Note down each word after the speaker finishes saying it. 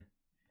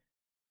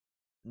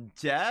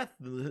Death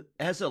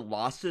has it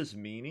lost its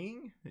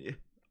meaning?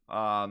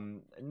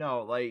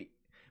 No, like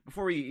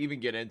before we even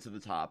get into the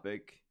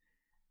topic,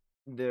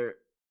 there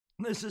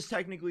this is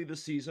technically the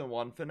season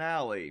 1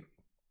 finale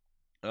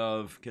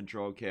of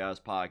Controlled Chaos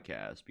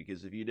podcast,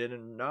 because if you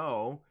didn't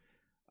know,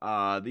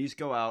 these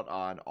go out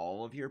on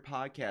all of your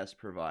podcast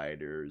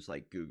providers,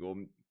 like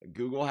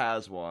Google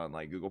has one,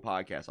 like Google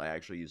Podcasts. I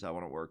actually use that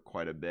one at work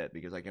quite a bit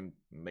because I can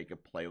make a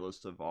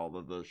playlist of all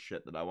of the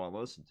shit that I want to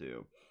listen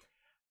to.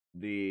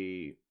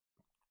 The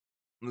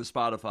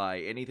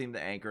Spotify, anything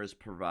that Anchor has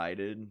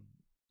provided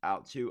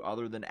out to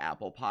other than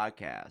Apple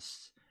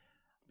Podcasts,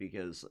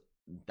 because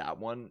that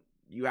one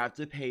you have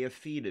to pay a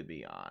fee to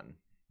be on,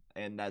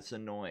 and that's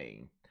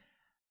annoying.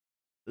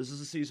 This is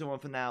a season 1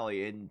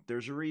 finale, and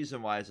there's a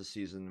reason why it's a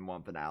season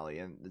 1 finale,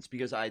 and it's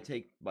because I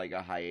take like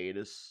a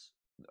hiatus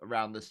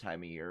around this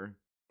time of year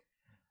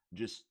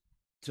just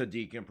to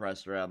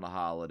decompress around the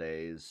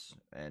holidays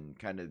and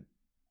kind of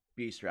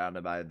be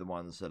surrounded by the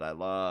ones that I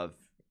love,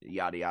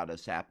 yada yada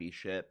sappy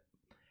shit.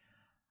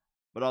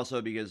 But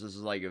also because this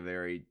is like a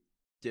very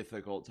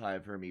difficult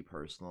time for me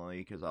personally,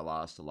 because I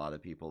lost a lot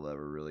of people that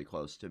were really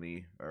close to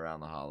me around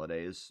the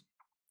holidays.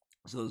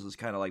 So this is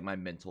kind of like my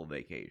mental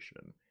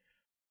vacation.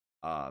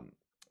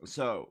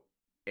 So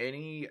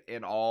any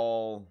and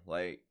all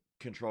like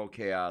Control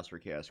Chaos or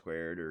Chaos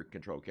Squared or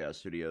Control Chaos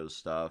Studios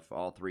stuff,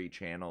 all 3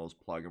 channels,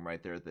 plug them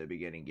right there at the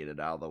beginning, get it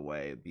out of the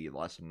way, it'd be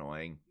less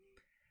annoying.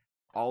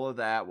 All of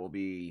that will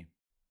be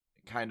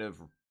kind of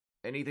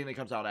anything that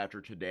comes out after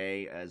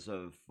today, as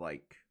of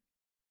like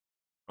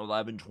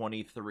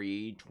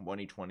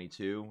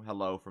 11/23/2022.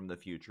 Hello from the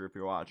future if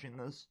you're watching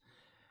this.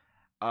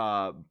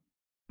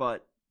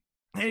 But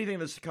anything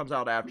that comes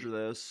out after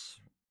this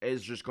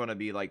is just going to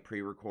be like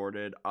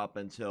pre-recorded up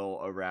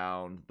until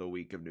around the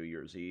week of New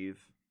Year's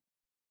Eve,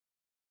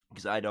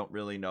 because I don't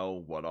really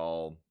know what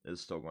all is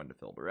still going to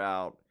filter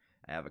out.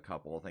 I have a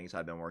couple of things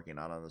I've been working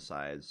on the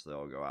sides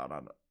that'll go out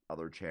on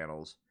other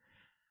channels,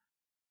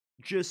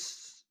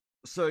 just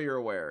so you're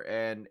aware.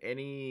 And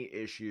any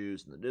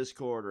issues in the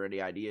Discord or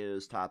any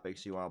ideas,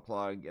 topics you want to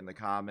plug in the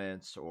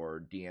comments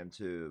or DM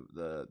to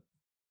the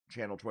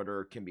channel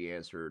Twitter can be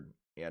answered,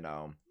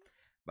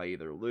 by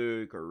either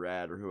Luke or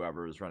Red or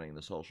whoever is running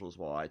the socials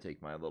while I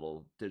take my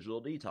little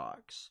digital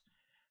detox.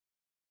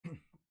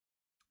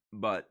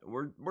 But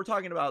we're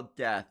talking about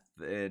death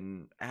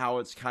and how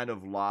it's kind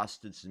of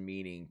lost its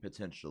meaning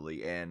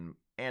potentially in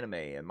anime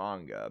and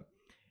manga.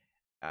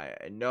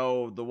 I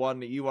know the one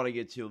that you want to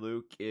get to,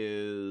 Luke,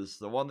 is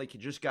the one that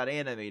just got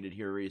animated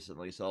here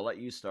recently, so I'll let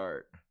you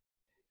start.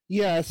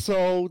 Yeah,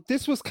 so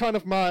this was kind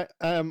of my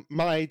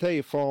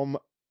idea from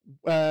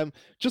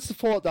just the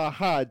thought that I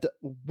had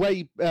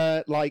way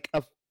I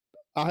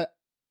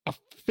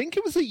think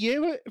it was a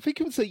year. I think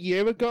it was a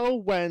year ago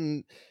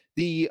when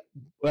the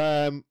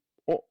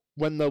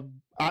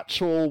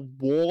actual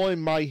war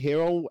in My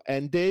Hero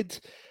ended,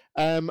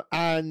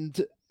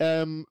 and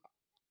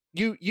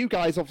you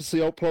guys obviously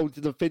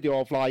uploaded a video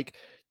of like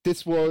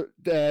this was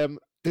the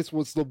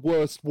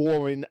worst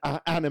war in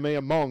anime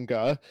and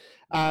manga,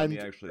 and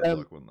Let me actually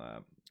look when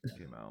that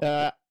came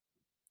out.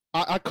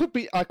 I could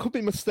be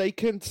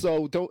mistaken,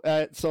 so don't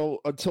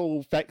so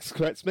until Vex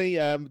corrects me,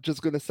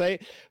 just gonna say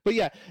it. But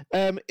yeah,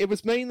 it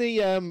was mainly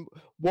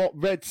what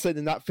Red said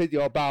in that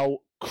video about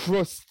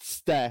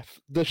Krust's death,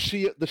 the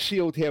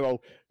shield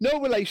hero. No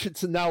relation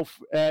to now.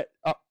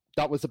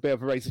 That was a bit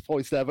of a racist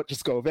voice there, but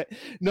just go with it.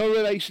 No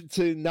relation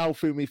to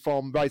Naofumi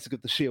from Rising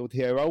of the Shield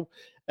Hero,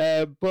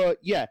 but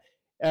yeah,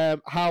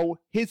 how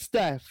his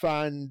death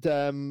and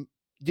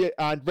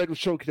Red was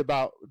joking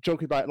about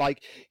it,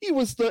 like he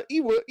was the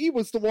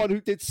one who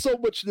did so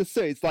much in the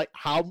series. Like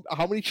how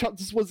many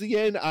chapters was he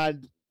in?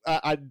 And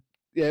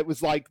it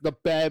was like the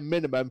bare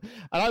minimum.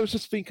 And I was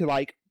just thinking,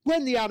 like,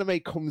 when the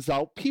anime comes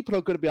out, people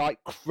are going to be like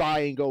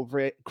crying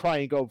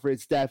over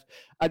his death.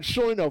 And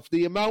sure enough,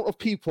 the amount of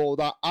people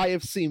that I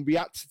have seen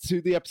reacted to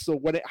the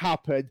episode when it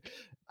happened,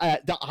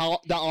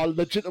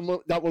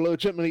 that were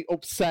legitimately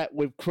upset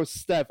with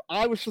Krust's death.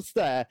 I was just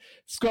there,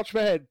 scratching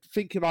my head,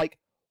 thinking like,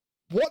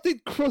 what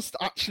did Krust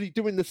actually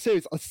do in the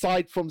series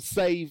aside from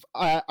save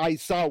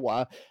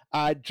Aizawa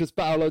and just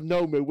battle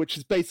Nomu, which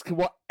is basically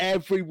what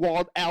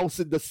everyone else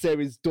in the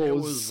series does? It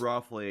was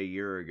roughly a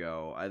year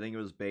ago. I think it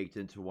was baked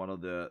into one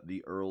of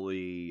the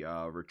early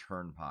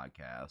return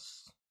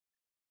podcasts.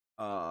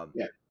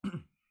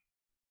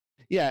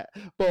 Yeah,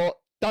 but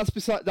that's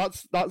the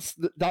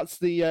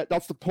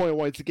point I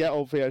wanted to get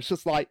over here. It's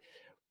just like,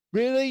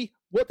 really,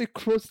 what did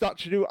Krust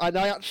actually do? And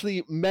I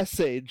actually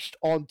messaged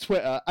on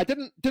Twitter. I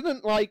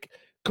didn't like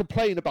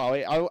complain about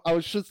it. I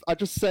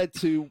just said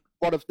to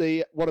one of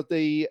the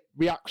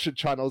reaction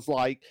channels,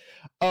 like,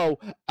 oh,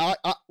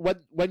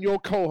 when your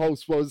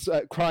co-host was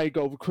crying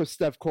over Krust's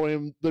death, calling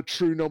him the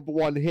true number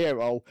 1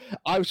 hero,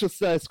 I was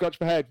just there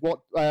scratching my head. What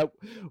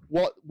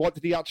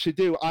did he actually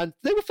do? And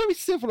they were very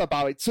civil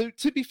about it.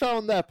 To be fair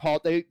on their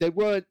part, they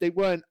weren't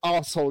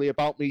arseholey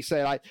about me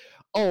saying like,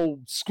 oh,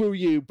 screw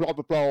you, blah,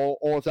 blah, blah,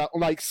 or that,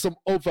 like some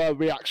other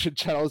reaction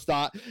channels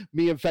that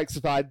me and Vex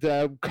have had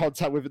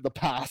contact with in the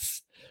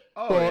past.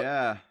 Oh But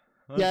yeah.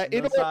 yeah,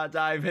 Let's not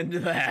dive into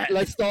that.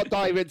 let's not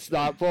dive into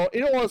that. But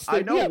you know what?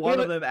 I know one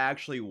of them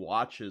actually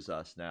watches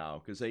us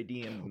now because they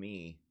DM'd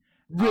me.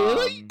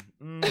 Really?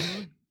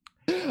 Mm-hmm.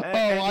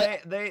 And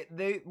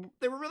they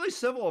were really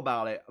civil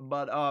about it,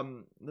 but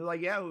they're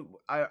like, yeah,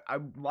 I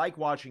like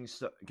watching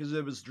stuff because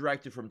it was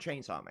directed from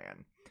Chainsaw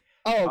Man.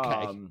 Oh,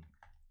 okay.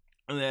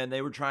 And then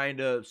they were trying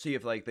to see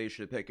if like they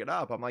should pick it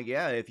up. I'm like,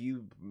 yeah, if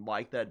you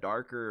like that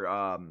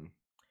darker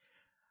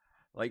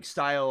like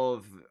style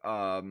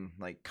of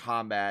like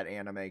combat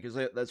anime, because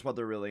that's what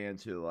they're really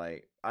into.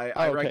 Like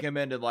I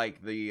recommended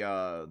like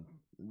the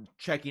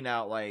checking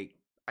out, like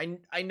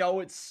I know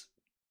it's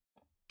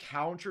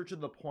counter to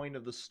the point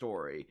of the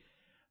story,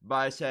 but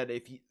I said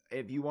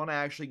if you want to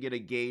actually get a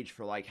gauge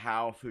for like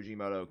how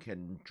Fujimoto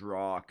can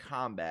draw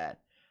combat,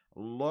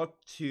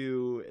 look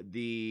to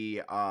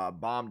the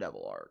Bomb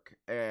Devil arc,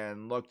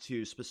 and look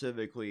to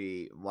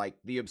specifically like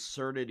the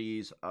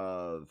absurdities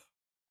of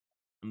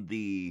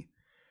the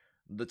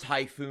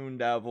Typhoon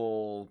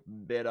Devil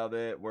bit of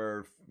it,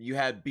 where you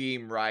had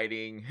Beam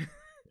riding.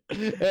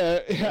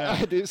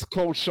 And it's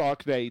called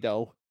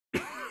Sharknado.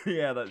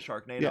 Yeah, that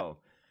Sharknado. Yeah.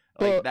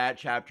 Like that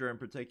chapter in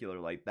particular,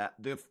 like that,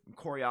 the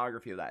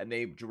choreography of that, and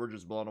they were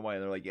just blown away.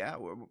 They're like, yeah,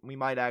 we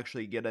might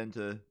actually get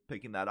into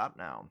picking that up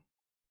now.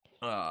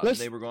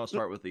 They were going to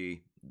start with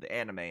the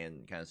anime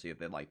and kind of see if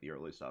they like the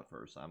early stuff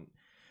first.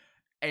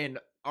 And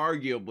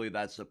arguably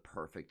that's a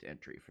perfect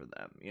entry for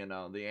them. You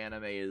know, the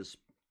anime is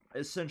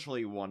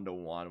essentially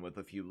 1-to-1 with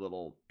a few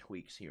little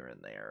tweaks here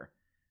and there.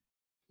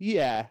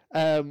 Yeah.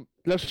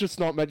 Let's just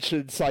not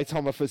mention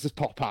Saitama versus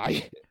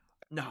Popeye.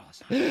 No.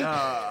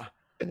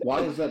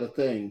 Why is that a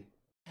thing?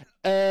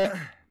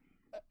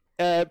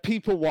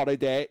 People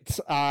wanted it,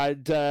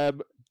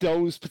 and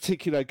those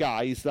particular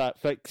guys that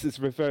Vex is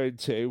referring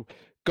to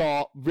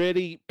got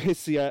really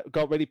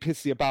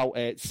pissy about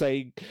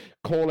it,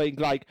 calling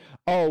like,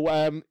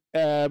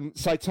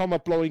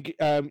 Saitama blowing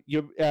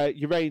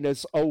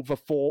Uranus over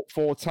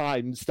four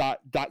times,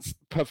 that's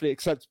perfectly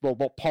acceptable,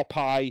 but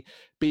Popeye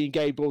being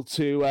able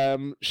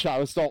to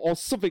shower storm or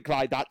something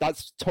like that,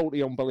 that's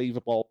totally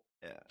unbelievable.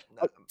 Yeah,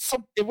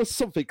 it was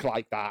something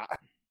like that.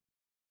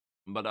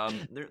 But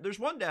there's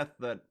one death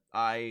that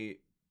I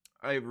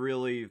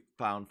really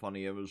found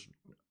funny. It was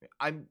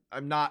I'm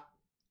not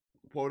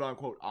quote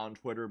unquote on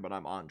Twitter, but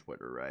I'm on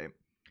Twitter, right?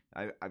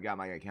 I've got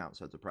my account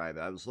set to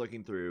private. I was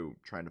looking through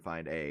trying to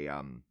find a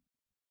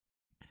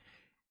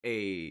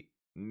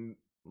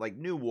like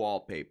new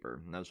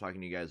wallpaper, and I was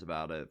talking to you guys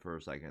about it for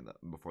a second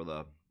before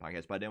the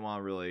podcast, but I didn't want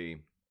to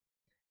really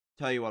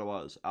tell you what it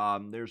was.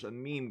 There's a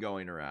meme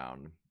going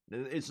around.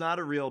 It's not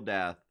a real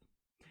death,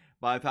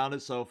 but I found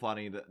it so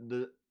funny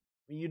that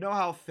you know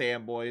how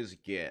fanboys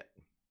get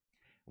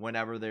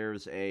whenever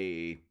there's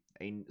a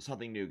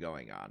something new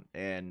going on,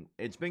 and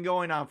it's been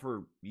going on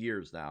for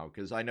years now,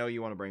 because I know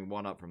you want to bring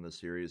one up from this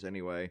series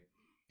anyway.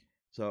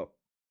 So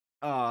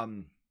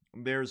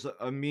there's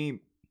a meme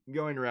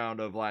going around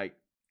of like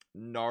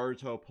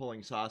Naruto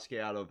pulling Sasuke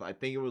out of, I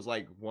think it was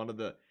like one of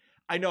the,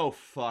 I know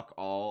fuck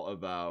all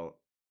about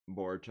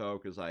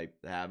Boruto because I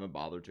haven't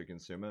bothered to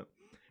consume it,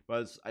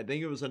 but I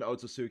think it was an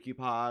Otsutsuki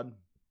pod,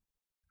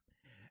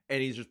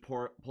 and he's just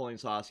pulling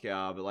Sasuke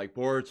out of it, like,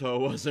 Boruto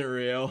wasn't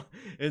real.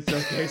 It's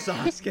okay,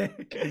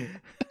 Sasuke.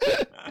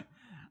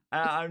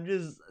 I'm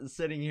just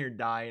sitting here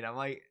dying. I'm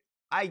like,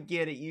 I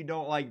get it. You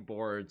don't like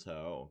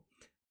Boruto.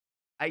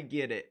 I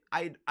get it.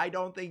 I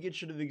don't think it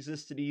should have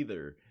existed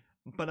either.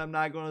 But I'm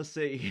not going to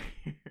sit here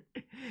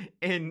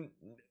and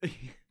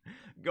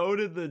go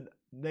to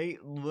they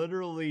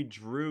literally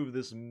drew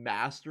this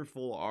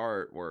masterful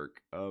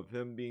artwork of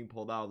him being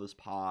pulled out of this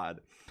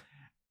pod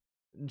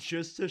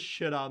just to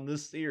shit on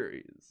this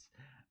series.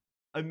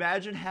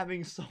 Imagine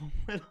having so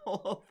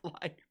little of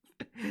life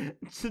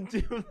to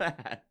do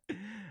that.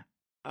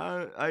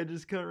 I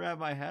just couldn't wrap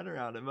my head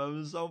around it, but it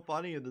was so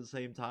funny at the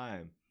same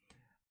time.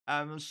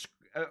 I'm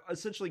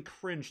essentially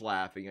cringe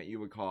laughing at, you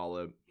would call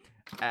it,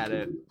 at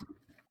it.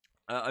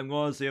 I'm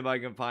going to see if I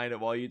can find it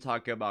while you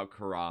talk about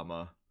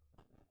Kurama.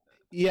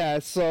 Yeah,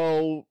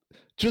 so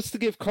just to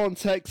give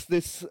context,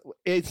 this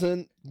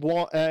isn't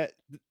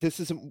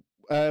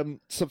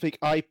something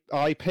I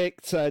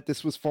picked.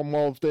 This was from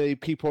one of the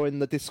people in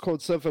the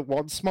Discord server,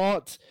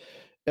 OneSmart.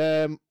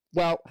 I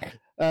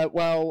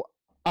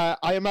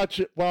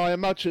imagine.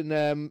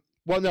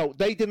 Well, no,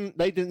 they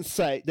didn't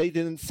say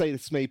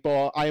this to me,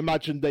 but I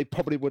imagine they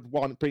probably would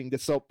want to bring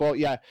this up. But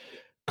yeah,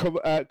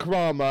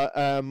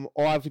 Kurama,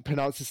 or however you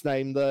pronounce his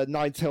name, the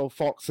nine-tailed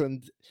fox,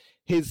 and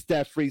his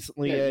death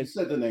recently. Yeah, you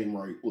said the name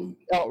right, Luke.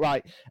 Oh,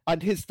 right,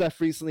 and his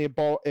death recently in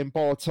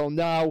Boruto.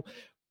 Now,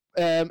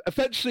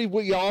 eventually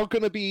we are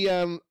going to be,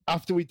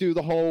 after we do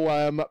the whole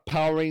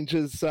Power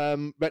Rangers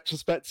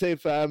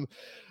retrospective,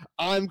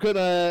 I'm going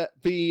to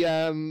be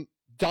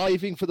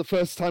diving for the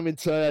first time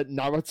into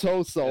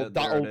Naruto. So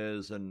there it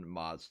is, and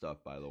mod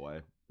stuff, by the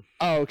way.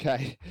 Oh,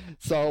 okay,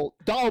 so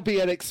that'll be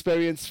an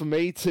experience for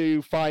me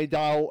to find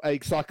out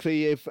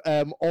exactly if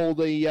all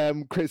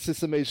the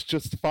criticism is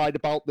justified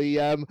about the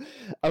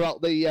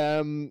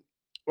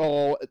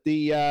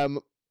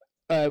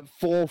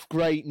fourth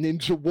grade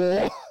ninja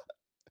war.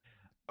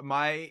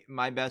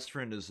 My best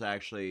friend is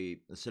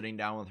actually sitting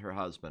down with her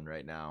husband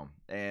right now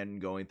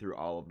and going through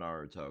all of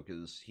Naruto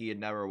because he had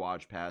never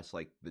watched past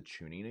like the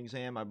tuning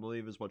exam, I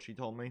believe is what she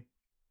told me.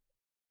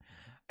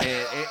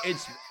 It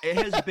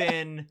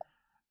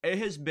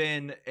has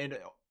been and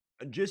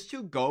just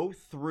to go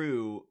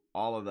through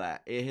all of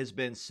that, it has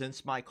been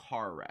since my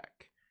car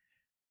wreck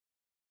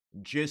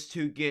just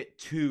to get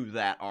to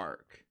that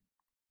arc.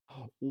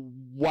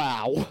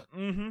 Wow.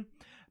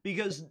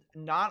 Because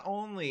not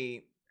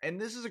only, and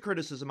this is a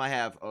criticism I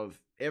have of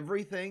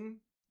everything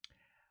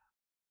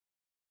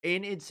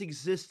in its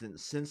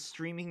existence since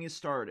streaming has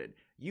started,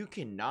 you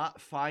cannot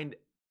find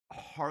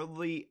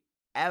hardly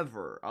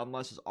ever,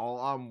 unless it's all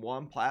on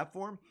one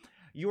platform,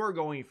 you are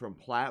going from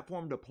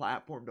platform to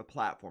platform to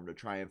platform to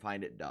try and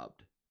find it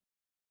dubbed.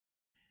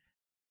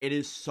 It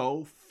is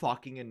so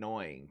fucking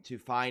annoying to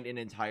find an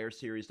entire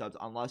series dubbed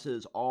unless it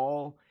is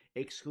all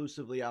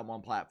exclusively on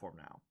one platform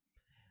now.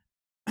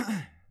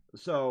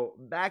 So,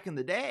 back in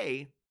the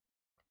day,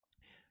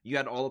 you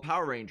had all the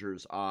Power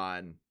Rangers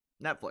on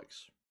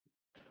Netflix.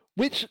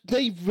 Which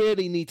they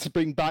really need to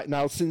bring back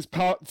now, since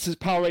Power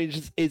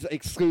Rangers is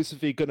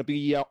exclusively going to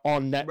be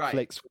on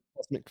Netflix with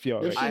Cosmic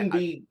Fury.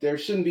 There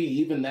shouldn't be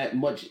even that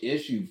much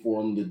issue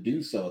for them to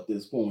do so at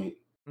this point.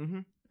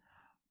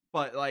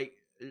 But, like,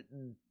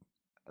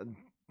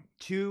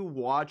 to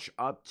watch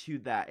up to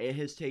that, it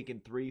has taken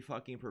 3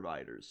 fucking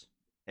providers.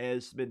 It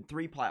has been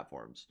 3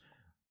 platforms.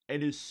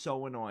 It is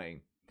so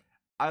annoying.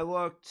 I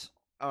looked,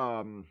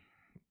 because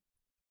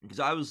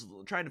I was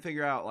trying to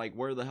figure out, like,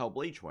 where the hell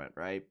Bleach went,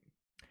 right?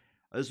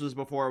 This was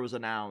before it was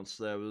announced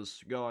that it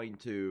was going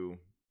to,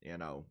 you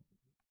know,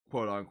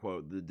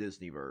 quote-unquote, the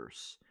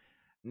Disneyverse.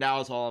 Now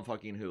it's all on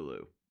fucking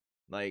Hulu.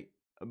 Like,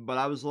 but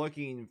I was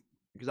looking,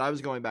 because I was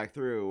going back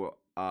through,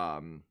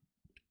 a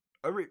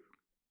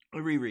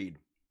reread.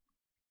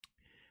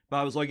 But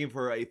I was looking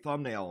for a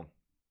thumbnail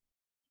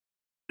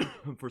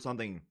for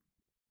something,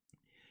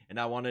 and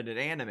I wanted it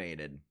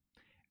animated.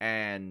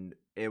 And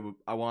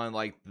I wanted,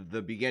 like,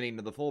 the beginning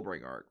of the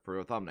Fullbring arc for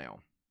a thumbnail.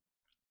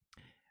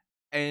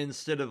 And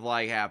instead of,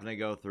 like, having to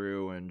go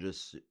through and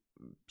just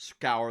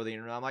scour the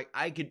internet, I'm like,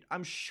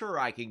 I'm sure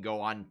I can go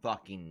on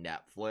fucking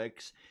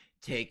Netflix,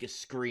 take a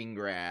screen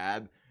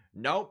grab.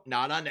 Nope,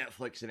 not on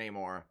Netflix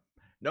anymore.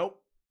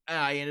 Nope. And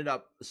I ended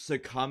up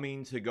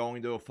succumbing to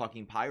going to a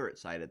fucking pirate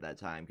site at that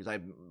time. Because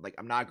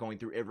I'm not going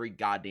through every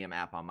goddamn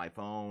app on my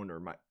phone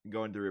or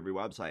going through every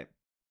website.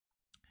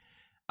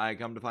 I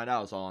come to find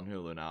out it's all on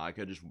Hulu now. I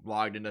could just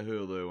logged into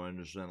Hulu and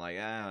just been like,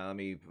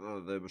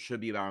 there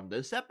should be around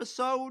this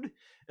episode.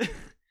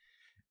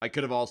 I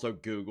could have also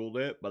Googled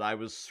it, but I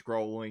was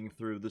scrolling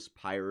through this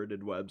pirated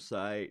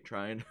website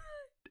trying.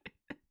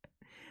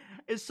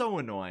 It's so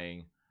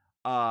annoying.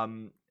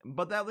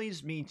 But that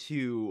leads me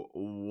to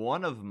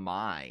one of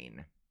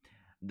mine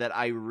that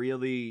I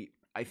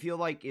feel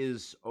like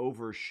is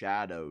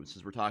overshadowed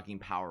since we're talking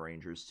Power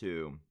Rangers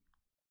too.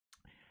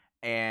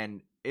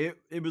 And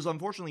it was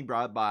unfortunately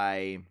brought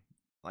by,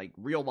 like,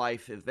 real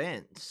life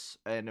events,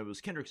 and it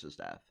was Kendrick's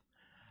death.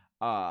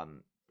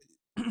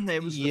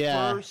 It was the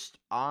first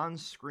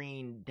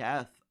on-screen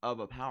death of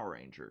a Power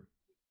Ranger.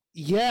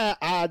 Yeah,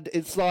 and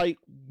it's like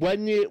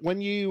when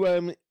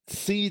you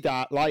see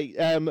that, like,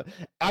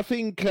 I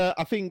think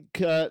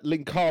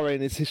Linkara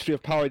in his History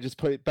of Power Rangers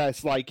put it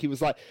best. Like, he was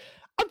like,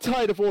 I'm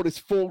tired of all this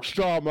false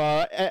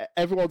drama.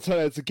 Everyone's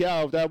telling us to get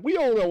out of there. We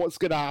all know what's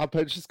going to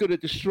happen. She's going to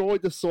destroy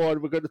the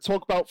sword. We're going to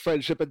talk about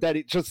friendship, and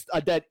then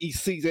he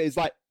sees it. It's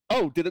like,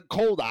 oh, didn't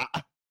call that.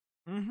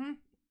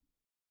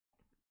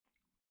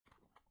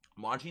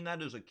 Watching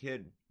that as a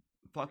kid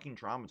fucking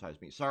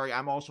traumatized me. Sorry,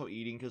 I'm also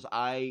eating because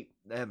I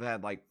have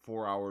had like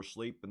 4 hours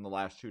sleep in the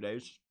last 2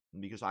 days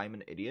because I'm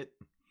an idiot.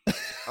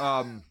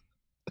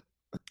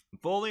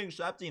 Fully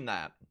accepting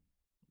that.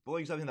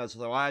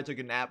 So I took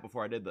a nap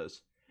before I did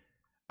this.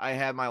 I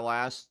had my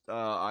last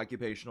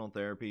occupational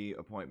therapy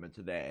appointment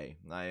today.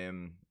 I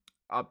am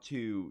up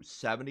to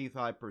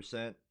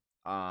 75%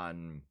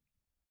 on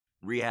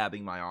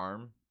rehabbing my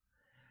arm.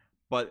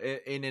 But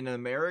in an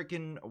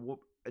American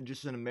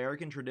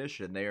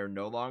tradition, they are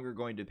no longer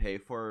going to pay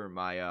for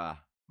my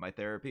my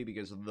therapy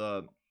because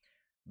the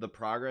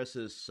progress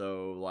is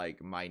so,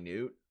 like,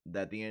 minute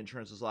that the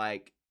insurance is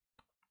like,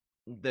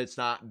 it's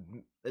not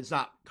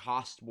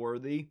cost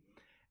worthy.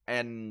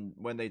 And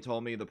when they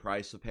told me the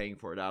price of paying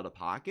for it out of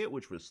pocket,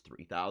 which was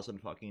 $3,000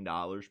 fucking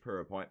dollars per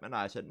appointment,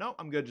 I said, no,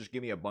 I'm good. Just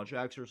give me a bunch of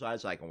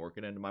exercise so I can work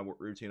it into my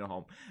routine at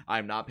home.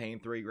 I'm not paying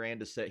 $3,000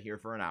 to sit here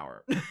for an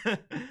hour.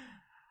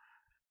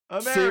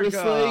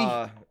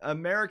 Seriously?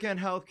 American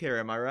healthcare,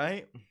 am I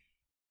right?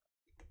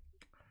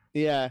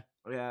 Yeah.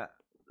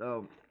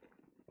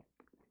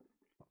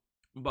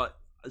 But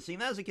seeing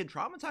that as a kid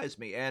traumatized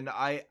me, and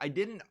I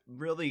didn't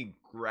really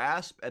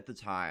grasp at the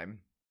time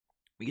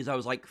because I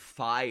was like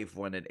 5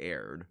 when it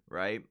aired,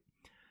 right?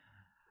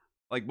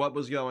 Like, what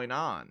was going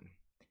on?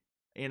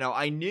 You know,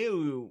 I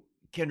knew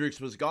Kendricks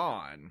was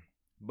gone,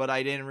 but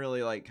I didn't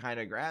really, like, kind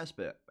of grasp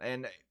it.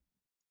 And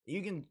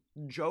you can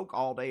joke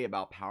all day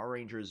about Power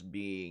Rangers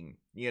being,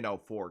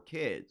 for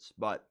kids,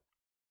 but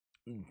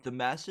the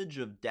message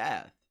of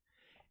death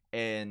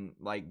and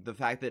like the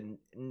fact that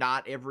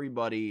not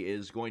everybody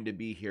is going to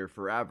be here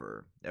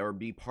forever or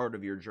be part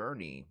of your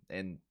journey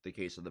in the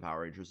case of the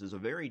Power Rangers is a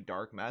very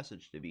dark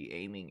message to be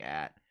aiming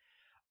at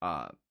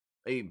a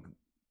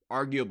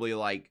arguably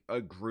like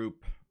a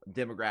group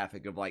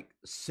demographic of like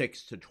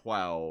 6 to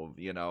 12,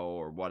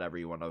 or whatever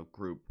you want to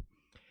group.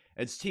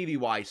 It's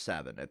TVY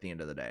 7 at the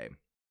end of the day.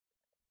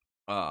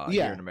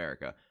 Here in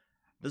America.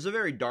 There's a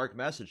very dark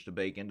message to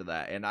bake into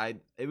that, and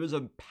it was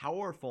a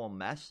powerful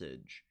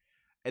message.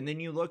 And then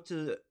you look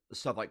to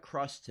stuff like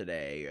Crust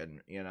today,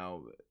 and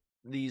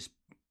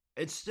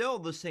it's still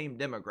the same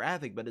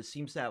demographic, but it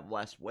seems to have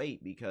less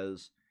weight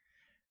because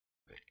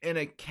in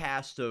a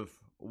cast of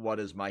what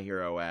is My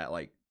Hero at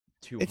like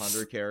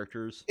 200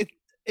 characters,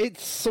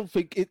 it's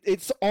something.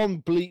 It's on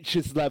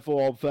Bleach's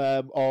level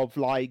of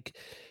like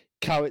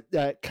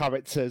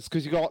characters,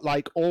 because you got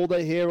like all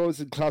the heroes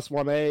in Class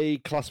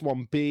 1A, Class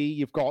 1B.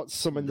 You've got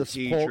some in the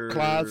support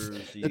class,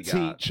 the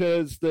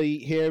teachers, the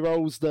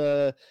heroes,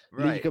 the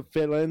League of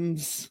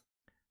Villains.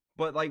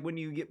 But like when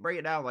you break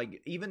it down,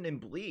 like even in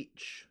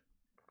Bleach,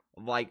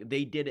 like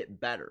they did it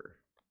better.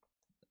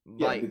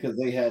 Yeah, because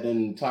they had an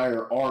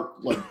entire arc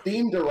like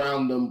themed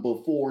around them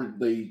before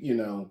they,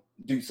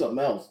 do something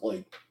else.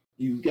 Like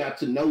you got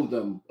to know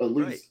them at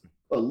least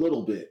a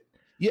little bit.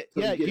 Yeah,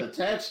 so you get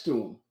attached to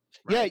them.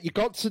 Right. Yeah, you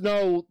got to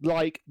know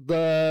like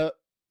the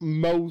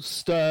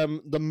most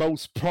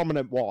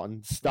prominent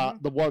ones,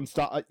 that the ones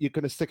that you're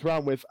going to stick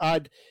around with,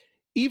 and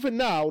even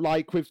now,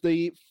 like with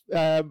the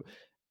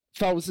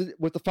Thousand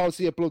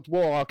Year Blood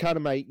War arc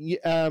anime,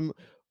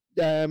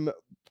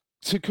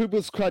 to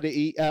Kubo's credit,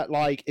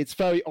 it's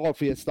very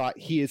obvious that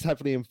he is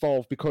heavily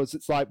involved, because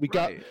it's like we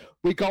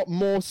got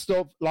more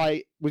stuff,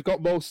 like we've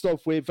got more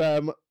stuff with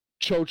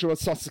Chojo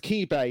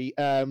Sasakibe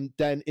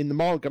then in the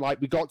manga. Like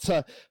we got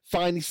to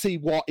finally see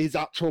what his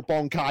actual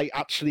Bonkai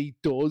actually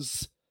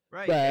does.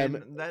 Right,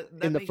 and that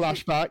in the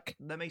flashback.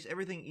 That makes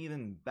everything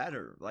even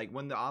better. Like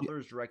when the author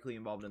is directly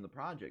involved in the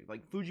project,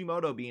 like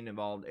Fujimoto being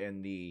involved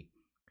in the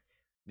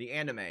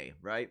anime,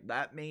 right?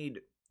 That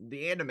made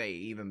the anime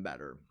even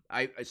better.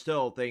 I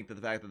still think that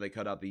the fact that they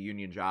cut out the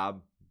union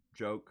job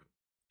joke,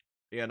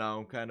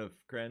 kind of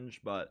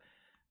cringe, but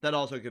that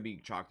also could be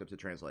chalked up to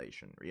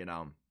translation,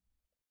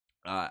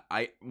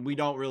 we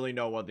don't really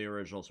know what the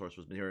original source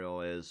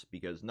material is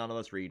because none of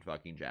us read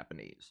fucking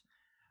Japanese.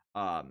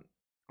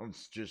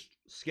 Let's just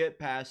skip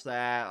past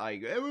that.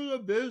 Like, it was a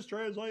biz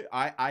translate.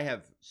 I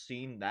have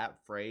seen that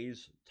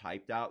phrase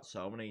typed out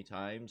so many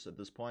times at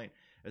this point,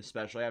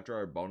 especially after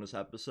our bonus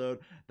episode,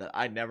 that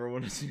I never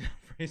want to see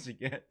that phrase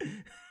again.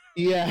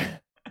 Yeah.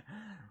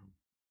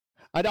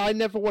 And I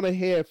never want to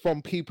hear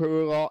from people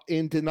who are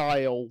in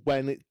denial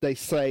when they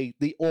say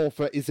the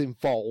author is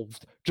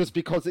involved, just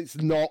because it's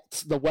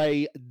not the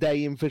way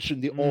they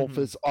envision the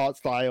author's art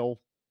style.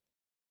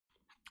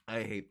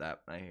 I hate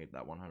that. I hate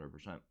that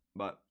 100%.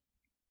 But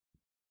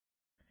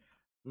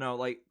no,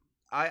 like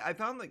I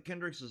found that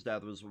Kendrick's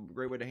death was a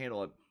great way to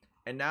handle it.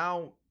 And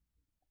now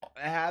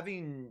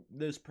having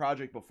this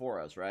project before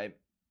us, right,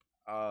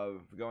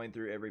 of going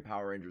through every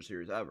Power Ranger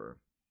series ever,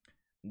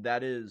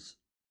 that is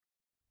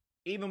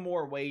even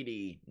more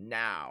weighty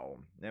now,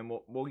 and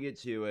we'll get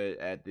to it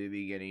at the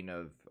beginning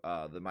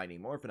of the Mighty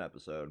Morphin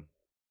episode,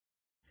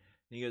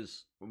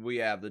 because we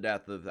have the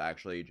death of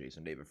actually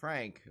Jason David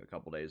Frank a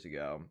couple days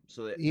ago,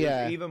 so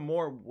there's even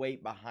more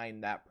weight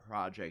behind that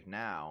project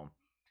now,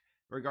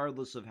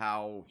 regardless of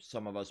how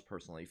some of us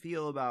personally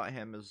feel about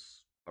him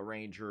as a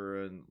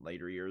Ranger in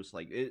later years.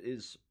 Like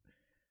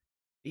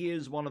he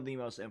is one of the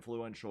most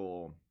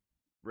influential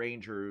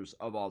Rangers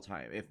of all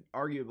time,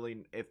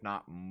 if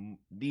not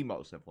the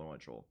most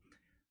influential.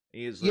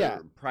 He is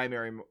their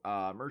primary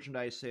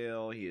merchandise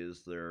sale. He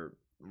is their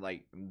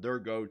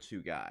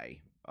go-to guy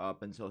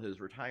up until his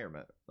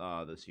retirement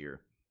this year.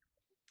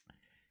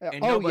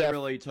 And nobody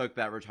really took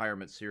that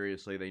retirement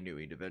seriously. They knew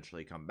he'd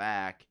eventually come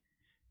back,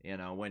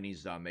 when he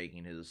was done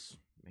making his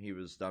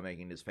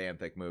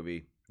fanfic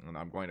movie. And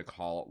I'm going to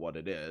call it what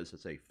it is.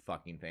 It's a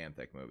fucking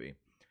fanfic movie.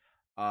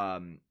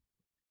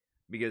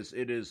 Because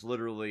it is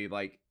literally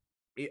like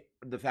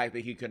the fact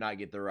that he could not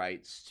get the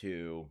rights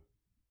to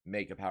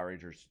make a Power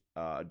Rangers,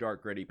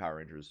 dark gritty Power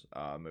Rangers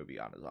movie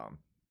on his own.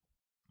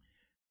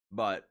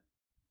 But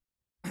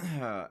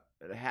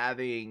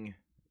having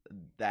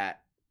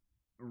that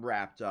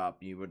wrapped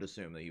up, you would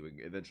assume that he would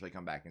eventually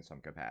come back in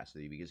some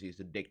capacity, because he's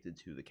addicted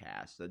to the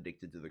cast,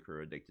 addicted to the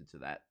crew, addicted to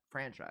that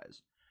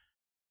franchise.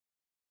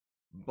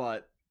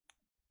 But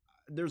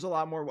there's a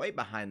lot more weight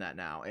behind that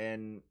now,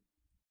 and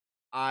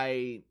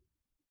I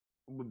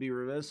would be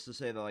remiss to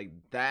say that like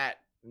that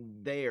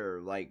there,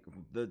 like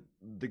the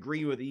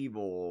degree with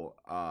evil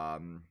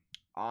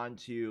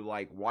onto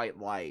like white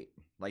light,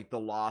 like the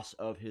loss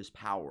of his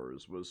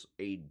powers was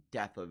a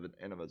death of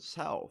in of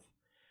itself.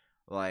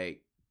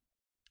 Like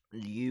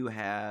you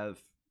have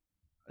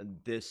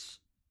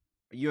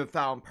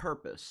found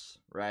purpose,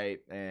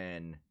 right?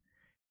 And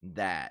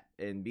that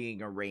and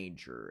being a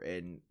ranger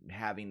and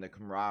having the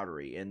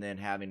camaraderie and then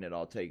having it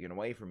all taken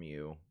away from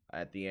you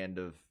at the end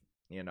of,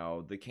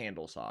 the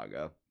Candle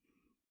Saga,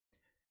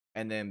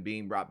 and then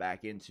being brought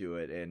back into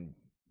it and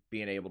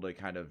being able to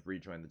kind of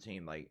rejoin the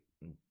team, like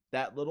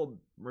that little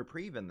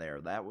reprieve in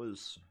there, that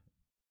was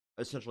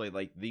essentially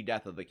like the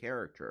death of the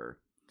character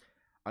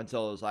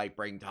until it was like,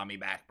 bring Tommy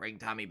back,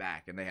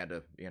 and they had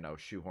to,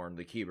 shoehorn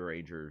the Kiva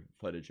Ranger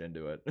footage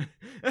into it.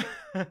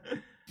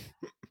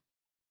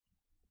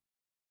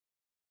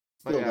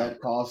 Still,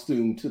 that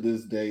costume to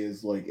this day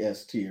is like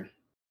S tier.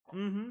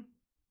 Mm-hmm.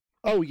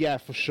 Oh yeah,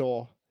 for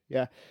sure.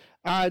 Yeah,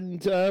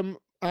 and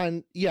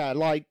yeah,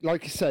 like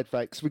you said,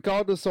 Vex.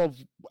 Regardless of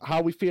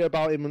how we feel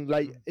about him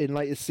in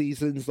later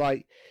seasons,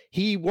 like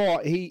it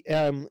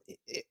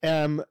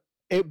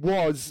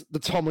was the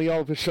Tommy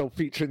Oliver show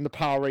featuring the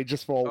Power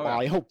Rangers for a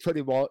while, yeah.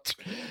 pretty much.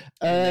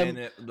 And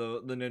then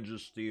the Ninja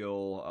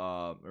Steel,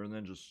 or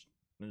Ninja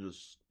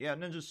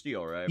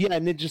Steel, right? Yeah,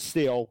 Ninja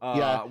Steel.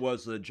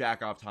 Was the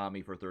jack off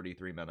Tommy for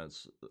 33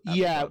 minutes.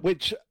 Yeah,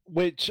 which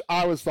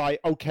I was like,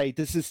 okay,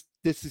 this is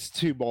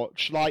too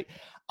much. Like,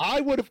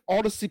 I would have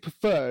honestly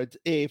preferred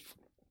if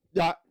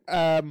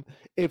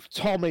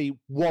Tommy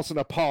wasn't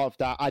a part of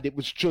that and it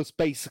was just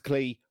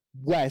basically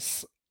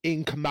Wes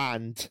in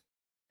command.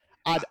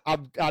 And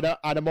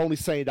I'm only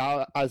saying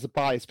that as a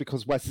bias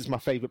because Wes is my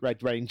favorite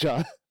Red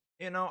Ranger.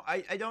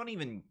 I don't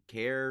even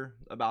care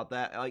about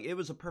that. Like, it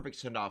was a perfect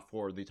send-off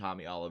for the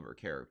Tommy Oliver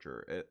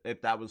character,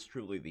 if that was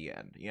truly the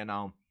end,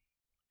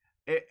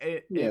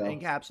 It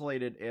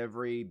encapsulated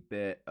every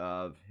bit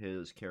of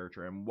his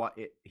character and what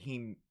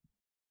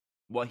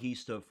he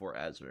stood for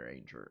as a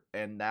Ranger,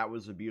 and that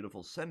was a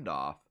beautiful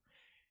send-off.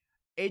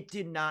 It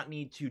did not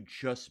need to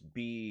just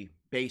be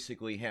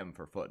basically him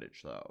for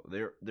footage, though.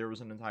 There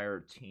was an entire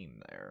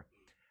team there.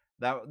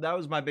 That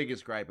was my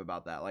biggest gripe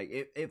about that. Like,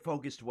 it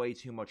focused way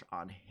too much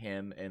on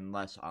him and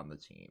less on the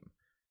team.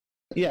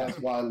 Yeah, that's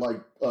why I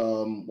like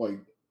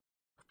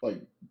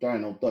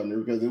Dino Thunder,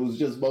 because it was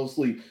just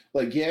mostly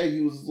like, yeah,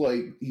 he was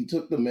like, he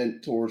took the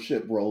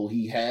mentorship role.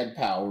 He had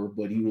power,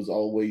 but he was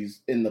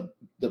always in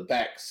the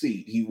back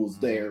seat. He was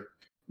there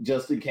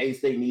just in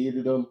case they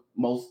needed him.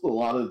 A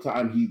lot of the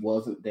time he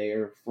wasn't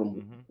there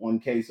from one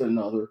case to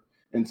another.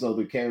 And so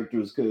the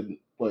characters could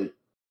like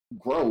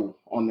grow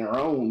on their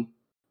own.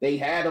 They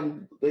had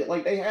him,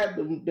 they had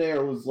them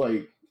there, was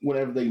like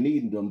whenever they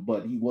needed him,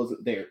 but he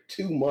wasn't there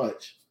too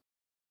much.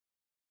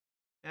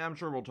 And I'm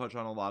sure we'll touch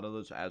on a lot of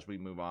this as we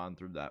move on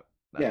through that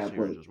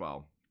series as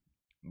well.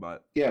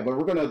 But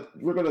we're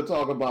gonna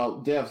talk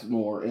about deaths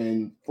more,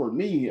 and for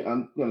me,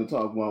 I'm gonna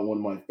talk about one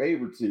of my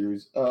favorite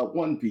series,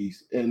 One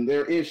Piece, and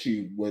their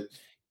issue with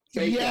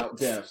fake out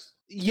deaths.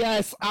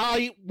 Yes,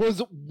 I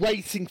was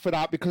waiting for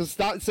that because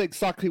that's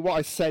exactly what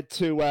I said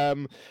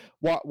to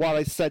what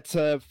I said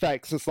to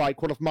Vex. It's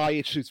like one of my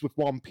issues with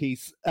One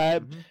Piece.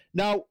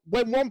 Now,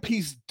 when One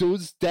Piece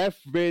does death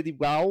really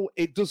well,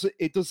 it does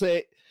it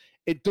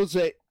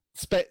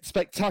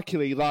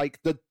spectacularly. Like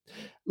the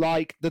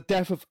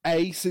death of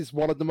Ace is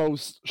one of the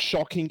most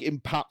shocking,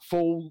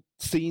 impactful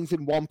scenes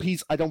in One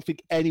Piece. I don't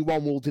think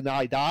anyone will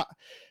deny that.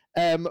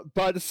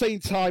 But at the same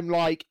time,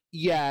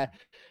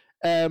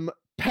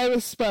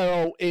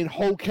 Perospero in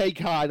Whole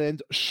Cake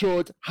Island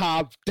should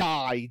have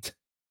died.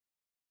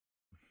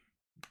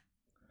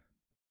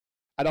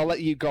 And I'll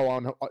let you go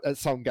on as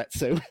Son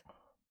Getsu. I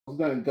was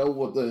gonna go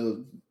with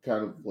the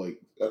kind of I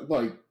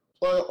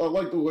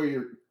like the way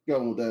you're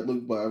going with that,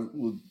 Luke, but I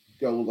would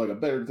go with like a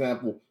better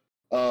example.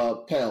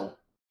 Pell.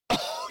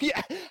 Oh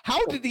yeah,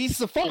 how did he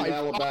survive?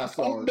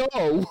 Oh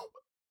no.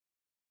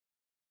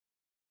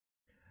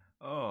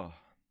 Oh.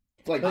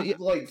 It's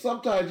like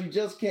sometimes you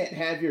just can't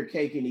have your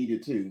cake and eat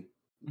it too.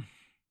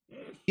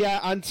 Yeah,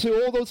 and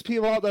to all those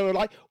people out there who are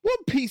like,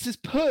 One Piece is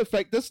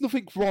perfect, there's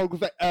nothing wrong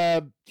with it.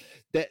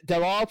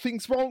 There are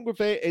things wrong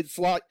with it. It's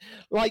like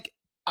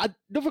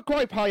another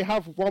gripe I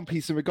have with One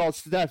Piece in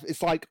regards to death,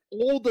 it's like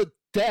all the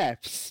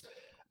deaths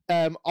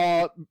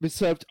are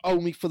reserved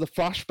only for the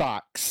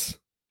flashbacks.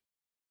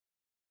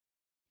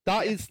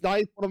 That is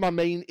one of my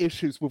main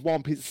issues with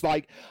One Piece. It's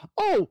like,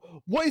 oh,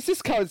 what is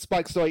this character's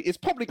backstory? It's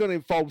probably going to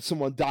involve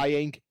someone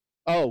dying.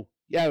 Oh,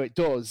 yeah, it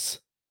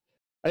does.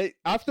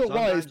 After a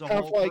while, it's kind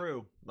of like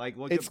crew. Like,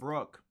 look at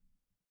Brooke.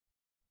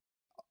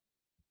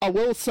 I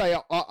will say,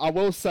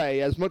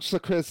 as much as I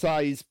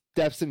criticize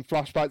deaths in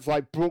flashbacks,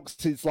 like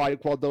Brooks is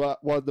like one of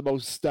the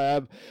most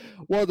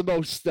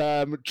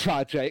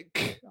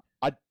tragic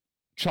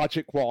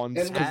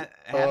ones. And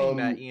having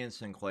met Ian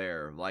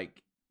Sinclair,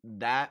 like,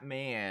 that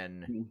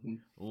man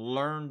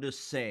learned to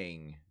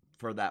sing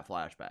for that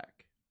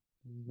flashback.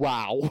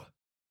 Wow.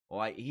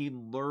 Like, he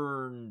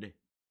learned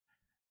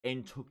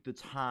and took the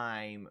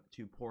time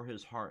to pour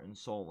his heart and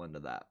soul into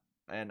that.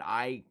 And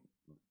I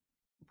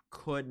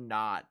could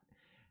not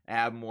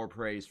have more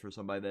praise for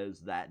somebody that is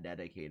that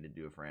dedicated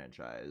to a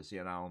franchise,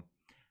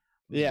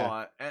 Yeah.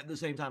 But at the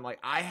same time, like,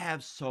 I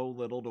have so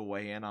little to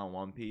weigh in on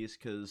One Piece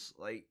because,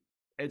 like,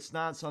 it's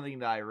not something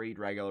that I read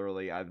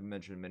regularly. I've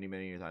mentioned many,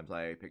 many times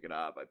I pick it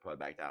up, I put it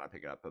back down, I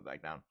pick it up, put it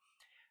back down.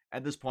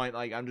 at this point,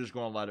 like, I'm just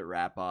going to let it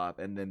wrap up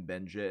and then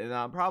binge it, and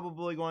I'm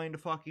probably going to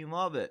fucking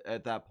love it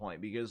at that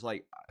point, because,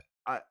 like,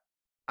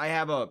 I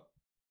have an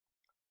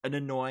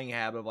annoying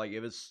habit of, like,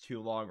 if it's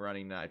too long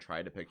running and I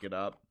try to pick it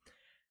up,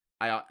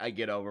 I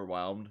get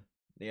overwhelmed,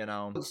 you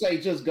know? Let's say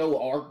just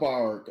go arc by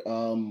arc.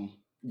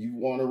 You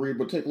want to read a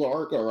particular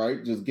arc, all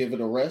right, just give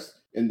it a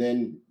rest, and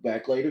then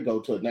back later,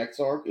 go to the next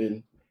arc,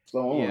 and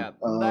so on. Yeah,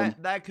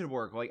 that could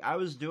work. Like, I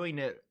was doing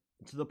it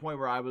to the point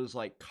where I was,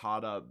 like,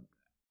 caught up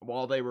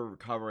while they were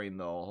covering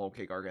the whole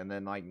Cake arc, and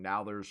then, like,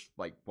 now there's,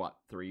 like, what,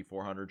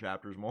 300-400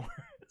 chapters more?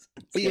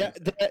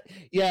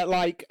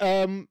 Like,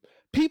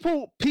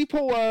 people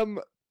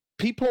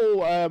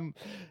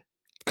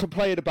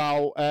complain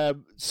about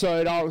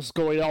certain arcs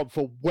going on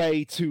for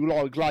way too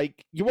long.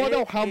 Like, you want to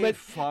know how many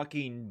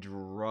fucking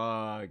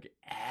drug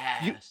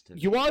ass.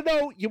 You want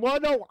to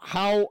know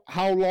how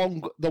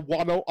long the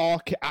Wano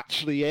arc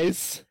actually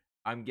is?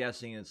 I'm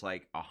guessing it's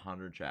like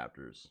 100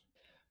 chapters.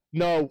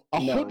 No,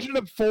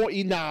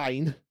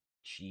 149.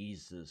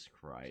 Jesus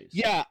Christ.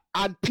 Yeah,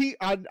 and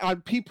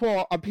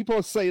people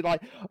are saying,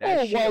 like,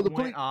 that shit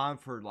went on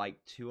for like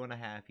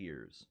 2.5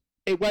 years.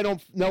 It went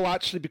on. No,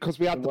 actually, because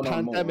we had the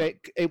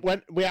pandemic.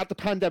 We had the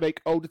pandemic.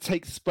 Oda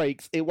takes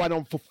breaks. It went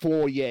on for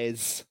 4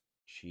 years.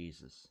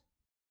 Jesus.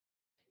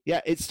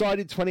 Yeah, it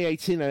started in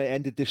 2018 and it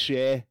ended this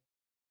year.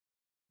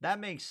 That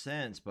makes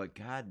sense, but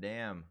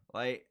goddamn,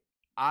 like,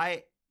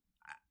 I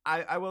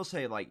will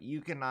say, like,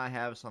 you cannot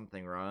have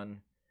something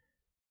run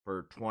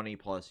for 20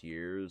 plus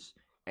years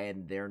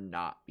and there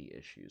not be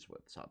issues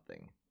with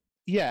something.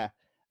 Yeah.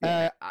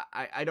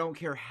 I don't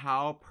care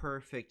how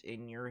perfect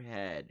in your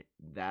head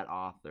that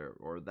author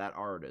or that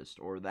artist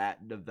or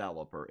that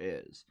developer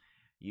is.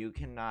 You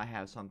cannot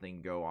have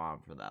something go on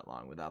for that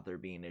long without there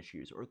being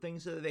issues or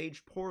things that have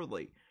aged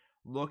poorly.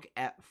 Look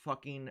at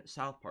fucking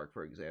South Park,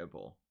 for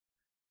example.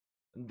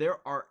 There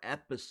are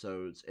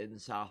episodes in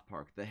South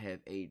Park that have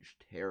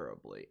aged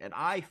terribly, and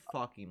I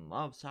fucking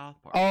love South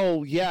Park.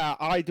 Oh yeah,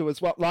 I do as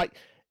well. Like,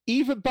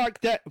 even back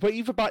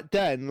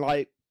then,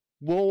 like,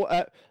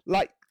 well,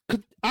 like,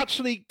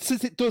 actually,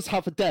 since it does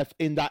have a death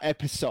in that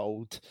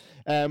episode,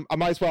 I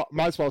might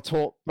as well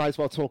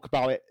talk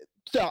about it.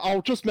 So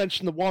I'll just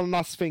mention the one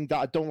last thing that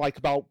I don't like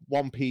about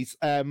One Piece.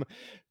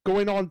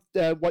 Going on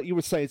what you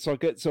were saying, so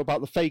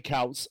about the fake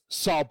outs.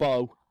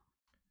 Sabo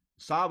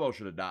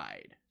should have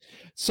died.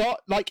 So,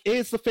 like,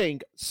 here's the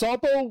thing: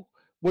 Sabo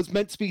was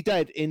meant to be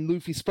dead in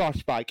Luffy's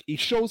flashback. He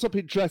shows up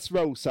in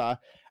Dressrosa,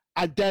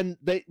 and then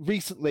it's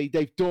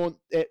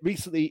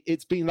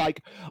been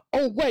like,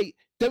 oh wait,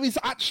 there is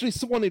actually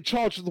someone in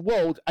charge of the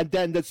world, and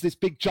then there's this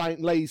big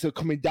giant laser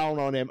coming down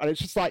on him, and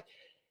it's just like,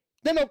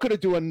 they're not going to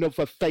do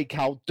another fake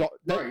out.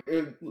 Right,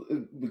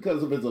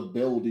 because of his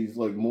abilities,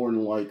 like, more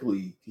than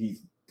likely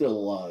he's still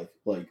alive.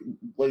 Like,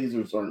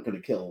 lasers aren't going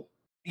to kill him.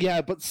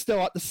 Yeah, but still,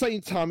 at the same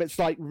time, it's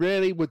like,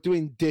 really, we're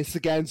doing this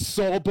again.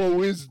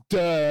 Sabo is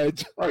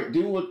dead. Right,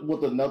 do it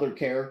with another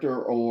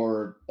character,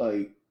 or,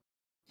 like,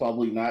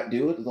 probably not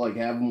do it. Like,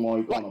 have him,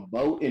 like, on a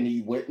boat, and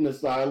he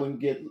witnessed the island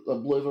get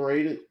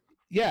obliterated.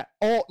 Yeah,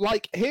 or,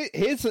 like,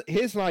 here's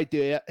an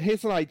idea.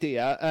 Here's an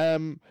idea.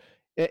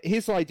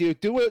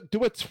 Do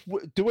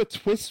a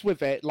twist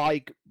with it,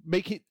 like,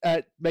 make it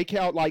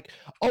out like,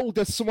 oh,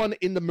 there's someone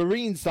in the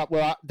Marines that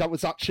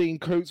was actually in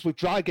cahoots with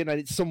Dragon, and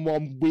it's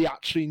someone we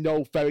actually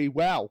know very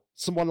well.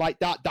 Someone like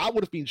that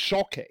would have been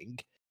shocking.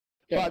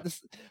 Yeah.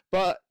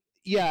 But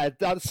yeah, at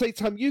the same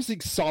time, using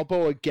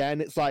Sabo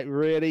again, it's like,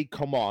 really,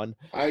 come on.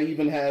 I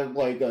even have,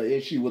 like, an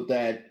issue with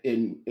that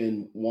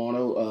in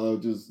Wano.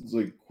 Just,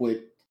 like,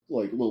 quick,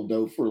 like, little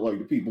note for, like,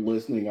 the people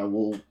listening. I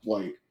will,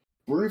 like,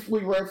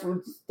 briefly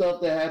reference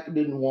stuff that happened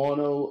in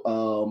Wano.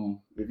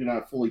 If you're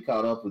not fully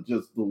caught up with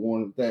just the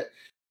one that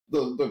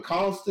the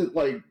constant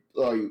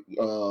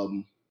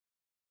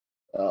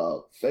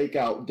fake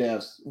out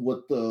deaths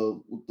with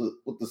the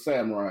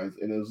samurais,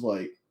 and it's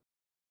like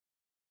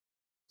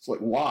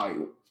why?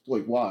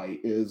 Like, why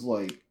is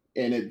like,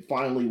 and it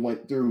finally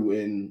went through,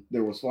 and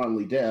there was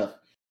finally death,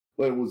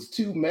 but it was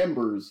 2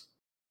 members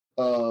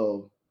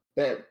that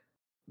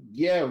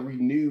we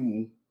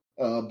knew,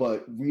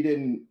 but we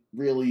didn't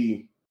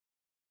really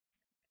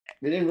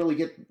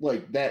get,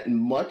 like, that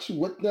much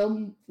with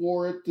them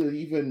for it to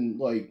even,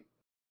 like,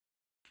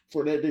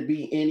 for there to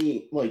be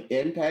any, like,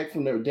 impact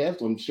from their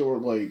deaths. I'm sure,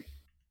 like,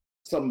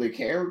 some of the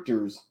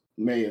characters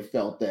may have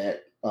felt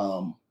that,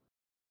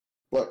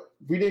 but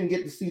we didn't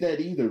get to see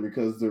that either,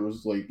 because there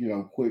was, like, you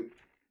know, quick,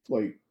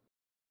 like,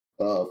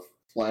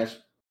 flash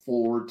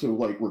forward to,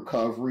 like,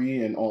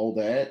 recovery and all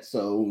that,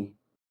 so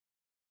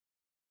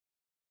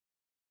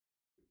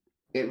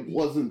it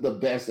wasn't the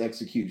best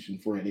execution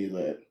for any of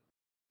that.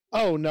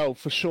 Oh no,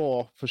 for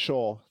sure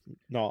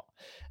not.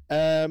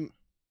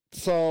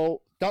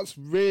 So that's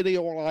really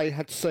all I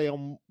had to say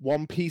on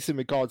One Piece in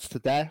regards to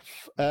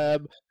death.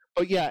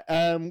 But yeah,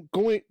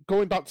 going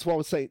back to what I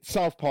was saying,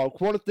 South Park,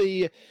 one of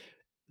the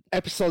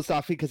episodes that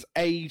I think has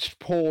aged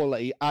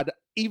poorly, and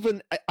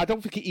even I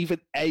don't think it even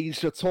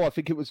aged at all. I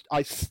think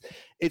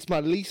it's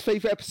my least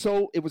favorite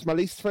episode. It was my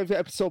least favorite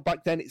episode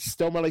back then. It's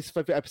still my least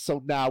favorite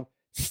episode now.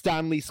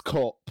 Stanley's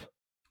Cup.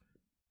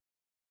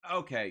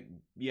 Okay,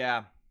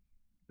 yeah.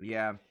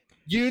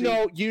 You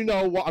know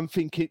what I'm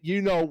thinking.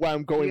 You know where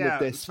I'm going with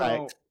this. So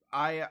Fact.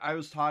 I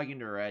was talking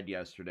to Red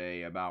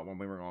yesterday about when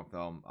we were going to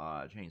film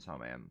Chainsaw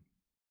Man.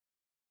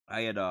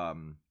 I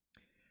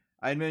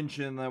had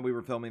mentioned that we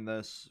were filming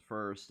this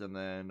first, and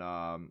then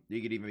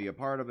he could even be a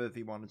part of it if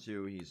he wanted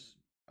to. He's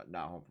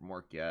not home from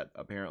work yet,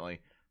 apparently.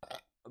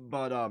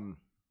 But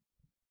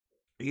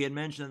he had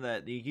mentioned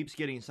that he keeps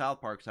getting South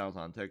Park sounds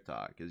on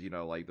TikTok, because,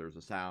 like, there's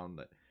a sound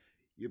that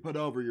you put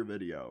over your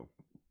video.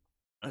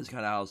 That's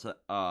kind of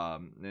how,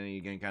 then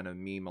you can kind of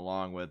meme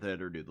along with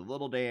it, or do the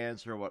little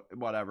dance, or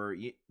whatever.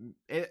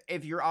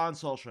 If you're on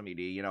social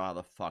media, you know how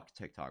the fuck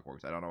TikTok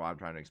works. I don't know why I'm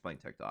trying to explain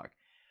TikTok.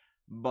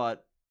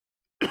 But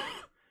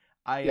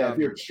if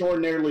you're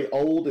extraordinarily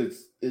old,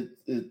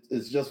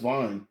 it's just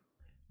Vine.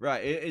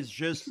 Right, it's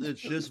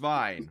just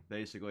Vine,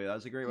 basically.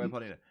 That's a great way of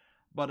putting it.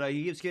 But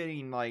he keeps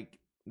getting, like,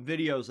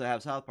 videos that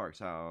have South Park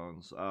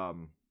sounds.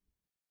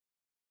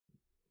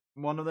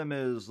 One of them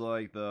is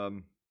like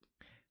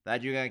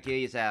that you're gonna kill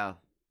yourself.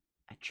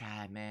 I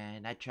tried,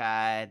 man. I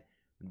tried.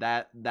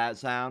 That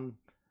sound.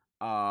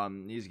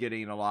 He's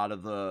getting a lot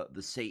of the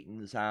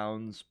Satan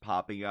sounds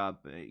popping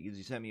up. He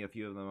sent me a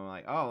few of them. I'm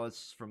like, oh,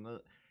 that's from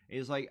the.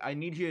 He's like, I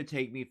need you to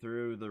take me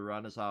through the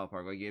run of South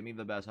Park. Like, give me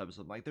the best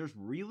episode. Like, there's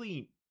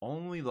really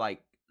only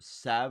like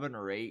 7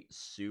 or 8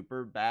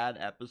 super bad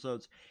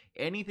episodes.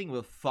 Anything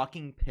with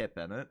fucking Pip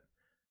in it,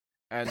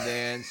 and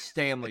then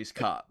Stanley's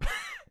Cup.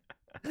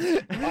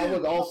 I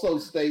would also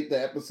state the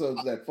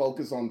episodes that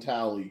focus on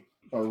Tally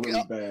are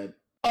really bad.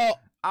 Oh,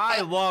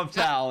 I love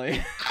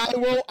Tally.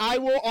 I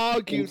will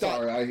argue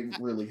I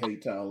really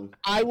hate Tally.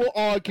 I will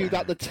argue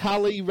that the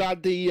Tally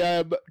Randy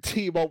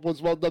team up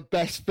was one of the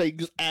best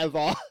things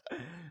ever.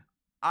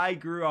 I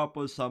grew up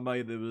with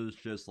somebody that was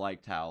just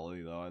like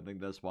Tally, though. I think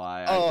that's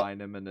why I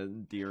find him an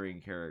endearing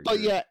character. Oh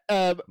yeah,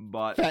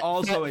 but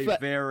also a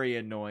very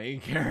annoying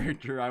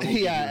character. I will give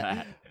you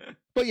that.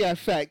 But yeah,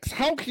 Fex,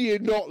 how can you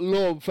not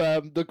love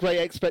the Great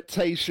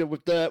Expectation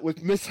with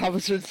Miss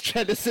Hamilton's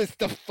Genesis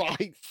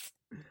device?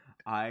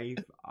 I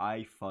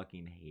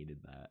fucking hated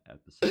that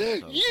episode.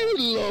 So you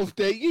loved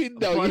it, you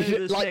know. But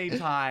at the same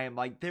time,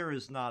 like, there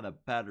is not a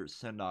better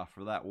send off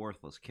for that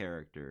worthless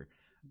character.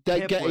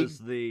 Pip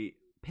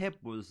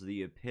was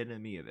the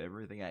epitome of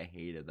everything I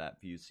hated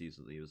that few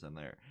seasons he was in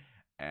there.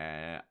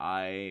 And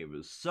I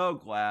was so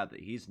glad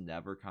that he's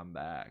never come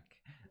back.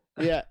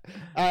 Yeah.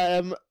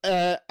 And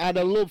I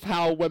love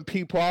how when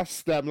people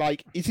ask them,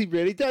 like, is he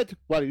really dead?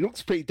 Well, he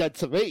looks pretty dead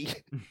to me.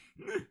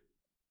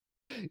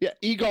 Yeah,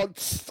 he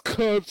got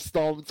curb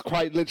stomped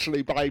quite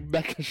literally by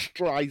Mecha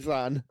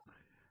Streisand.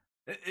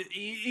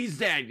 He's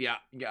dead, yeah,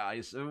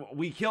 guys.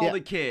 We killed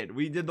the kid.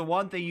 We did the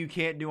one thing you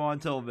can't do on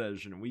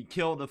television. We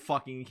killed the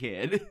fucking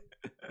kid.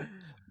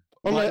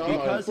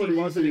 Because he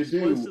wasn't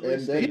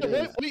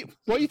explicitly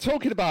what are you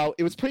talking about?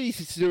 It was pretty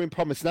easy to do in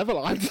Promised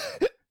Neverland.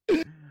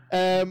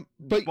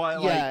 But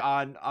like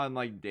on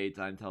like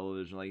daytime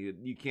television, like,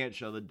 you can't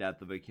show the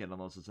death of a kid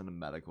unless it's in a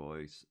medical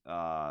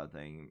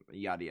thing.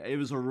 Yada. It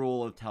was a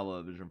rule of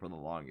television for the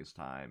longest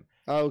time.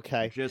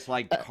 Okay. Just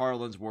like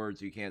Carlin's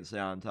words you can't say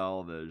on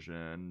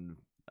television,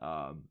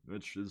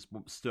 which is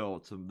still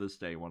to this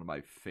day one of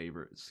my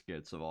favorite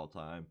skits of all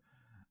time.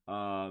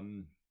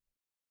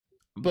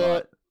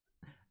 But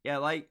yeah,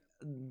 like,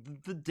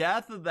 the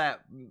death of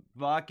that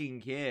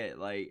fucking kid,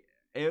 like,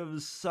 it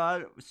was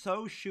so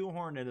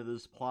shoehorned into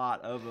this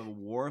plot of a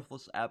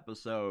worthless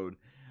episode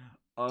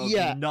of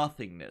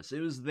nothingness. It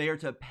was there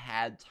to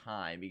pad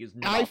time because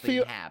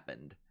nothing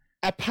happened.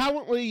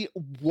 Apparently,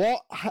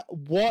 what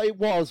it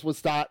was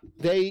that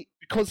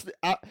because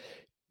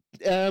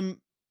the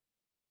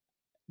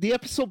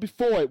episode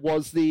before it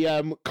was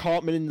the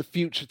Cartman in the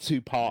Future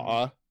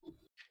 2-parter.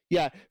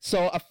 Yeah,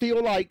 so I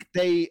feel like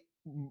they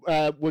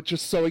were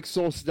just so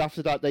exhausted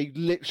after that they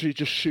literally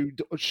just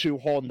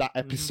shoehorned that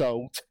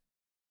episode.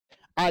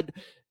 And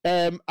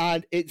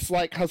it's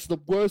like has the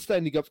worst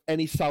ending of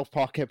any South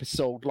Park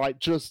episode. Like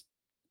just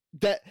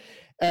that,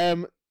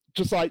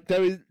 just like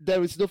there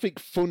is nothing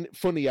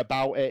funny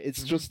about it.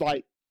 It's just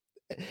like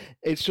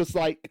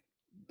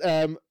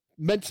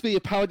meant to be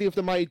a parody of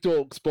the Mighty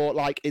Ducks, but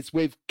like it's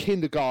with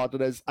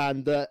kindergarteners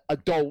and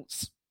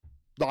adults,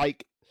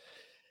 like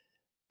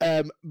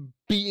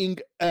beating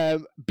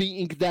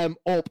them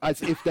up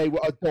as if they were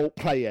adult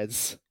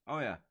players. Oh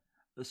yeah,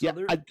 so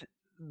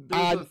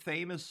there's a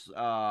famous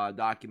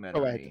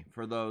documentary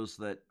for those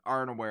that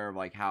aren't aware of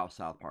like how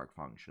South Park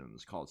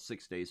functions called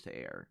 6 Days to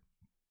Air.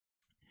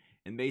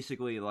 And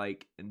basically,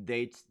 like,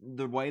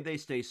 the way they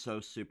stay so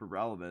super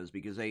relevant is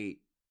because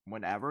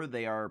whenever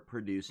they are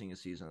producing a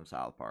season of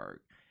South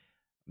Park,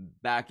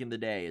 back in the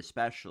day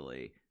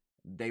especially,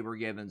 they were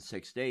given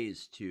 6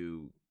 days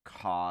to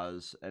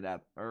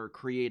or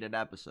create an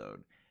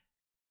episode.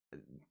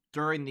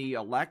 During the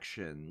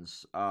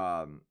elections,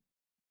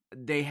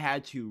 they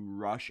had to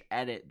rush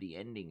edit the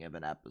ending of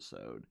an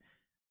episode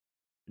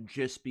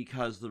just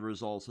because the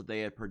results that they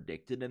had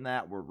predicted in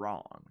that were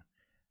wrong.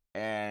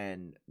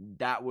 and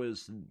that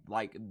was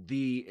like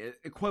the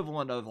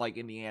equivalent of like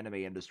in the anime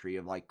industry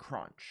of like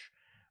crunch,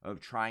 of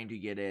trying to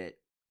get it,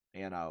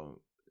 you know,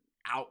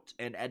 out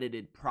and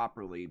edited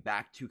properly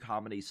back to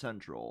Comedy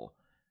Central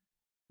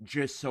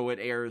just so it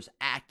airs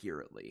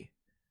accurately.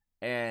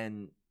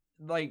 And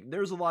like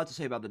there's a lot to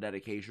say about the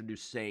dedication to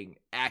staying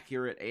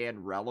accurate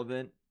and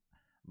relevant,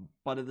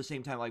 but at the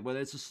same time, like when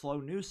it's a slow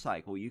news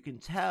cycle, you can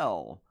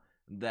tell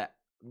that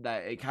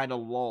it kind of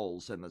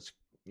lulls in this,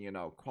 you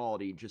know,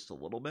 quality just a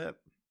little bit,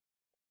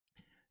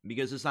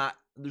 because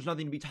there's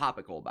nothing to be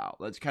topical about.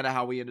 That's kind of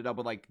how we ended up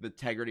with like the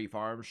Integrity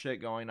Farm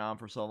shit going on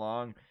for so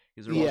long,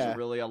 because there wasn't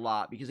really a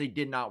lot, because they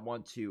did not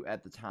want to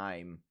at the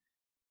time.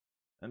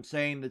 I'm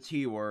saying the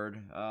T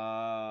word.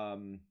 Yeah,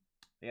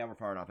 we're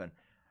far enough in.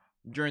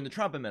 During the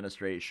Trump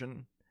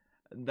administration,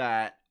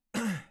 that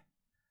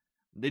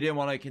they didn't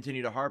want to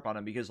continue to harp on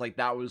him, because like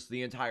that was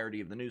the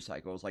entirety of the news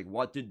cycle. It was like,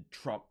 what did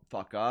Trump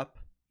fuck up,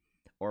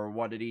 or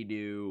what did he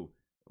do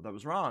that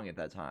was wrong at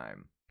that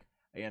time,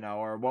 you know,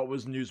 or what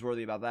was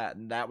newsworthy about that?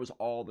 And that was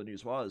all the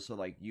news was. So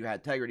like you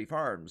had Integrity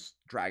Farms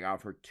drag on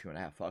for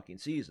 2.5 fucking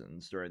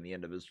seasons during the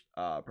end of his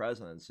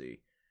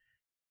presidency,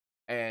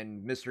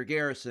 and Mr.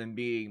 Garrison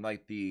being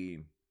like the,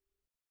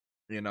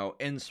 you know,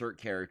 insert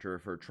character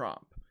for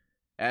Trump,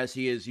 as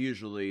he is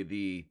usually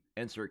the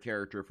insert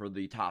character for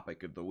the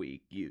topic of the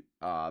week,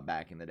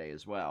 back in the day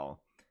as well.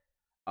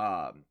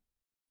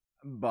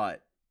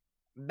 But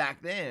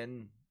back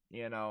then,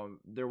 you know,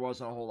 there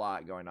wasn't a whole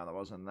lot going on that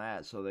wasn't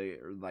that. So they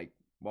are like,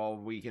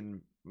 well,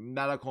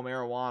 medical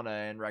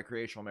marijuana and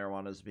recreational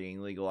marijuana is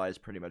being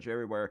legalized pretty much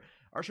everywhere.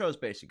 Our show is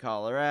based in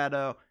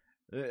Colorado.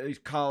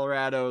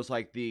 Colorado is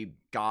like the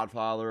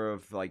godfather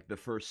of like the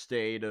first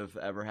state of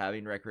ever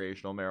having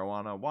recreational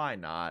marijuana. Why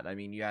not? I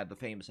mean, you had the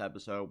famous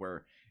episode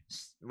where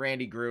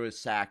Randy grew his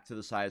sack to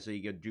the size so he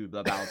could do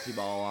the bouncy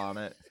ball on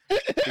it.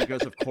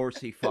 Because of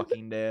course he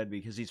fucking did,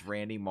 because he's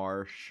Randy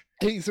Marsh.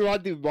 He's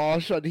Randy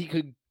Marsh, and he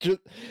could just...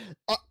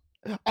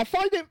 I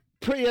find it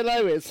pretty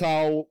hilarious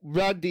how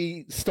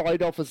Randy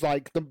started off as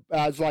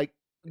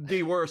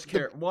the worst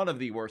one of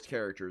the worst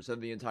characters in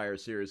the entire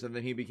series, and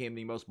then he became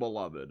the most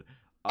beloved.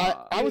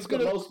 I was the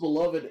most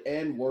beloved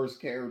and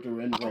worst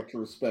character in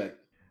retrospect.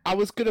 I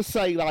was gonna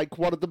say, like,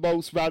 one of the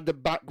most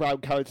random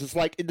background characters,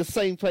 like in the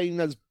same vein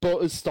as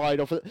Butters started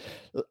off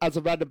as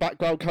a random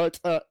background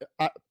character,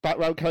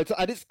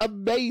 and it's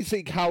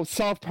amazing how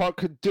South Park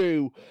could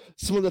do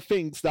some of the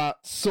things that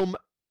some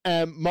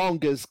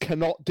mangas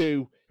cannot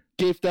do,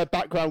 give their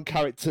background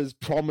characters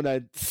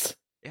prominence.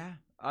 Yeah,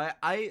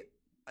 I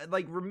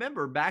like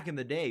remember back in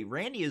the day,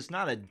 Randy is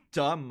not a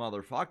dumb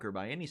motherfucker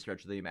by any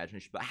stretch of the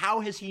imagination, but how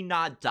has he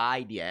not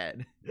died yet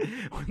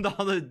with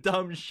all the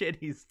dumb shit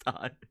he's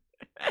done?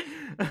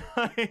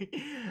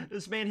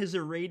 This man has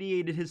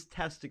irradiated his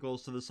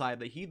testicles to the side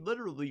that he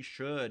literally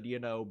should, you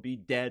know, be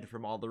dead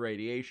from all the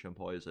radiation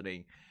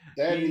poisoning.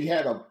 And he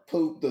had a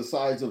poop the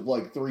size of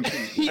like 3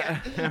 feet. Yeah,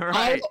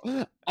 right.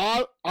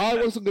 I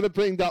wasn't going to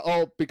bring that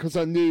up because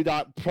I knew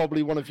that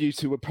probably one of you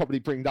two would probably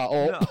bring that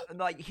up. No,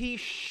 like, he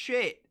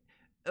shit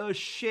a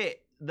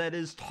shit that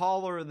is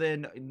taller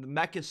than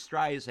Mecha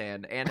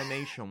Streisand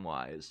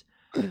animation-wise.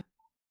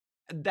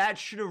 That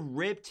should have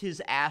ripped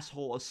his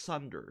asshole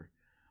asunder.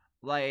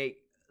 Like,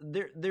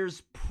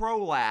 there's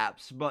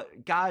prolapse,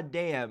 but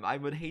goddamn, I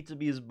would hate to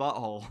be his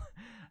butthole.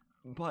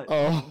 But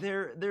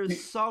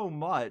there's so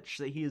much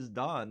that he has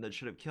done that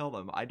should have killed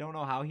him. I don't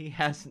know how he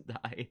hasn't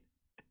died.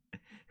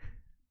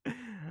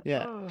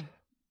 Yeah.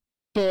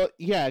 But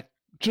yeah,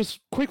 just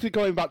quickly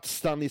going back to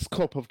Stanley's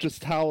Cup, of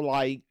just how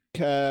like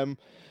how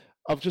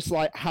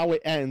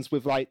it ends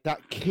with like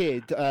that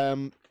kid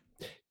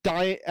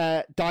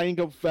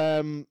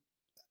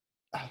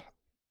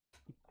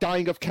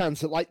dying of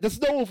cancer. Like,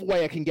 there's no other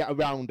way I can get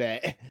around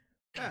it.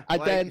 Yeah, and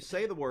like, then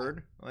say the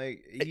word.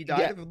 Like, he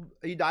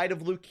died of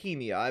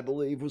leukemia, I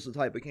believe, was the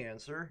type of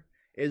cancer.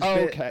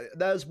 Okay.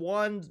 That's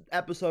one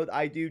episode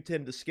I do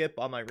tend to skip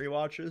on my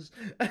rewatches.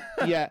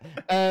 Yeah.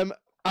 And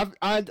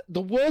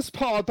the worst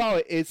part about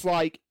it is,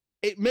 like,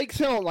 it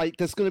makes it out like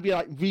there's going to be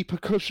like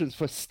repercussions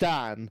for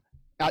Stan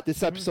at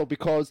this episode,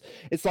 because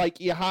it's like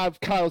you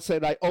have Kyle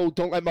saying like, "Oh,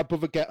 don't let my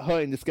brother get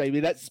hurt in this game.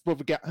 He lets his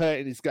brother get hurt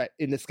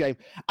in this game,"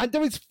 and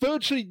there is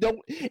virtually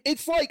no.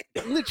 It's like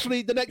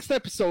literally the next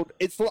episode.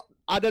 It's like,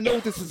 I don't know.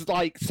 This is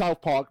like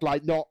South Park.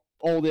 Like, not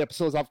all the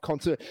episodes I've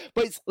considered,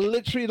 but it's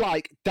literally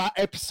like that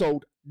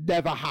episode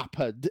never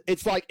happened.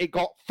 It's like it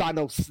got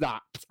Thanos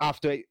snapped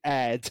after it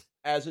aired,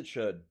 as it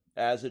should.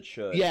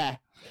 Yeah,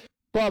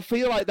 but I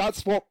feel like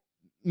that's what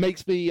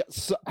makes me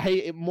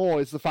hate it more,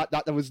 is the fact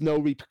that there was no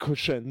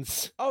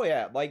repercussions. Oh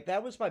yeah, like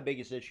that was my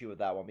biggest issue with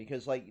that one,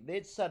 because like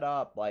they'd set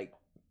up like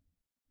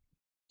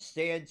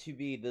Stan to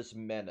be this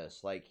menace.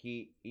 Like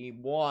he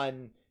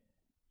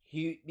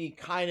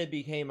kind of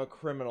became a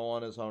criminal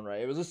on his own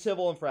right. It was a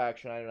civil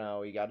infraction, I don't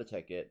know, he got a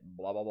ticket,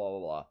 blah blah blah blah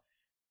blah.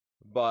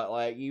 But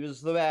like he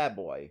was the bad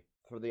boy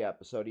for the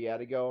episode. He had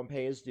to go and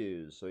pay his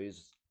dues. So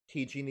he's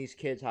teaching these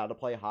kids how to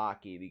play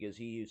hockey because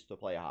he used to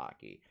play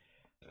hockey.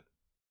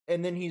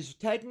 and then he's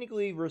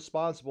technically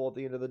responsible at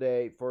the end of the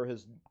day for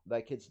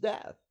that kid's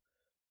death.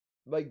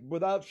 Like,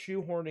 without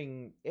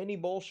shoehorning any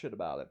bullshit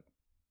about it.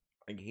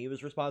 Like, he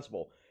was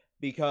responsible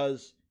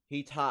because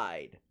he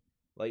tied.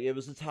 Like, it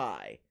was a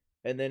tie.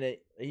 And then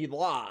he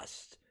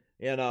lost,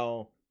 and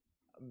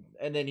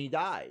then he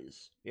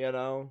dies,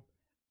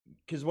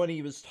 Because when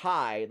he was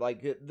tied,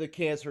 like, the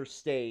cancer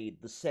stayed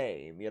the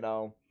same,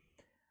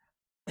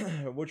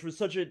 Which was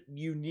such a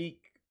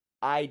unique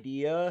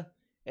idea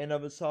in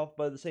of itself,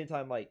 but at the same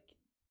time, like,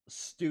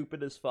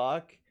 stupid as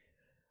fuck.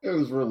 It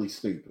was really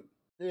stupid.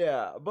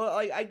 Yeah, but,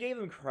 like, I gave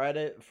him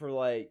credit for,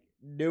 like,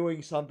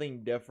 doing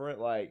something different.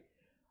 Like,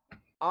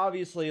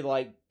 obviously,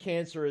 like,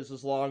 cancer is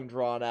this long,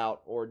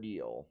 drawn-out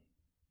ordeal.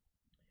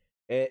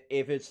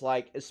 If it's,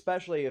 like,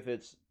 especially if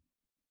it's,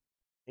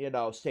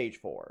 stage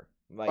 4.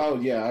 Like, oh,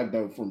 yeah, I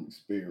know from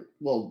experience.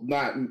 Well,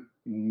 not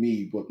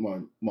me, but my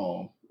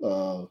mom.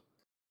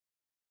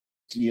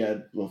 She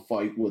had a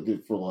fight with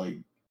it for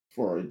an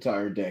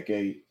entire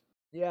decade.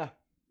 Yeah.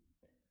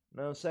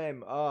 No,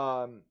 same.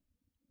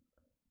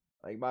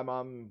 Like, my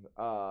mom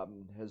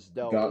has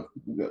dealt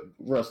with...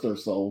 Rest her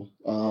soul.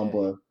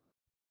 But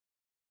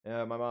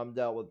yeah, my mom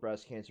dealt with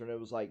breast cancer, and it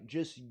was like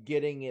just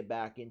getting it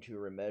back into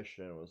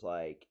remission was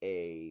like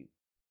a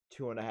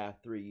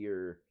 2.5-3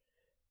 year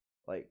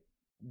like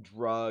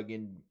drug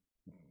and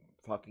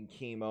fucking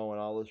chemo and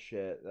all this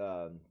shit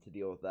to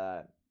deal with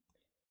that.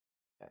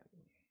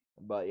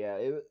 But yeah,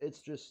 it's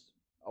just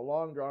a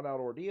long drawn out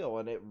ordeal,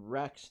 and it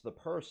wrecks the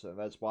person.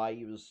 That's why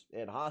he was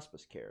in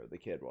hospice care. The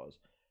kid was.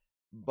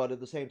 But at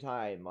the same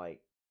time,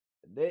 like,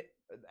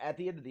 at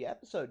the end of the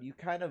episode, you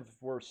kind of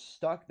were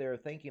stuck there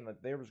thinking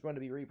that there was going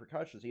to be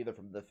repercussions either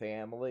from the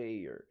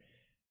family or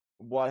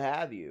what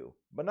have you.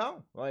 But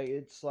no, like,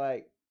 it's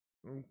like,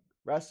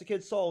 rest the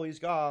kid's soul, he's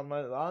gone.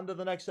 On to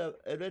the next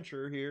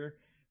adventure here.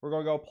 We're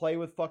going to go play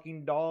with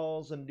fucking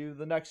dolls and do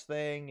the next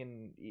thing.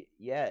 And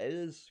yeah, it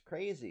is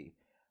crazy.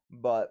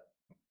 But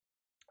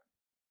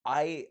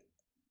I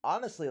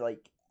honestly,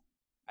 like,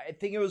 I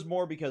think it was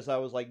more because I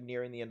was, like,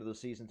 nearing the end of the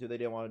season, too. They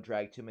didn't want to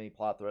drag too many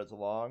plot threads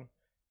along.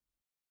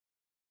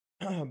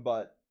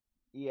 But,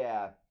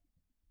 yeah.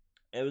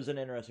 It was an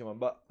interesting one.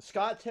 But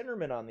Scott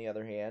Tinnerman, on the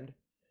other hand...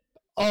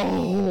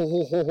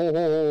 Oh!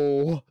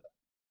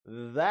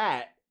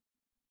 That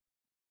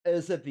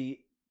is at the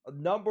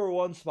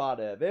 #1 spot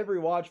of every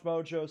Watch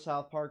Mojo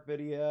South Park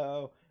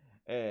video.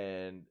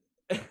 And...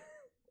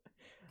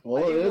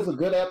 well, it is a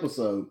good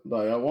episode.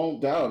 Like, I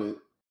won't doubt it.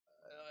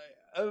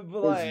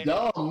 It's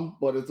dumb,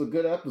 but it's a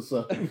good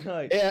episode.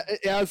 Like, yeah,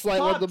 it's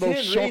like one of the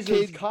most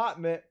shocking.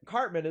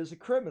 Cartman is a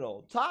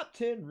criminal. Top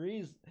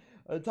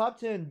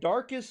 10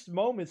 darkest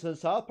moments in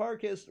South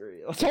Park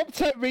history. Top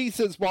 10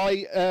 reasons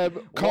why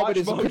Cartman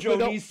is a criminal.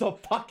 Mojo needs to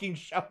fucking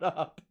shut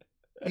up.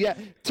 Yeah,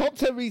 top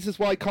 10 reasons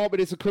why Cartman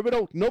is a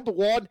criminal. Number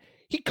 1,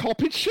 he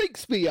copied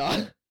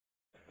Shakespeare.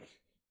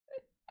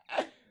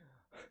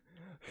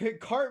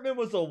 Cartman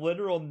was a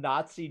literal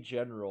Nazi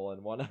general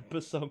in one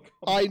episode.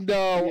 I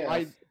know.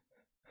 Yes.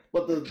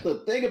 But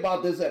the thing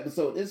about this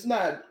episode, it's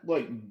not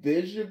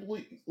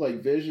visually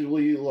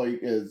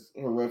as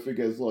horrific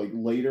as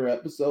later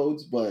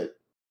episodes, but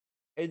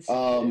it's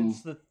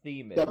the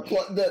theme.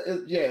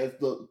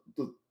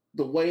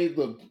 The way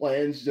the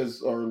plans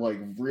just are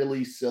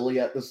really silly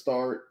at the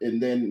start, and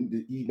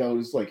then you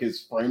notice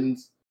his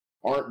friends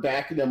aren't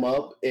backing him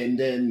up, and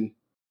then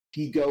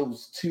he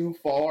goes too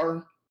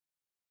far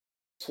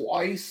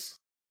twice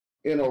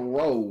in a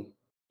row.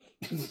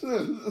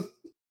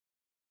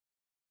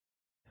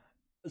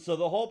 So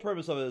the whole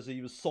premise of it is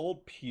he was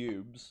sold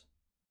pubes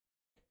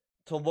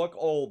to look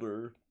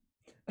older,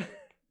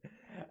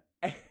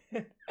 and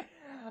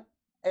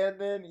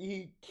then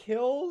he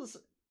kills.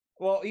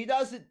 Well, he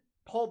doesn't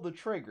pull the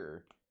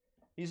trigger.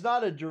 He's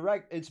not a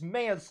direct. It's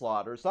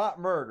manslaughter. It's not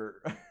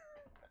murder.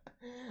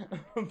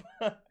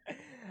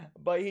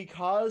 but he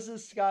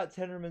causes Scott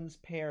Tinnerman's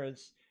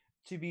parents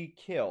to be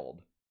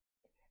killed,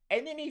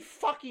 and then he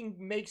fucking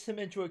makes him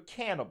into a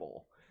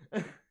cannibal.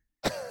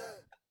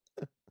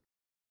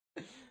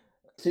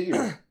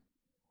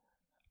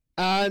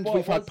 And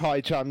we've had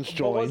Pie Jams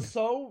join. What's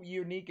so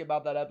unique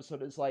about that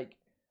episode is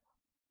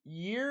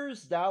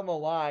years down the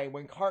line,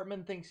 when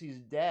Cartman thinks he's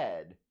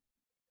dead,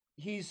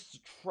 he's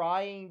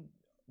trying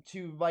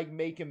to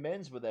make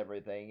amends with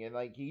everything, and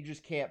he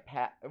just can't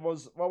pass.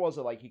 What was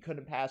it, he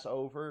couldn't pass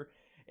over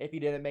if he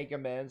didn't make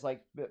amends?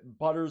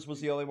 Butters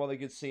was the only one that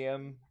could see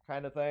him,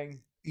 kind of thing.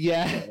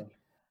 Yeah.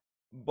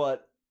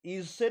 But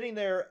he's sitting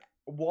there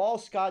while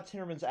Scott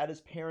Tinnerman's at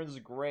his parents'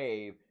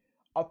 grave,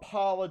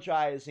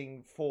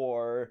 apologizing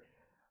for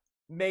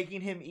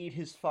making him eat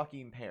his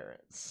fucking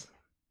parents.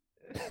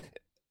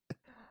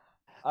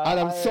 And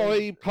I'm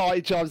sorry, Pie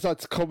Jams had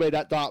to come in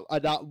at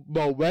that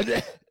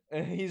moment.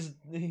 He's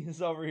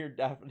over here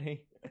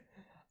definitely.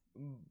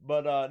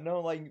 But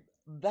no,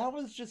 that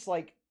was just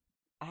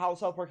how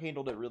South Park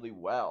handled it really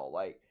well.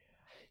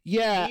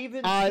 Yeah,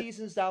 even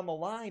seasons down the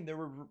line, there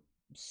were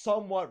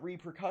somewhat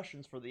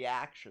repercussions for the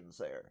actions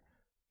there.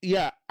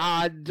 Yeah,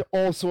 and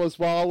also as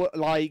well,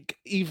 like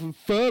even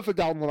further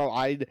down the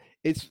line,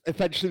 it's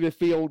eventually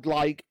revealed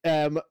like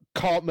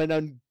Cartman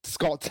and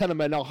Scott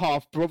Tenorman are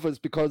half brothers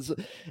because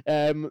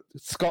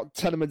Scott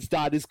Tenorman's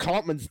dad is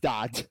Cartman's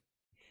dad.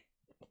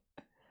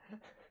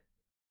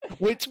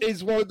 Which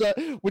is one of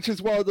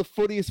the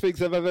funniest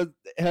things I've ever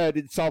heard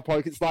in South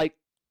Park. It's like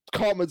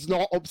Cartman's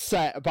not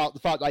upset about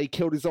the fact that he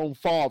killed his own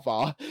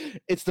father.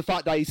 It's the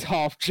fact that he's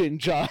half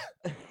ginger.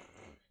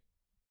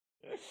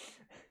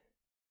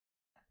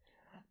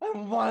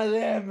 I'm one of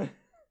them.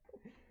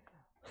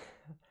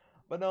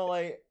 But no,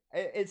 like,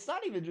 it's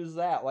not even just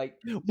that. Like,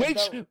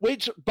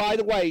 which, by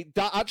the way,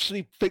 that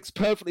actually fits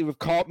perfectly with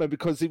Cartman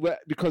because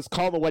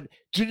Cartman went,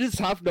 "Gingers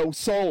have no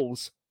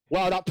souls."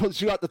 Wow, that puts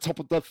you at the top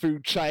of the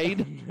food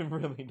chain. It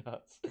really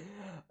does.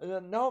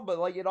 No, but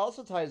like, it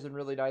also ties in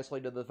really nicely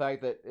to the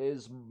fact that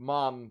his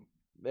mom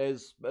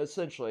is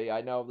essentially,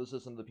 I know this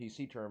isn't the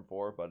PC term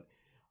for it, but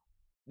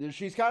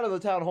she's kind of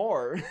the town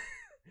whore.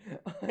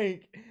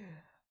 Like,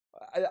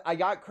 I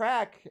got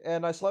crack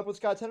and I slept with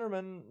Scott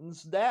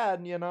Tenorman's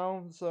dad, you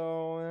know,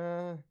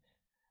 so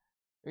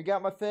I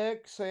got my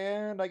fix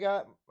and I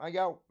got a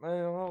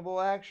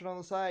little action on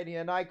the side,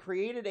 and I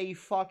created a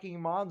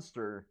fucking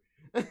monster.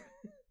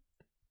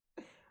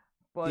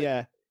 But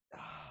yeah,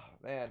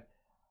 man,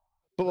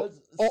 but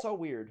it's so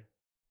weird.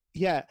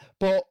 Yeah,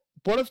 but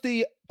one of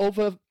the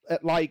other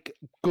like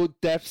good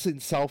deaths in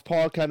South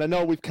Park, and I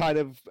know we've kind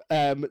of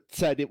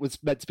said it was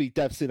meant to be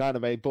deaths in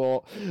anime,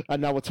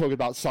 and now we're talking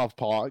about South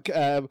Park.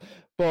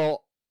 But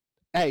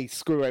hey,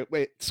 screw it,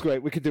 we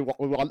can do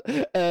what we want.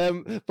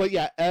 But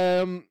yeah,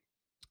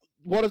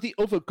 one of the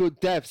other good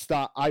deaths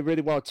that I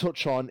really want to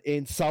touch on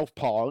in South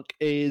Park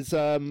is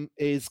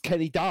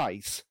Kenny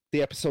dies.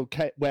 The episode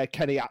where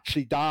Kenny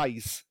actually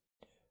dies.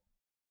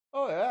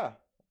 Oh yeah,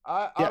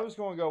 I was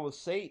going to go with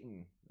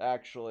Satan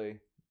actually,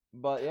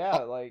 but yeah,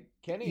 like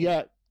Kenny.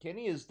 Yeah.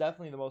 Kenny is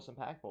definitely the most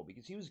impactful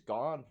because he was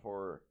gone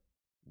for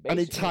an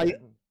entire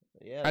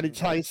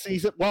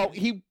season. Well,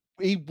 he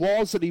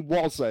was and he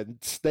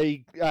wasn't.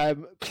 They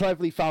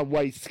cleverly found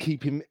ways to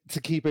keep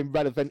him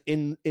relevant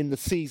in the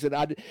season,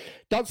 and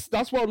that's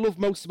what I love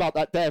most about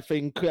that death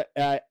in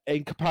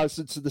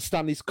comparison to the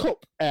Stanley's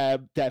Cup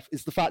death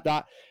is the fact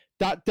that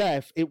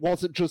death, it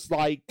wasn't just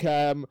like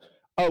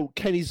oh,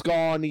 Kenny's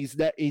gone,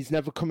 he's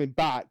never coming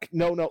back.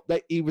 No,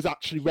 he was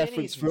actually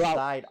referenced throughout.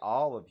 Inside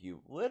all of you,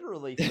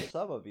 literally for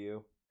some of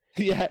you.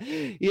 Yeah,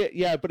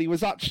 but he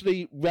was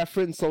actually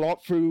referenced a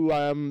lot through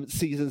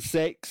season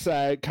 6.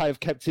 Kind of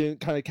kept him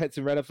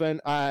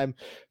relevant. And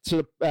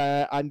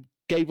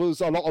gave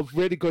us a lot of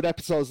really good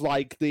episodes,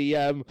 like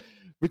the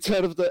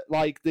Return of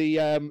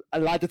the A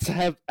Ladder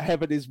to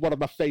Heaven is one of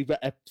my favorite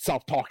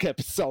South Park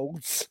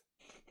episodes.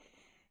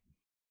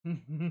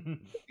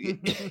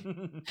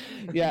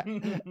 Yeah,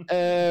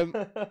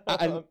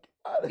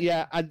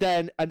 and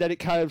then it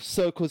kind of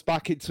circles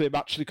back into him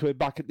actually coming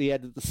back at the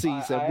end of the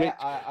season.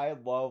 I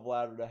love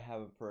Ladder to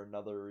Heaven for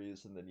another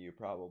reason than you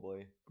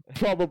probably.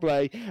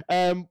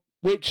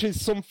 Which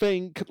is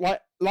something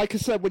like I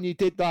said when you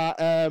did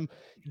that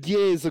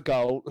years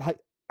ago. Like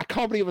I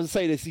can't believe I'm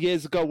saying this,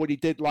 years ago when you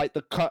did like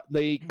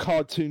the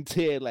cartoon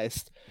tier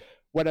list.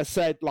 When I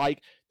said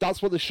like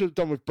that's what they should have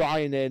done with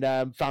Brian in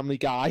Family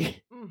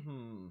Guy.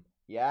 Mm-hmm.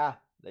 Yeah,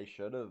 they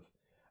should have.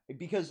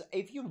 Because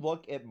if you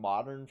look at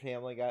modern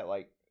Family Guy,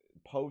 like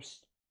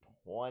post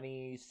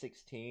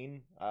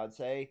 2016, I'd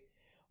say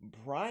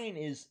Brian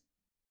is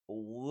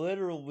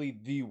literally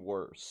the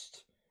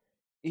worst.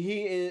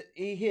 He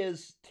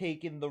has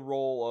taken the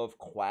role of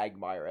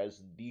Quagmire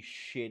as the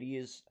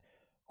shittiest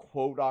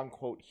quote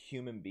unquote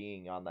human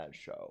being on that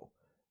show.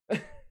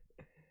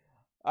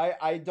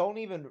 I don't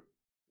even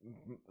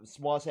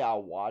want to say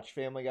I'll watch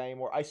Family Guy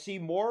anymore. I see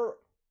more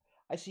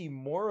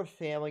of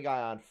Family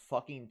Guy on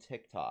fucking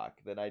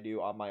TikTok than I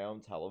do on my own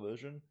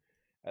television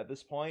at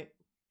this point.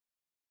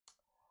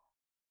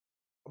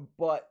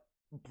 But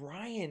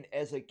Brian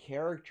as a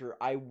character,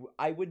 I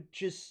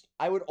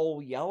would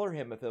all yeller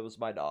him if it was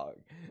my dog.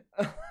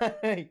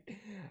 I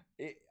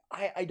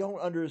don't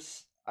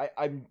understand.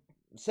 I'm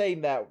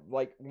saying that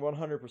like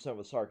 100%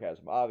 with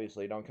sarcasm.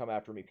 Obviously, don't come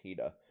after me,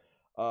 PETA.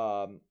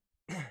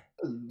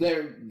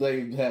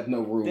 They have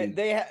no room.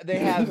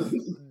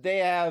 They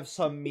have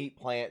some meat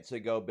plant to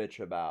go bitch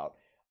about.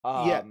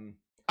 No,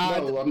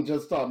 I'm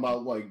just talking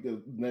about like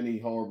the many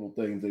horrible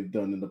things they've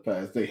done in the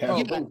past. They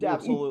have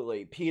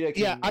absolutely. PETA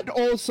yeah, and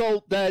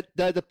also they're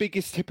the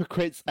biggest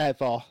hypocrites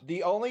ever.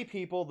 The only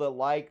people that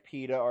like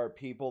PETA are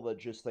people that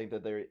just think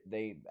that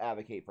they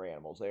advocate for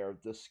animals. They are a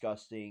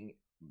disgusting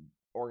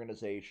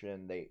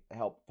organization. They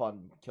help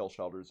fund kill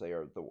shelters. They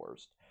are the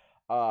worst.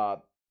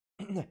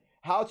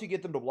 How to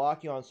get them to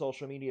block you on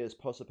social media is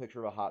post a picture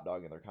of a hot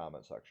dog in their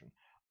comment section.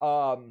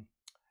 I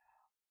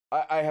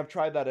have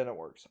tried that and it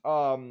works.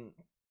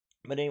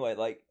 But anyway,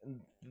 like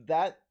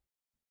that,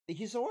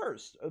 he's the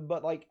worst.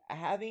 But like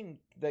having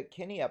the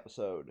Kenny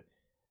episode,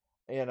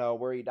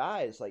 where he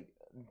dies, like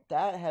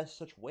that has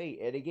such weight,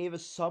 and it gave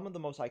us some of the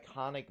most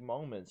iconic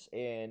moments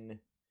in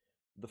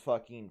the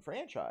fucking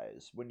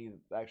franchise when you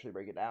actually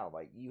break it down.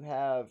 Like, you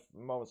have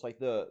moments like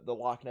the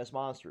Loch Ness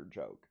Monster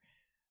joke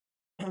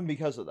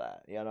because of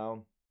that, you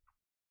know?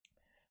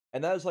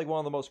 And that is like one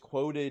of the most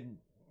quoted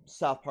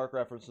South Park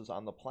references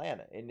on the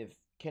planet. And if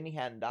Kenny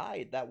hadn't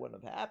died, that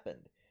wouldn't have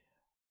happened.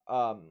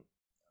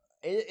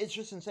 It's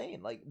just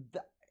insane. Like,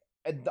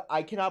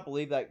 I cannot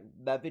believe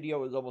that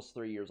video is almost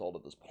 3 years old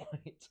at this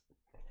point.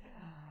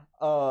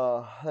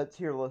 That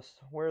tier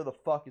list. Where the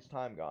fuck is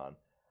time gone?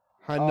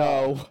 I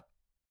know.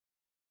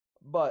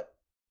 But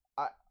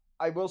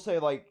I will say,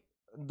 like,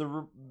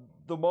 the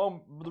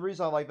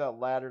reason I like that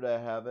Ladder to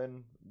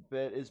Heaven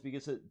bit is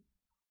because it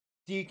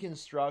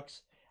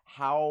deconstructs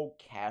how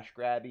cash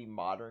grabby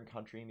modern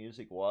country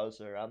music was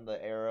around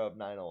the era of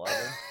 9/11.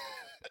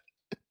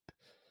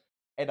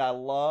 And I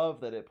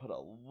love that it put a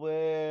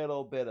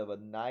little bit of a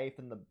knife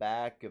in the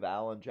back of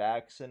Alan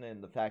Jackson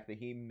and the fact that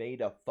he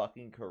made a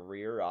fucking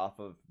career off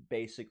of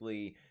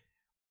basically,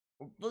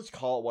 let's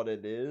call it what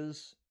it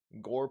is,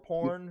 gore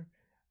porn.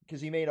 Because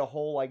he made a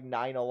whole, like,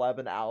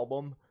 9/11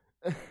 album.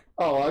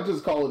 Oh, I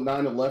just call it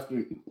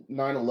 9/11.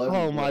 9/11.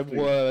 Oh my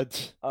word.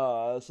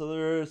 So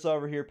they're just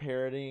over here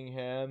parodying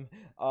him.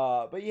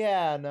 But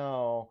yeah,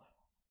 no.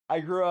 I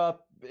grew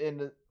up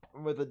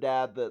with a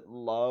dad that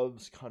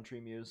loves country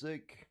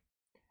music.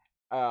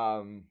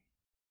 And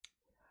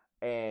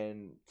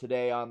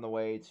today on the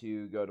way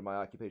to go to my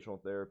occupational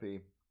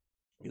therapy,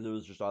 because it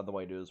was just on the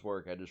way to his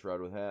work, I just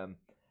rode with him.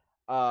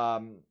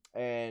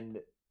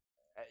 And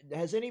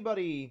has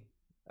anybody,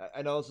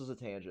 I know this is a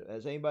tangent,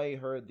 has anybody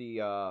heard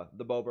the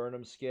Bo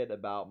Burnham skit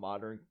about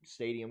modern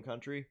stadium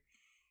country?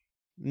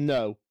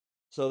 No.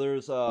 So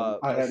there's I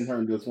hadn't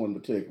heard this one in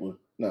particular.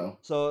 No.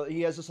 So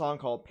he has a song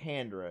called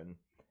Pandaren,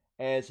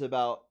 and it's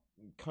about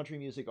country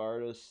music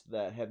artists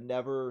that have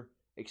never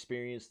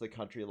experienced the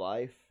country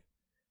life.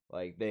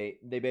 Like, they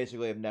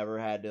basically have never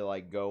had to,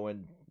 like, go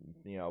and,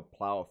 you know,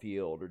 plow a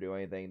field or do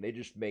anything. They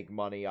just make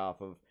money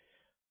off of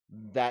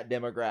that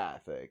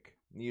demographic,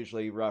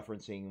 usually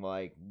referencing,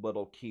 like,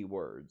 little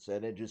keywords,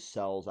 and it just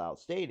sells out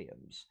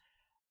stadiums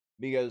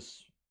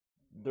because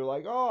they're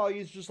like, oh,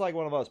 he's just like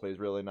one of us, but he's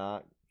really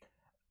not.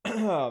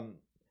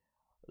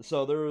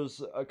 So there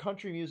was a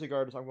country music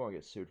artist, I'm going to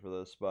get sued for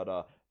this,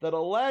 but that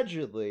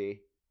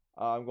allegedly,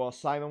 I'm going to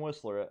Simon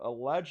Whistler it,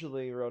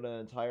 allegedly wrote an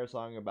entire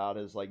song about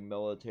his, like,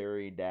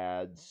 military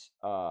dad's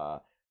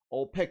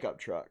old pickup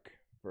truck,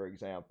 for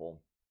example.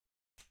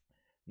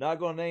 Not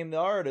going to name the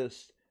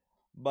artist,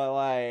 but,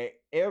 like,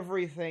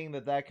 everything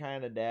that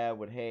kind of dad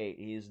would hate,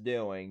 he's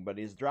doing, but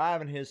he's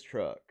driving his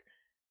truck.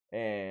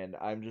 And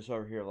I'm just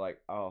over here like,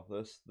 oh,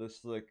 this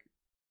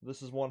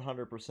is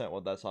 100%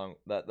 what that song,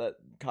 that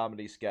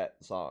comedy sketch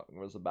song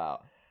was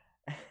about.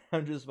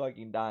 I'm just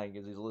fucking dying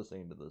because he's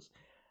listening to this.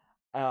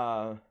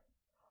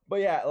 But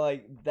yeah,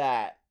 like,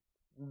 that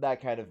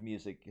kind of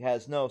music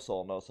has no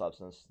soul, no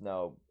substance,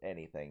 no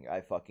anything.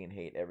 I fucking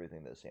hate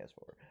everything that it stands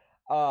for.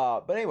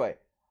 But anyway,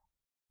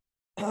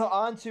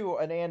 on to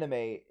an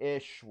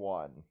anime-ish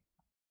one.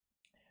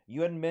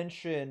 You had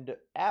mentioned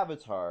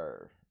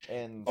Avatar,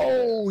 and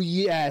oh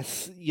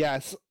yes,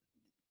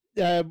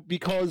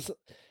 because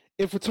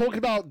if we're talking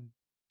about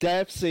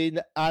deaths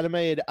in anime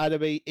and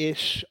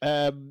anime-ish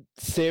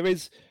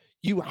series,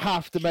 you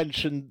have to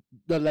mention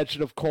The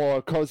Legend of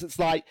Korra, because it's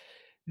like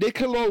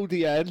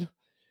Nickelodeon,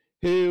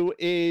 who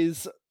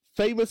is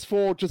famous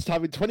for just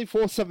having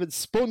 24/7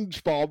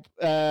 SpongeBob,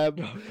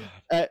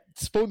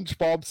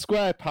 SpongeBob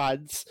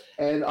SquarePants,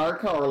 and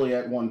iCarly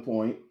at one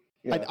point,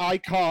 and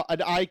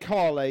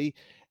iCarly,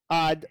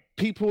 and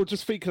people were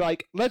just thinking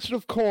like, Legend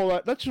of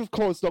Korra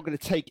is not going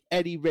to take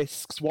any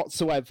risks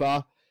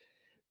whatsoever.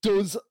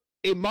 Does,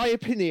 in my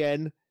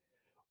opinion,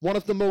 one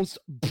of the most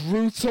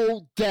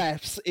brutal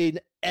deaths in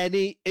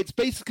any. It's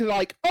basically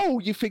like, oh,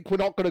 you think we're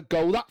not going to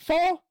go that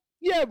far?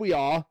 Yeah, we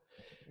are.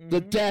 Mm-hmm.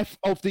 The death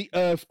of the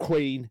Earth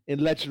Queen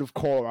in Legend of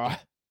Korra.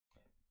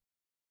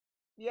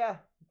 Yeah,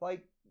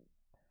 like,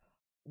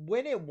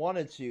 when it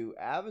wanted to,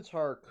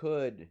 Avatar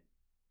could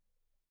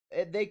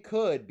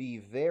be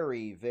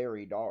very,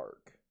 very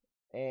dark.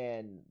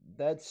 And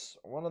that's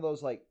one of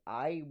those, like,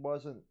 I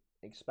wasn't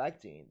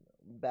expecting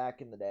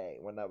back in the day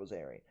when that was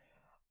airing.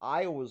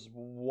 I was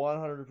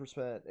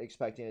 100%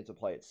 expecting it to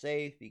play it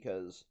safe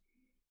because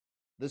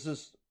this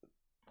is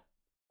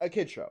a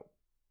kid show.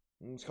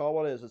 Let's call it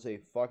what it is. It's a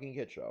fucking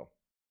kid show.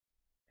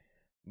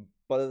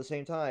 But at the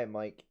same time,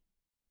 like,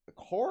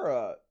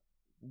 Korra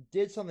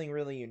did something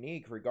really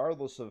unique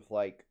regardless of,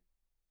 like,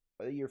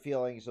 your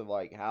feelings of,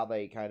 like, how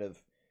they kind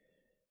of,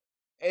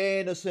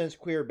 in a sense,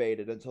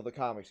 queer-baited until the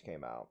comics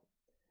came out.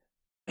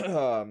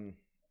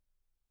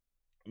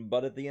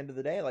 But at the end of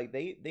the day, like,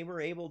 they were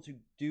able to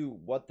do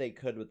what they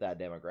could with that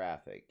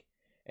demographic.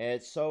 And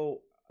it's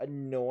so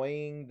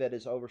annoying that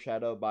it's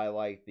overshadowed by,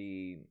 like,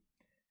 the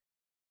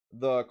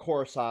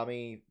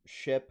Korosami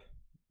ship,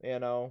 you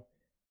know?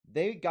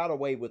 They got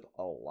away with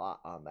a lot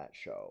on that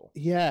show.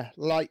 Yeah,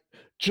 like,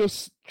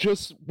 just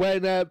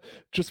when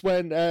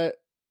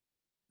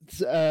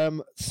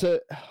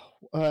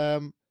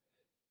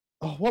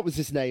what was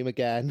his name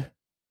again?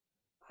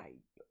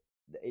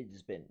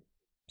 It's been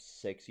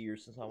 6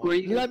 years since I What are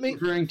watched you it.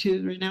 referring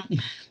to right now?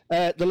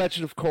 The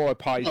Legend of Korra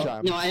Pie Oh,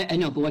 Jam. no, I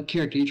know, but what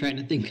character are you trying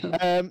to think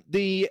of?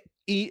 The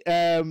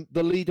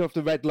leader of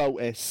the Red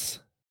Lotus.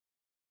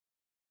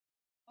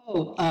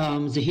 Oh,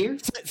 Zahir?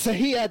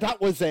 Sahir, that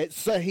was it.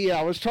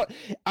 Sahir.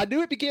 I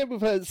knew it began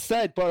with a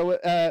said,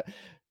 but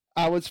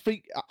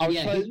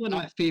He's one of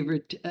my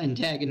favorite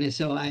antagonists,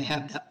 so I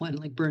have that one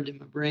like burned in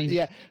my brain.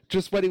 Yeah,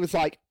 just when he was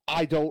like,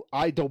 I don't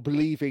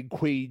believe in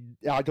queens,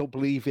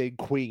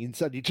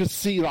 and you just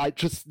see like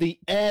just the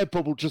air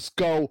bubble just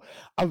go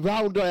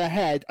around her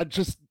head, and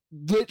just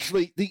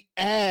literally the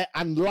air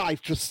and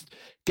life just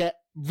get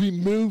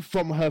removed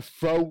from her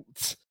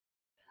throat,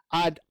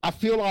 and I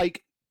feel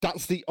like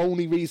that's the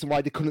only reason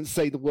why they couldn't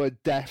say the word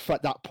death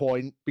at that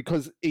point,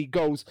 because he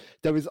goes,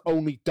 there is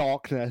only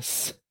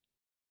darkness.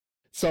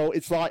 So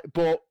it's like,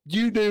 but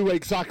you knew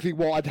exactly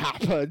what had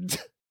happened.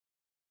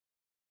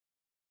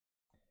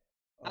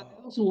 I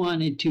also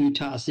wanted to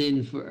toss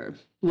in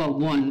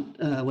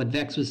what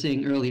Vex was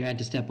saying earlier. I had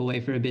to step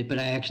away for a bit, but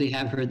I actually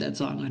have heard that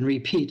song on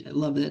repeat. I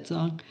love that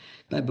song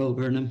by Bo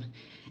Burnham.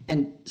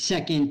 And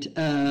second,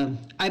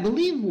 I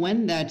believe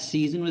when that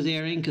season was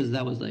airing, because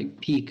that was like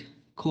peak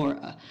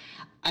Korra,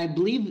 I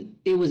believe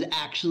it was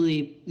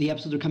actually the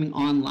episodes were coming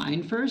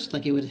online first.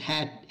 Like it was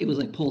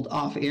like pulled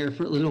off air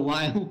for a little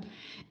while,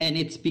 and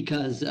it's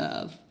because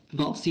of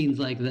scenes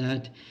like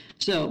that.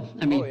 So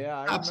I mean,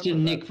 props to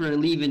Nick for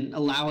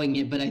allowing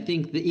it, but I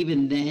think that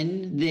even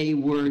then they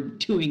were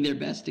doing their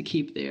best to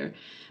keep their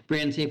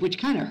brand safe, which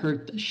kind of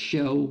hurt the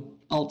show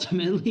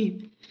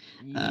ultimately.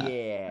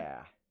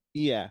 Yeah.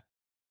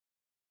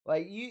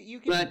 Like you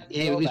can. But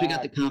hey, at least we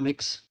got the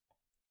comics.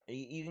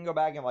 You can go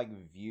back and like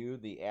view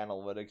the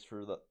analytics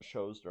for the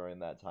shows during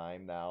that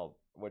time now,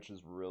 which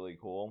is really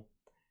cool.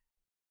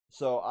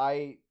 So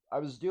I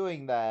was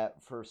doing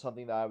that for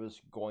something that I was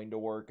going to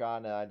work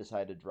on, and I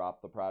decided to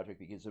drop the project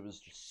because it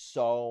was just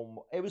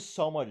so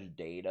much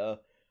data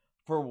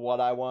for what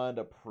I wanted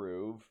to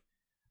prove,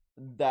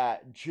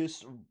 that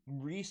just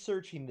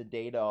researching the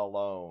data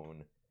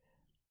alone,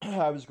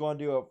 I was going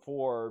to do it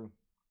for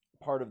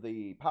part of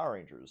the Power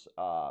Rangers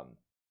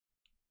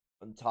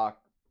and talk,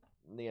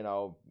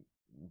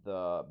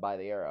 by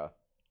the era,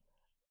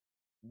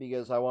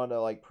 because I wanted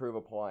to like prove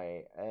a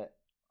point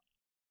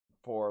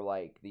for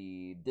like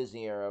the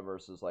Disney era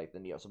versus like the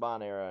Neo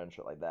Saban era and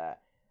shit like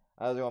that.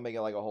 I was gonna make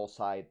it like a whole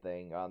side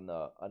thing on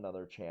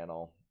another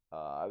channel.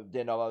 I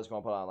didn't know if I was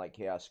gonna put on like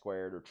Chaos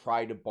Squared, or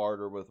try to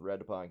barter with Red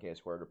to put on Chaos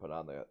Squared, or put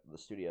on the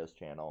studios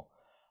channel,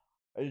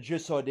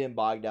 just so it didn't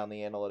bog down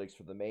the analytics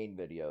for the main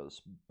videos.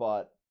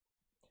 But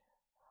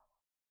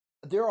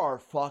there are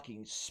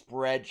fucking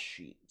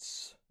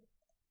spreadsheets,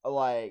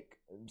 like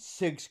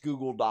 6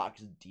 Google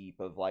Docs deep,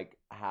 of like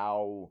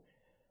how,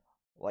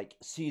 like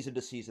season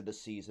to season to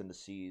season to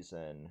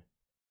season,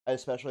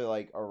 especially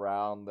like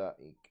around the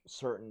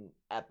certain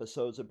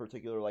episodes in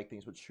particular, like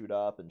things would shoot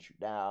up and shoot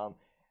down.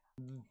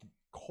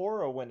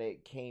 Korra, when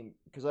it came,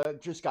 because I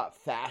just got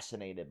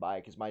fascinated by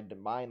it, because my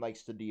mind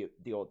likes to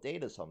deal with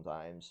data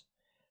sometimes.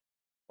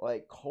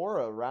 Like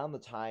Korra, around the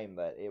time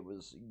that it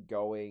was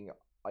going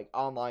like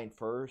online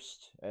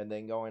first and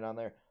then going on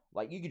there,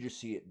 like you could just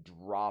see it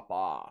drop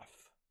off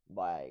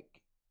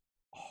like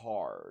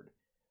hard.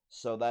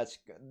 So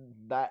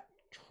that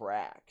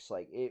tracks.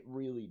 Like it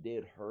really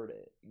did hurt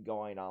it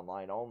going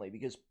online only,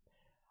 because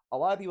a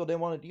lot of people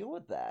didn't want to deal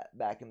with that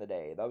back in the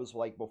day. That was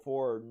like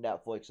before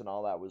Netflix and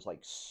all that was like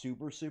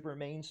super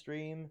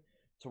mainstream,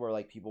 to where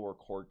like people were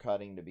cord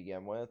cutting to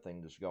begin with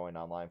and just going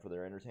online for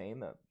their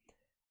entertainment.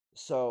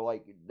 So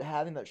like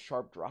having that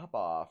sharp drop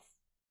off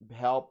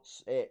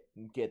helps it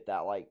get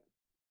that like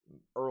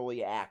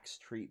early acts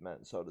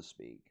treatment, so to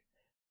speak.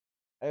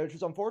 Which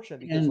is unfortunate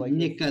because and like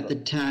Nick at the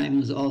time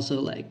was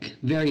also like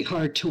very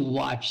hard to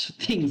watch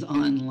things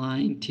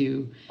online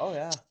too. Oh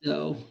yeah.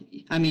 So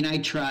I mean, I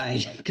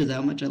tried because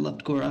how much I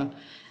loved Korra,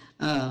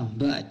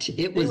 but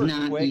it was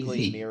not quickly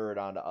easy. Mirrored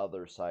onto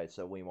other sites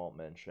that we won't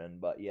mention,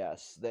 but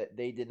yes, that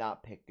they did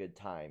not pick good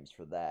times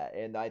for that,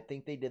 and I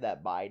think they did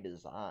that by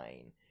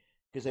design,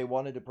 because they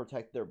wanted to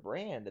protect their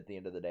brand at the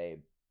end of the day.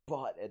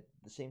 But at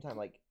the same time,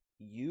 like,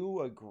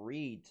 you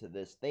agreed to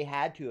this. They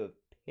had to have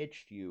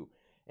pitched you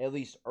at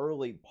least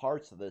early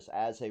parts of this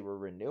as they were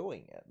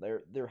renewing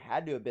it. There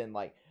had to have been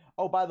like,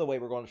 oh, by the way,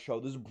 we're going to show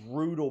this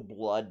brutal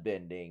blood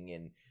bending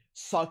and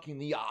sucking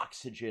the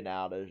oxygen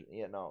out of,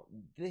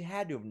 they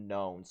had to have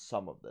known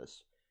some of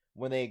this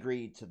when they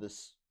agreed to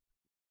this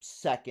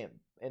second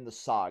in the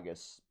saga,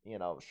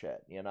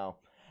 shit,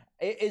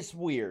 It's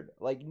weird.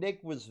 Like, Nick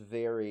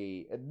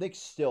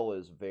still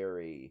is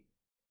very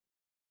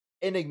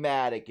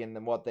enigmatic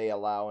in what they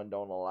allow and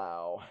don't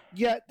allow.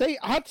 Yeah, they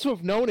had to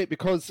have known it,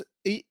 because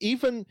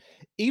even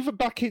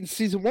back in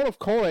season 1 of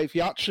Korra, if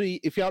you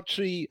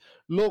actually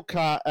look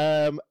at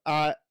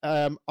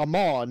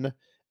Amon,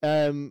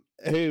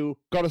 who,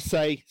 gotta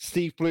say,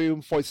 Steve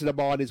Bloom voicing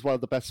Amon is one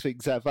of the best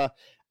things ever,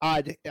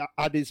 and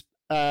his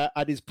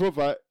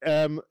brother,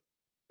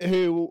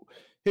 who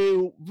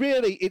who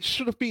really it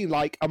should have been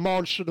like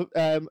Amon should have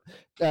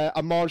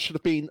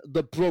been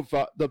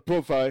the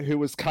brother who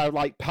was kind of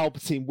like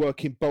Palpatine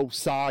working both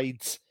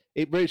sides.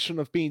 It really shouldn't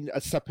have been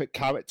a separate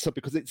character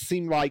because it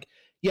seemed like,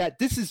 yeah,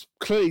 this is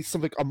clearly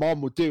something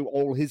Amon would do,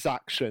 all his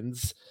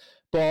actions.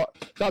 But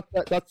that's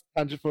a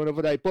tangent for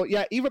another day. But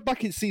yeah, even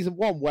back in season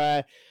 1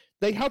 where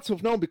they had to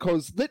have known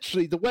because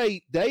literally the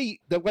way they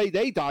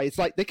die is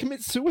like they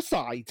commit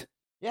suicide.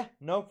 Yeah,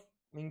 no,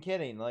 I'm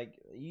kidding. Like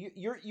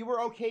you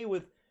were okay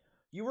with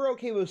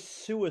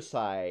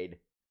suicide,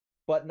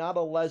 but not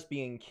a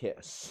lesbian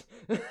kiss.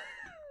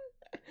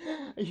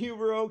 You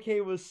were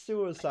okay with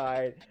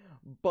suicide,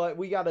 but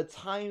we got to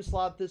time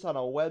slot this on a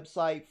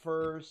website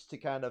first to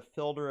kind of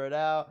filter it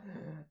out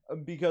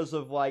because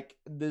of like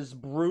this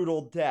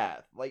brutal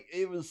death. Like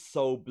it was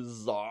so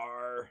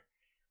bizarre.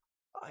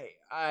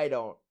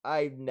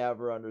 I've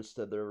never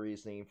understood their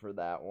reasoning for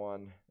that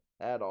one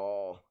at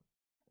all.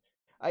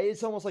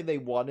 It's almost like they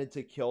wanted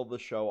to kill the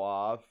show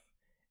off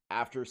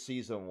after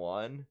season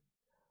 1,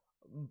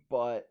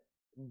 but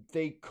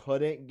they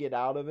couldn't get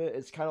out of it.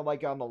 It's kind of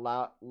like on the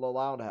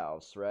Loud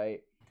House,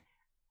 right?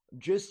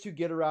 Just to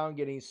get around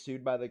getting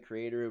sued by the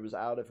creator who was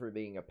outed for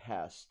being a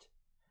pest.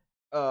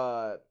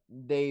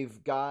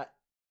 They've got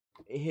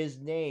his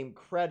name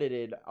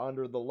credited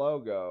under the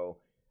logo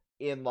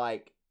in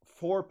like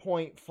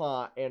 4-point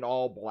font in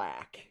all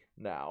black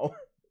now.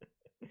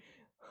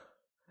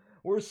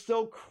 We're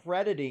still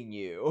crediting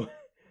you,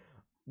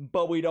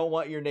 but we don't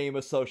want your name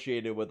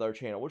associated with our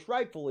channel, which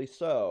rightfully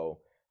so.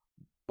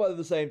 But at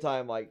the same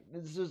time, like,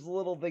 it's just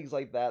little things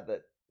like that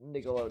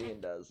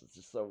Nickelodeon does. It's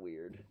just so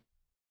weird.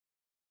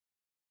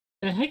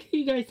 The heck are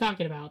you guys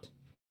talking about?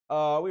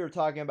 We were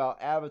talking about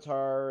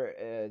Avatar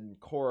and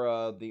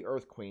Korra, the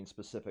Earth Queen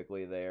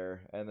specifically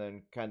there, and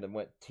then kind of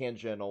went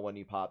tangential when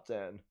you popped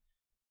in.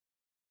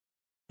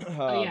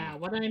 Oh yeah,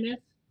 what did I miss?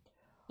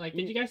 Like,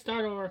 did you guys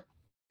start or?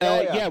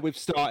 Yeah, we've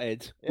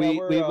started. Yeah, we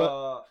were an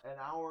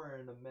hour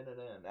and a minute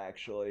in,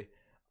 actually.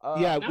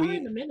 Yeah, an hour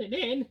and a minute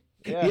in.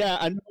 Yeah,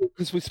 and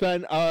because we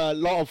spent a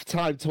lot of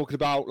time talking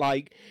about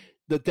like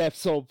the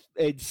deaths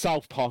in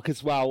South Park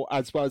as well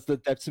as the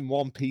deaths in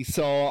One Piece.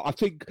 So I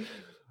think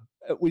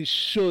we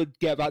should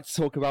get back to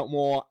talk about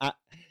more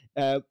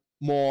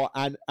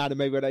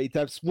anime-related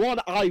deaths. One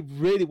I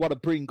really want to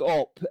bring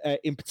up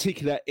in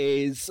particular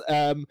is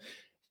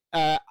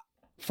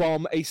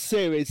from a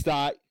series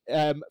that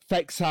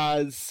Fex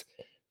has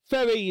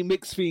very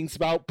mixed feelings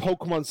about,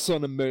 Pokemon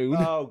Sun and Moon.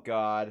 Oh,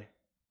 God.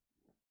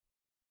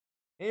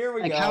 Here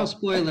we go. How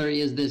spoilery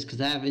is this? Because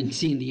I haven't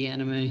seen the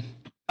anime.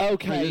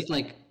 Okay. Is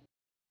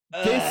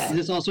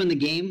this also in the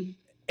game?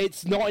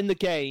 It's not in the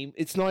game.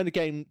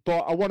 But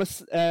I want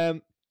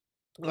to.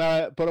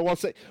 But I want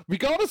to say,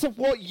 regardless of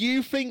what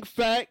you think,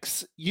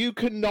 Fex, you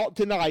cannot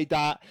deny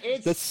that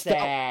it's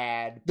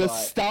sad. The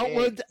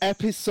Stoutland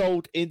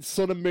episode in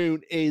Sun and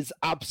Moon is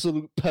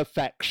absolute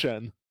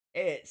perfection.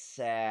 It's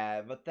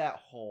sad, but that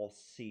whole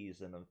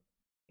season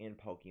in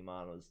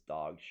Pokemon was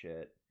dog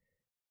shit.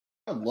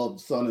 I love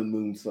Sun and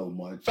Moon so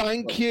much.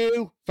 Thank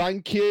you.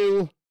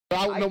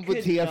 Outnumbered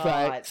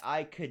TFX.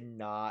 I could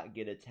not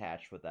get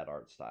attached with that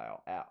art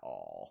style at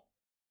all.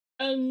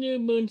 A new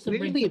moon.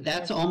 Weirdly,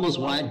 that's almost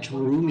why it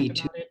drew me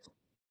to it.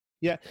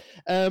 Yeah,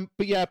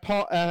 but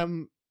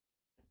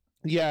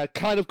yeah,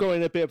 kind of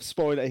going a bit of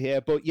spoiler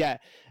here, but yeah,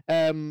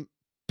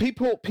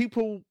 people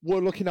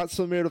were looking at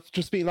some of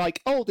just being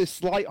like, oh,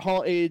 this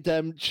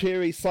light-hearted,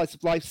 cheery slice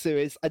of life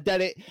series, and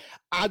then it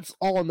adds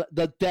on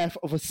the death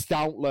of a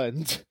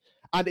Stoutland.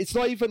 And it's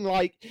not even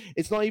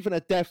a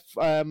death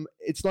from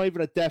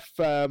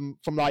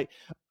like,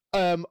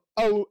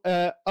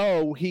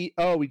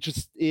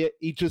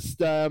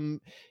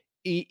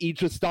 he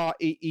just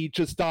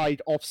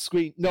died off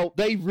screen. No,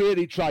 they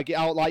really drag it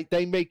out. Like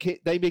they make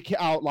it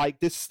out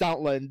like this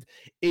Stoutland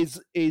is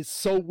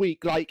so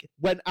weak. Like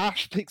when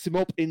Ash picks him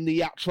up in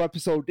the actual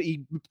episode,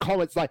 he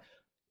comments like,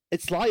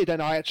 it's lighter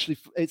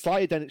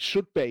than it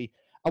should be.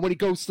 And when he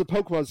goes to the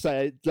Pokemon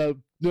Center, the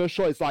nurse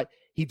is like,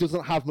 he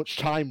doesn't have much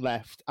time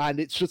left, and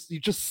it's just you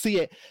just see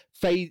it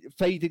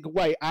fading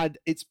away, and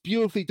it's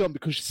beautifully done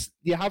because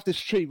you have this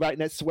tree right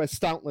next to where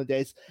Stoutland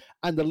is,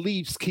 and the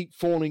leaves keep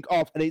falling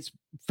off, and it's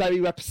very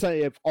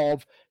representative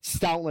of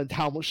Stoutland,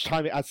 how much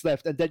time it has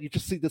left, and then you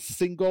just see the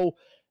single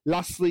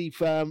last leaf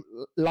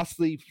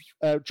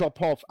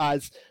drop off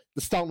as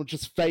the Stoutland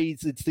just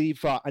fades into the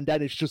ether, and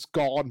then it's just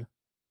gone,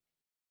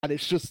 and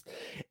it's just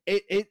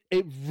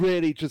it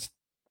really just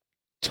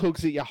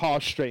tugs at your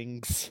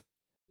heartstrings.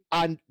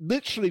 And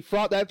literally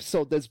throughout the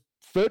episode, there's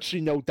virtually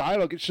no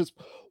dialogue. It's just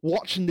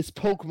watching this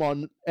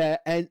Pokemon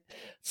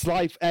its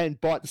life end,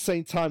 but at the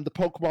same time, the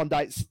Pokemon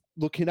that it's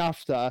looking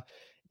after,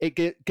 it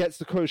gets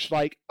the courage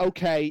like,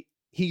 okay,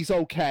 he's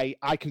okay.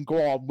 I can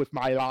go on with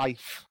my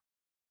life.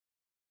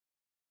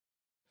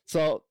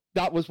 So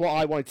that was what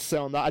I wanted to say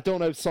on that. I don't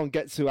know if Son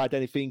Getsu had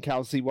anything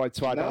else he wanted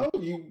to add on.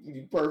 No,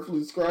 you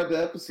perfectly described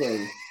the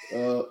episode.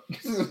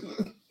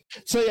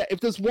 So yeah, if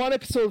there's one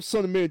episode of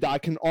Sun and Moon that I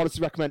can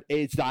honestly recommend,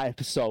 it's that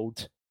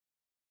episode.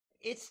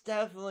 it's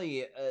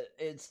definitely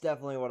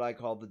what I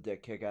call the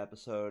dick kick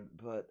episode,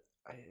 but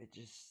it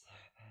just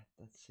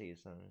that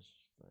season is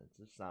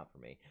it's not for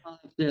me. I'll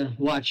have to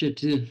watch it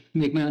to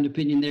make my own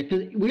opinion there.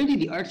 Because weirdly,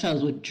 the art style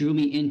is what drew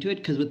me into it.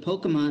 Because with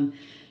Pokemon,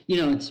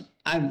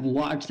 I've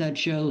watched that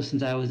show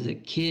since I was a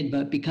kid,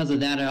 but because of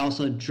that, I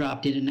also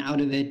dropped in and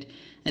out of it.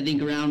 I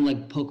think around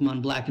like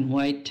Pokemon Black and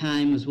White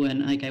time was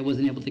when like I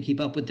wasn't able to keep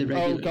up with the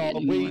regular. Oh god,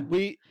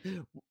 anymore.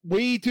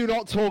 we do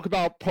not talk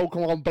about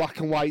Pokemon Black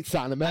and White's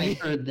anime. I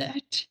heard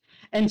that,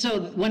 and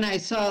so when I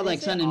saw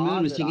like Sun and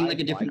Moon was taking like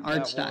a different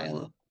art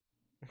style.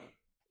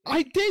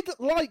 I did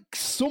like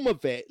some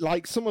of it,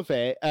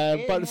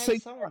 it but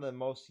had some of the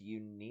most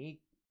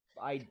unique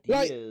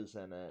ideas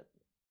in it.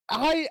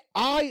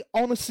 I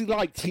honestly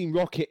like Team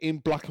Rocket in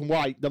Black and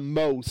White the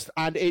most,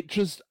 and it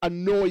just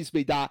annoys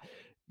me that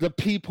the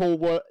people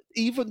were,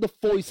 even the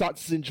voice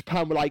actors in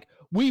Japan were like,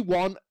 we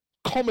want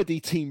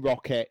comedy Team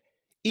Rocket,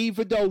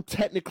 even though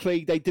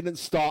technically they didn't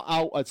start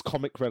out as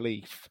comic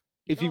relief.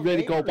 If you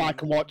really go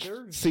back and watch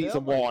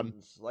season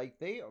villains. 1. Like,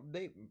 they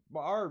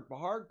are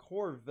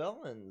hardcore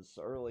villains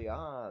early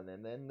on,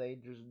 and then they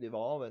just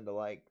evolve into,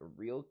 like,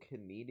 real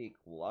comedic,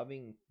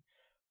 loving,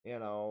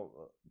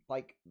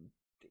 like,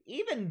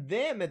 even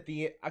them at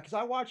the... Because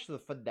I watched the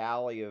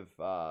finale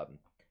of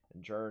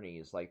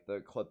Journeys, like, the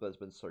clip that's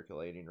been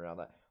circulating around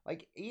that.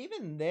 Like,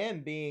 even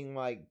them being,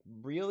 like,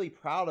 really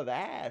proud of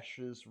Ash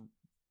is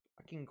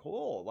fucking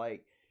cool.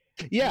 Like...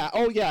 Yeah,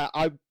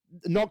 I'm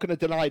not going to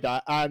deny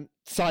that. And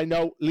side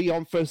note,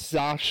 Leon versus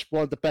Ash,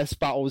 one of the best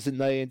battles in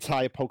the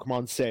entire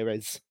Pokemon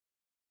series.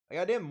 Like,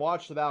 I didn't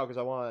watch the battle because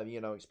I want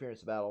to,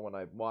 experience the battle when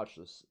I watch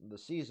the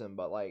season,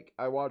 but, like,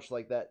 I watched,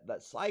 like, that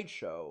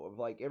slideshow of,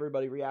 like,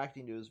 everybody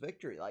reacting to his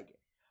victory. Like,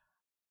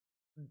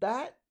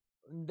 that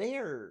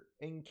there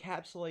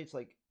encapsulates,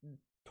 like,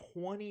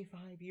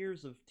 25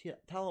 years of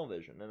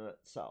television in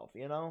itself,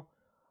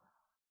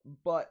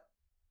 But,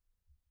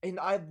 and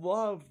I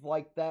love,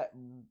 like, that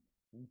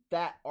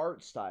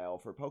art style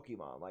for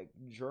Pokemon. Like,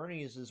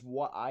 Journeys is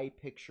what I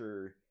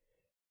picture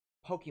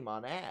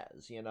Pokemon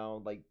as,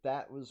 Like,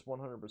 that was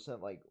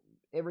 100%, like,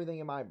 everything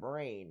in my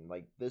brain.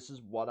 Like, this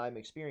is what I'm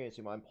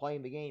experiencing when I'm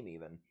playing the game,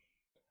 even.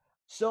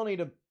 Still need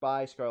to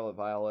buy Scarlet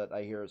Violet.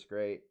 I hear it's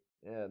great.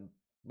 And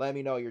let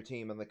me know your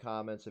team in the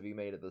comments if you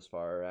made it this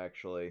far,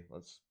 actually.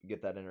 Let's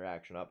get that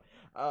interaction up.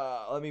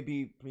 Let me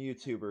be a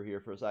YouTuber here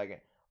for a second.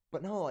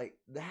 But no, like,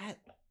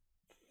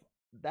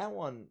 that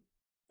one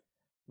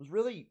was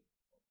really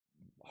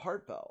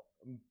heartfelt,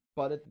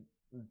 but at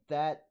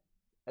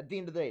the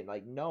end of the day,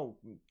 like, no,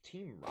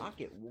 Team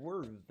Rocket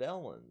were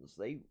villains.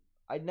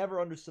 I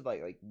never understood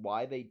like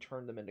why they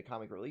turned them into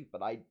comic relief,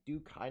 but I do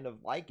kind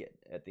of like it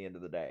at the end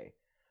of the day.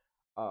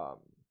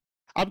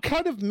 I'm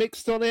kind of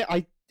mixed on it.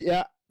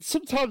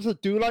 Sometimes I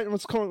do like them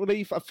as comic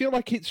relief. I feel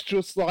like it's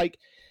just like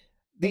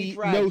the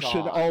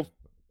notion of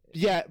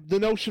the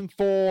notion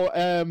for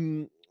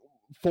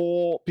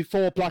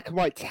before Black and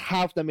White to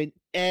have them in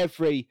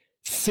every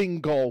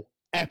single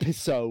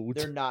episode.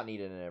 They're not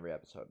needed in every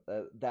episode.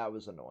 That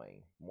was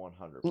annoying.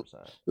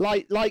 100%.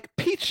 Like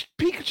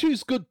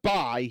Pikachu's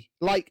goodbye.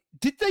 Like,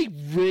 did they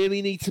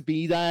really need to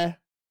be there?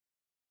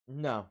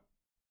 No.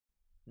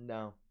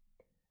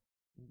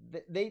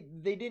 They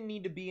didn't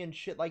need to be in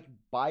shit like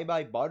Bye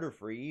Bye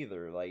Butterfree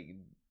either. Like,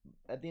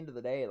 at the end of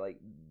the day, like,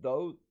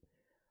 though,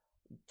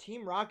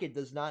 Team Rocket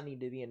does not need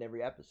to be in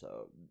every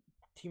episode.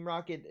 Team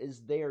Rocket is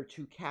there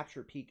to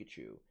capture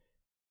Pikachu.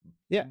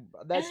 Yeah,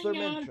 that's their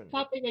mission.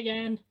 Topic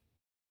again.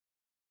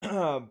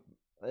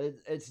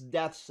 It's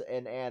deaths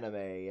in anime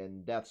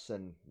and deaths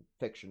in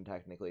fiction,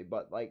 technically,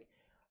 but like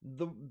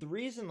the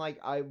reason, like,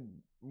 I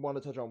want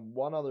to touch on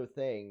one other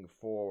thing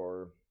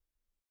for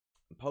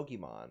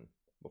Pokemon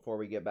before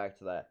we get back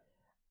to that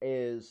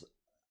is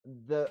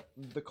the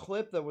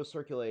clip that was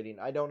circulating.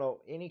 I don't know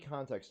any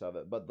context of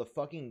it, but the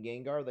fucking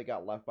Gengar that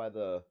got left by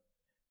the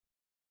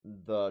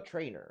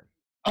trainer.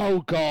 Oh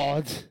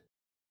god.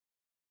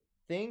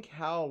 Think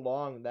how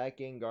long that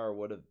Gengar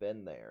would have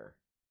been there.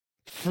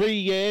 3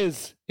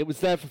 years. It was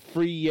there for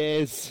 3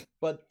 years.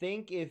 But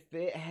think if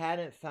it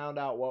hadn't found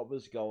out what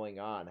was going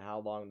on, how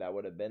long that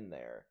would have been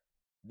there.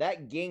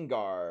 That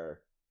Gengar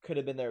could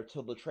have been there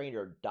till the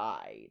trainer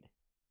died.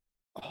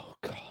 Oh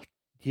god.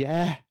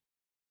 Yeah.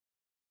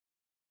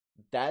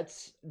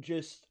 That's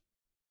just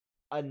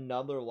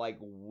another, like,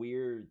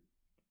 weird,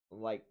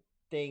 like,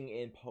 thing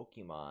in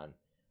Pokemon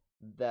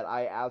that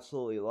I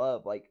absolutely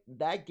love. Like,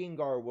 that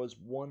Gengar was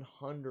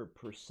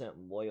 100%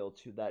 loyal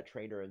to that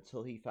trainer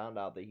until he found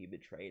out that he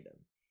betrayed him.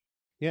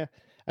 Yeah,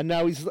 and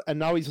now he's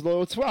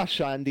loyal to Ash,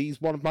 and he's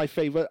one of my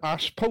favorite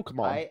Ash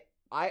Pokemon.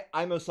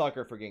 I'm a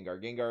sucker for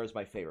Gengar. Gengar is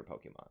my favorite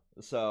Pokemon.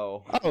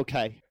 So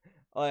okay,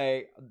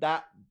 like,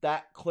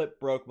 that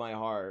clip broke my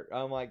heart.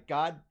 I'm like,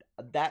 God,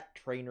 that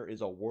trainer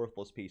is a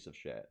worthless piece of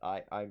shit.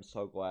 I'm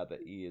so glad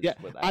that he is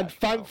with Ash. And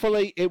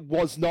thankfully, it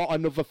was not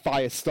another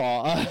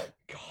Firestarter.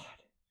 God.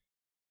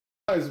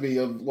 Reminds me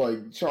of, like,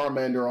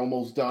 Charmander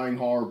almost dying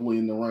horribly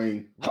in the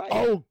rain. Right.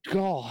 Oh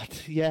god,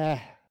 yeah.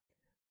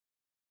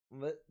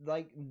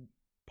 Like,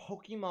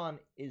 Pokemon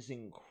is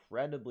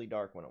incredibly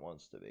dark when it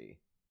wants to be.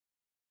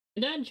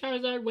 And then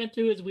Charizard went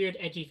through his weird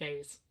edgy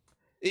phase.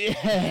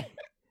 Yeah.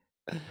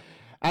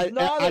 It's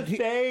not a he-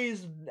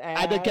 phase, and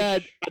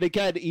Ash.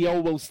 again, he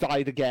almost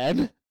died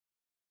again.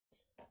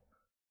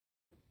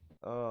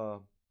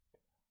 So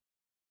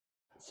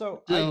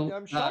So,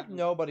 I'm shocked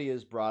nobody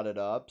has brought it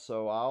up,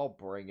 so I'll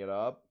bring it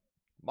up.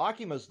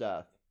 Makima's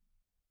death.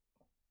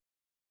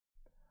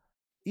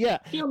 Yeah,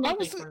 Feel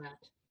nothing for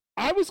that.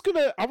 I was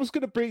gonna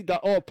bring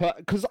that up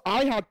because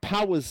I had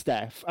Power's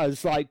death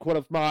as like one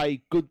of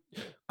my good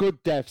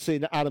deaths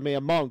in anime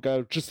and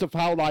manga, just of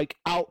how like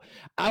out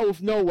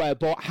of nowhere,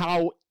 but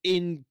how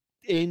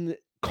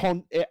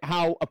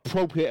how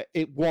appropriate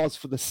it was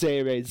for the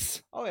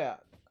series. Oh yeah,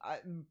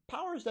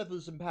 Power's death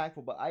was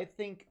impactful, but I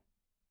think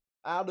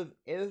out of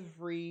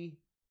everything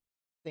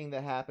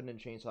that happened in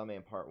Chainsaw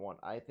Man Part 1,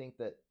 I think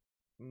that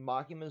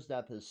Makima's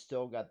death has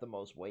still got the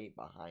most weight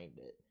behind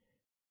it.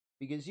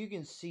 Because you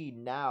can see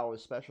now,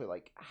 especially,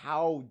 like,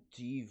 how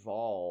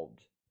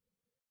devolved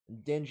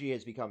Denji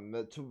has become.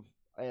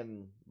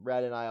 And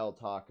Red and I'll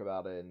talk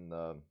about it in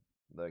the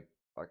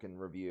fucking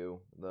review,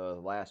 the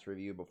last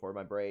review before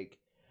my break.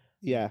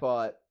 Yeah.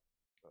 But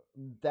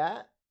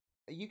that,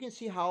 you can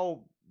see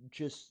how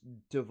just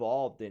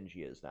devolved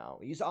Denji is now.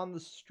 He's on the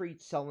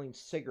street selling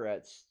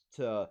cigarettes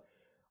to,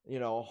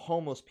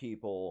 homeless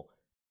people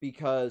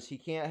because he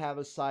can't have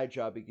a side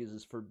job because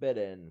it's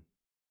forbidden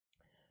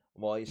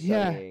while he's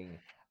studying.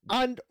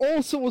 And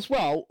also as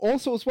well, I'm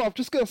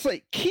just gonna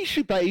say,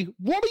 Kishibe,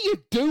 what are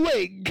you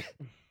doing?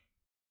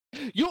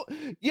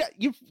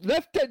 You've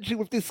left Denji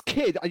with this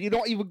kid, and you're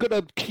not even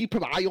gonna keep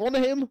an eye on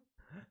him.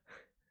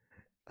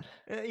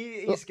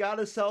 He's got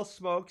to sell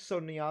smoke so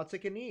Nyata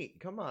can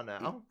eat. Come on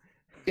now.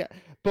 Yeah,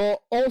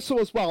 but also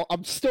as well,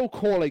 I'm still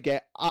calling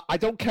it. I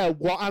don't care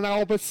what Ann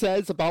Albert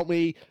says about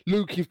me,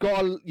 Luke. You've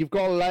got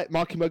to let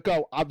Makima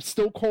go. I'm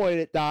still calling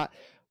it that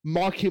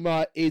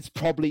Makima is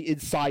probably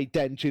inside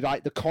Denji,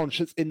 like the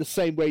conscience, in the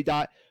same way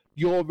that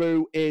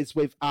Yoru is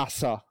with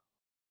Asa.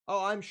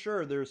 Oh, I'm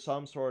sure there's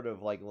some sort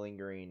of like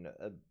lingering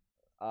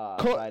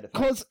side effect.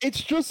 Because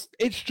it's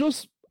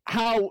just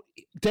how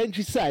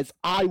Denji says,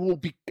 I will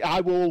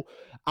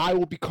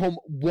become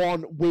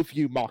one with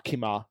you,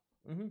 Makima.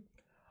 Mm-hmm.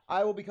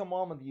 I will become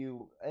one with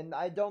you, and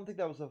I don't think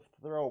that was a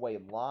throwaway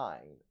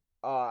line.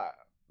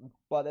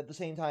 But at the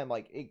same time,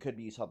 like, it could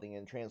be something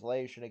in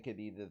translation. It could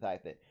be the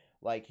fact that,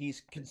 like,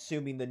 he's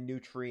consuming the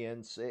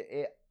nutrients.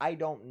 I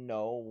don't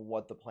know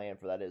what the plan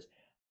for that is.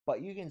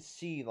 But you can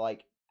see,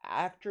 like,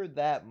 after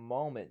that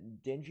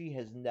moment, Denji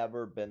has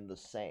never been the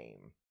same.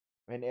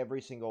 In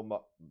every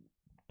single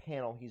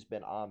panel he's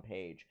been on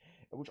page.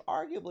 Which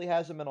arguably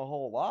hasn't been a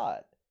whole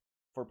lot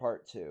for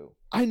part 2.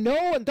 I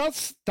know, and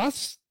that's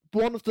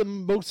one of the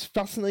most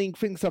fascinating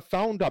things I've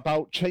found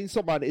about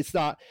Chainsaw Man is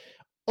that,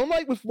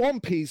 unlike with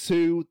One Piece,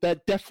 who they're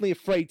definitely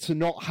afraid to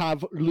not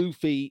have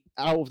Luffy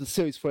out of the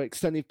series for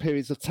extended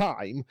periods of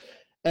time,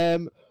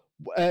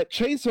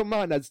 Chainsaw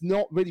Man has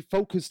not really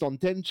focused on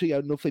Denji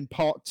enough in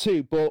part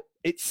 2, but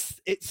it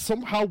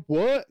somehow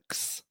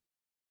works.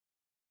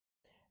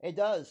 It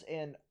does,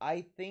 and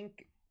I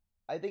think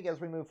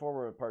as we move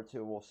forward with part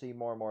 2, we'll see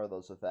more and more of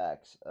those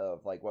effects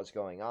of like what's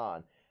going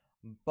on.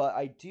 But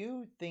I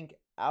do think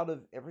out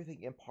of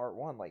everything in part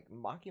 1, like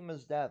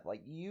Makima's death,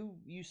 like you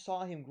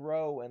saw him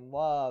grow and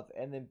love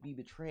and then be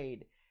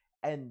betrayed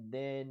and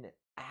then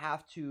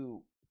have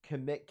to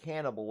commit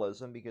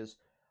cannibalism because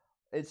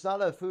it's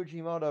not a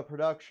Fujimoto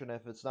production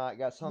if it's not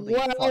got something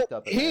fucked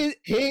up in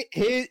it.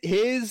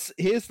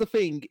 Here's the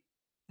thing.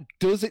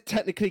 Does it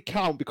technically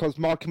count because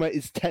Makima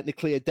is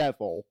technically a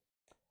devil?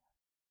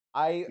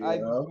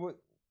 You're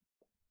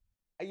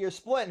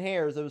splitting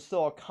hairs. It was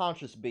still a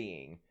conscious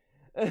being.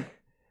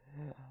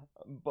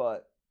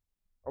 But,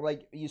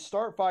 like, you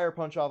start Fire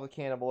Punch off with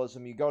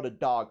cannibalism, you go to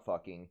dog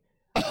fucking.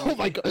 Oh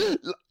my god.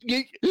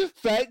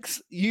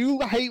 Vex, you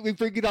hate me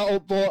bringing that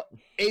up, but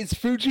it's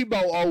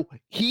Fujimoto.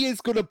 He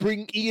is gonna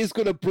bring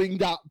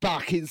that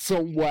back in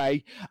some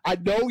way. I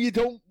know you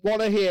don't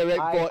want to hear it,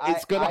 but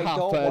it's gonna happen. I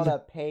don't want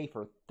to pay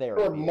for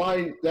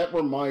therapy. That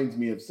reminds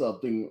me of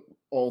something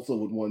also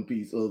with One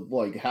Piece of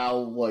like how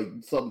like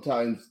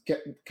sometimes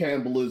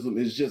cannibalism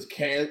is just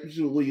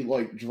casually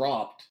like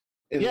dropped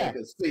in like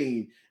a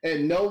scene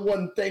and no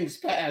one thinks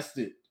past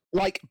it.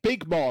 Like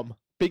Big Mom's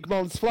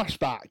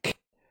flashback.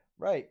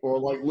 Right. Or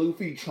like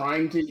Luffy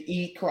trying to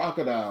eat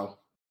crocodile.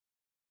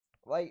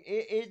 Like,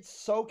 it's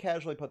so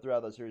casually put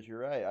throughout the series, you're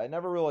right. I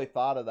never really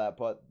thought of that,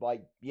 but,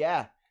 like,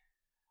 yeah.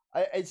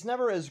 It's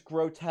never as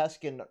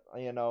grotesque and,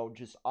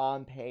 just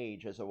on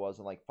page as it was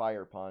in, like,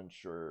 Fire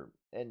Punch or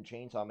in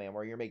Chainsaw Man,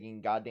 where you're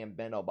making goddamn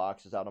bento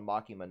boxes out of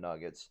Makima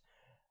nuggets.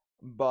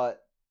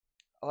 But,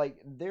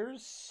 like,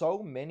 there's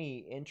so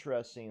many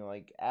interesting,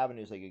 like,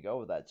 avenues they could go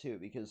with that, too,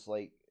 because,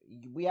 like,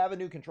 we have a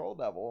new control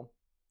level.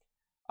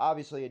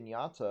 Obviously in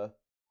Nyata,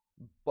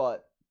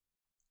 but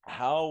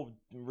how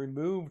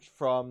removed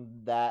from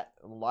that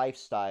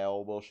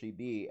lifestyle will she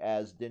be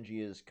as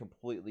Denji is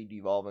completely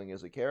devolving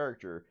as a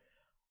character?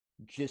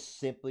 just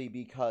simply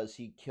because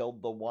he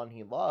killed the one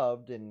he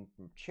loved and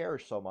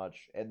cherished so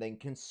much, and then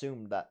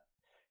consumed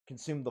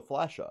the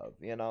flesh of.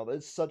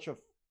 It's such a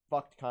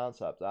fucked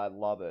concept. I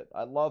love it.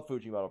 I love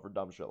Fujimoto for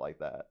dumb shit like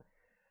that.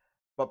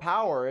 But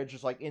power, it's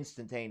just like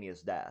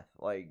instantaneous death.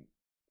 Like,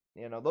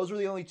 those were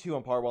the only two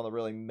on part one that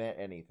really meant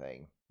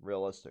anything,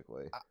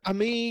 realistically. I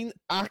mean,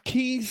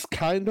 Aki's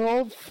kind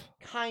of,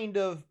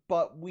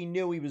 but we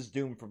knew he was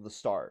doomed from the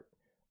start.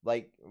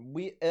 Like,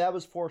 that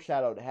was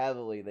foreshadowed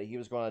heavily that he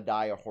was going to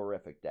die a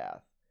horrific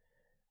death.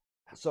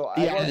 So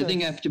I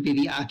think I have to be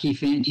the Aki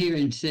fan here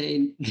and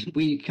say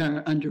we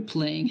are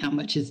underplaying how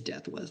much his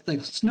death was.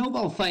 The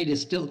snowball fight is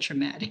still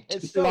traumatic.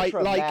 It's still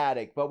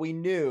traumatic, but we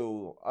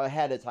knew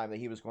ahead of time that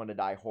he was going to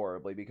die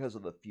horribly because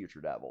of the future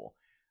devil.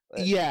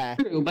 Yeah.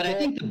 True, but I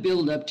think the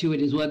build up to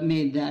it is what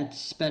made that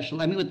special.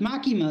 I mean, with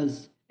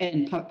Makima's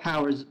and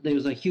powers, there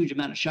was a huge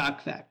amount of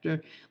shock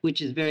factor,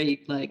 which is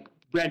very, like,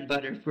 bread and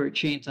butter for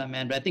Chainsaw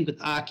Man. But I think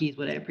with Aki's,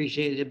 what I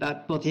appreciated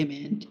about both him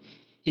and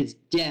his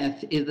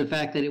death is the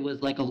fact that it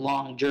was like a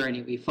long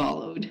journey we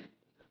followed.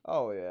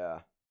 Oh yeah,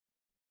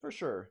 for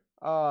sure.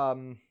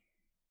 But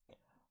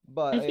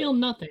I feel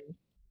nothing.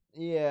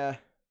 Yeah,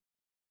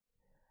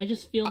 I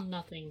just feel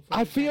nothing.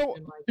 I feel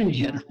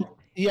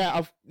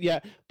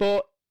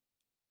but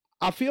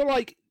I feel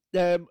like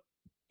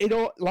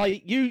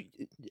like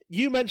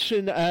you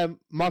mentioned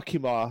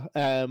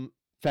Makima.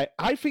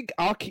 I think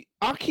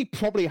Aki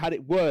probably had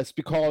it worse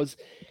because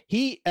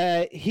he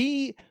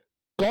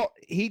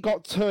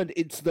got turned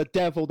into the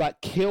devil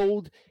that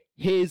killed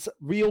his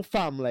real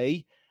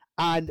family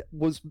and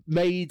was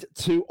made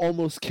to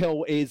almost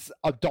kill his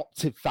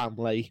adoptive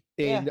family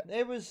in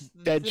it was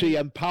Denji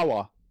and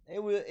Power.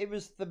 It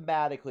was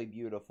thematically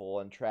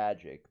beautiful and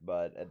tragic,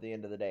 but at the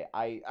end of the day,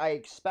 I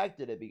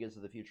expected it because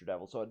of the future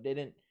devil, so it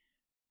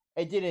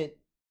didn't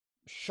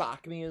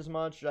shock me as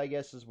much, I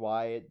guess is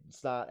why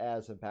it's not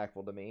as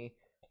impactful to me.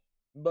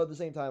 But at the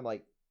same time,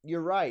 like,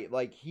 you're right,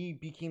 like, he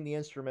became the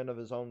instrument of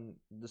his own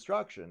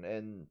destruction,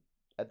 and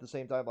at the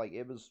same time, like,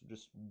 it was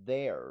just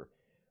there.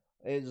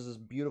 It was this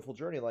beautiful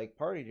journey, like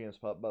Party James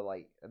Pup, but,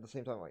 like, at the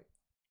same time, like,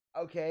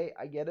 okay,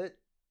 I get it,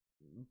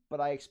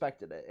 but I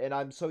expected it, and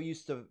I'm so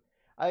used to,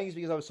 I think it's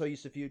because I was so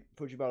used to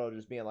Fujimoto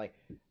just being like,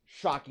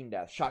 shocking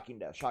death, shocking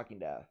death, shocking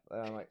death,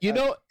 and I'm like,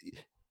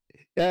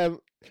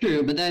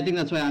 true, but I think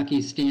that's why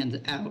Aki stands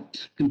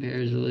out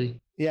comparatively.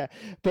 Yeah,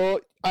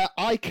 but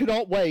I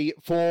cannot wait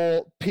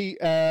for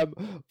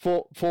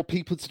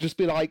people to just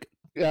be like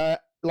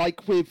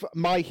with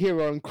My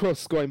Hero and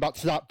Crust, going back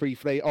to that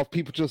briefly, of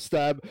people just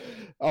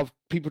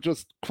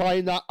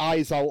crying their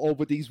eyes out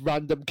over these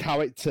random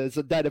characters,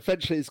 and then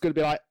eventually it's going to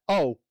be like,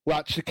 oh, we're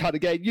actually kind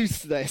of getting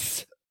used to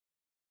this.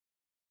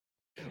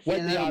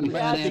 When the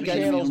animated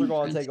channels are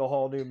going to take a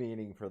whole new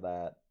meaning for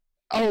that.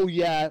 Oh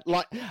yeah,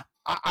 like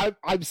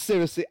I'm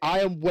seriously, I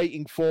am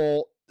waiting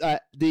for as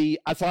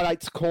I like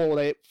to call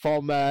it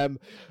from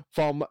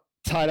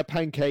Tyler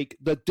Pancake,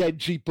 the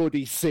Denji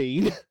Buddy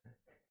scene,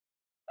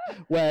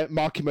 where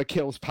Makima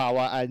kills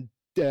Power and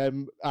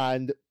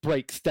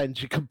breaks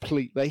Denji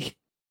completely.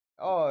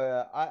 Oh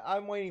yeah,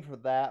 I'm waiting for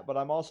that, but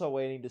I'm also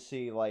waiting to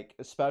see, like,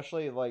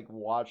 especially like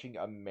watching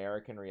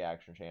American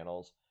reaction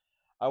channels,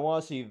 I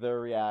want to see their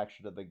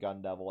reaction to the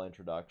Gun Devil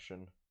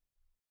introduction.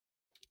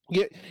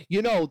 Yeah,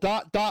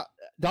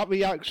 that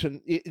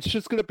reaction, it's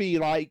just going to be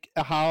like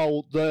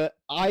how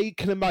I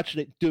can imagine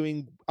it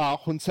doing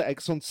Hunter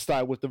x Hunter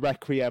style with the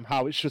Requiem,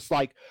 how it's just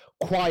like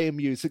choir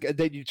music and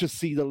then you just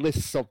see the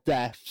lists of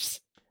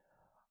deaths.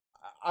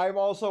 I'm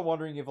also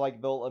wondering if,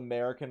 like, they'll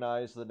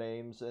Americanize the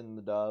names in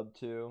the dub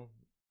too,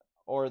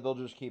 or they'll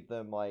just keep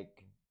them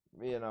like,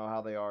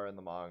 how they are in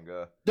the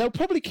manga. They'll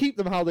probably keep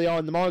them how they are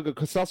in the manga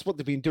because that's what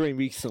they've been doing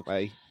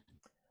recently.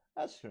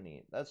 That's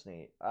neat. That's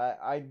neat.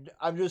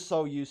 I'm just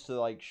so used to,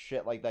 like,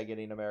 shit like that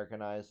getting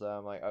Americanized.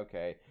 I'm like,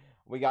 okay,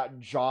 we got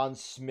John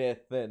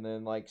Smith and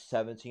then, like,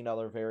 17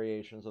 other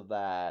variations of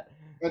that.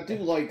 I do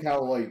like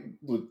how, like,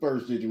 the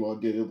first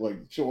Digimon did it, like,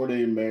 sure,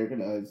 they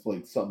Americanized,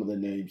 like, some of the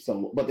names,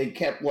 but they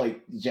kept,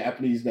 like, the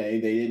Japanese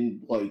name. They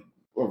didn't, like,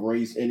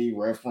 erase any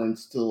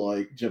reference to,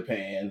 like,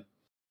 Japan.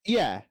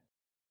 Yeah.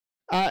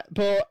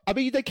 But, I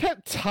mean, they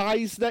kept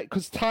Tai's name,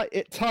 because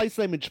Tai's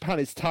name in Japan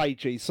is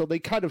Taiji, so they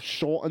kind of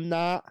shortened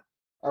that.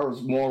 I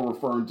was more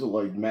referring to,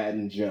 like, Matt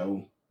and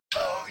Joe.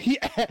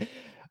 Yeah,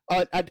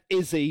 and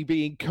Izzy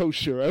being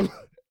Koshiro.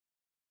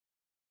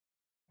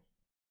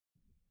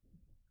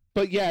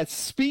 But yeah,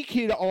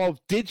 speaking of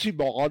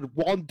Digimon,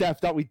 one death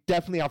that we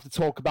definitely have to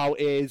talk about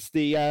is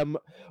the,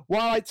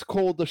 what I like to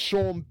call the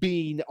Sean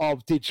Bean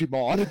of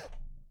Digimon.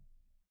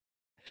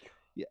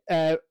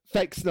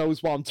 Fex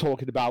knows what I'm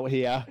talking about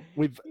here.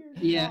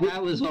 I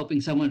was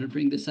hoping someone would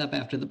bring this up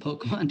after the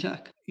Pokemon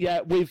talk.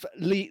 Yeah, with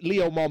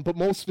Leomon, but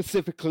more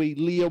specifically,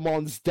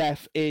 Leomon's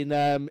death in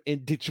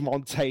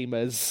Digimon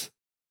Tamers.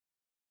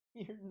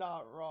 You're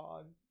not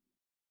wrong.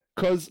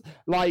 Because,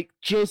 like,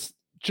 just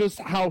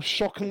how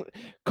shocking...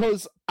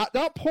 Because at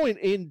that point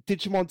in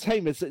Digimon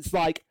Tamers, it's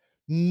like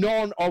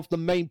none of the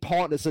main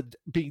partners had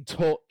been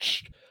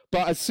touched.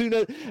 But as soon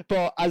as...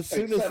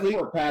 Except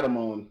for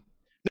Patamon.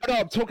 No,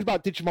 I'm talking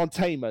about Digimon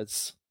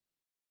Tamers.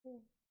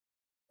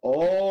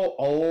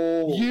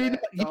 Yeah,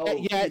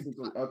 yeah. Season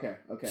 3. Okay.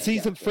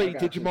 Season 3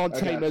 Digimon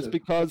Tamers,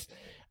 because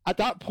at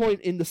that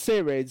point in the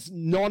series,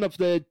 none of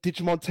the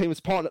Digimon Tamers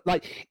partner,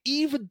 like,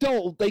 even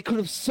though they could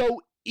have so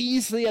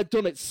easily have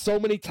done it so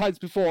many times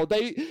before,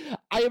 I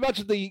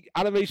imagine the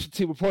animation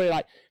team were probably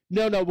like,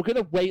 no, we're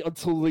gonna wait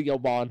until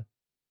Leomon.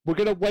 We're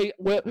gonna wait.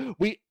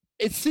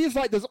 It seems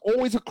like there's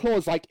always a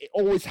clause like it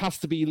always has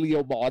to be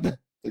Leomon.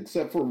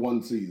 Except for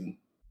one season.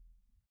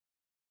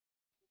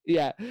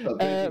 Yeah.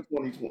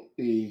 2020,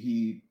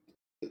 he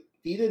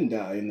didn't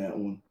die in that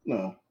one.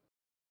 No.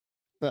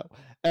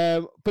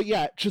 But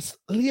yeah, just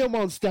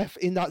Leomon's death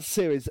in that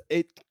series,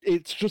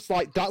 it's just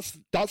like that's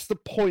the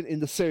point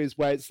in the series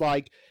where it's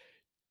like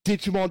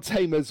Digimon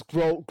Tamers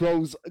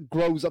grows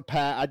a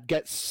pair and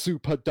gets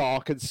super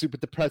dark and super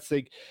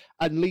depressing,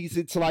 and leads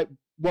into like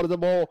one of the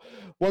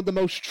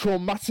most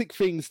traumatic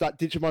things that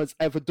Digimon has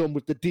ever done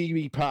with the D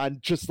Reaper,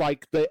 and just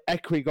like the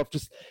echoing of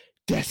just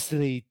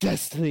destiny.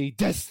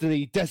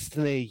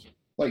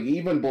 Like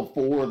even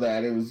before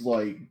that, it was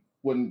like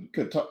when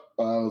like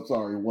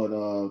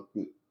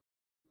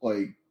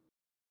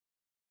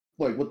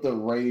with the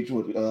rage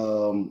with with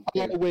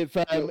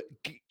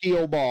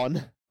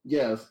Guilmon.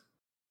 Yes.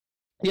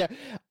 Yeah,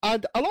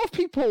 and a lot of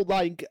people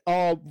like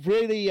are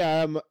really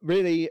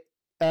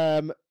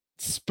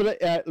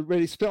split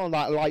on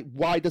that. Like,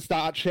 why does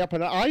that actually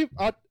happen? And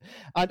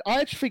I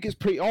actually think it's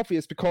pretty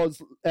obvious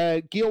because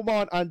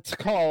Guilmon and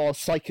Takao are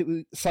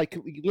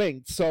psychically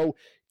linked. So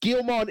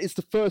Guilmon is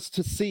the first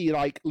to see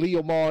like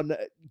Leomon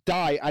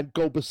die and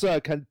go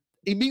berserk, and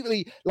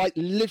immediately, like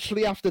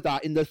literally after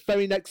that, in the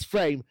very next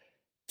frame,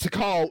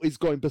 Takao is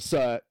going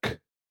berserk.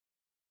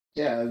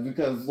 Yeah,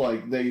 because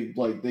they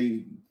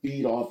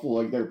feed off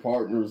like their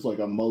partners like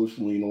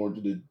emotionally in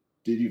order to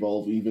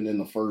digivolve even in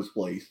the first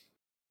place.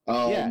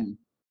 Yeah.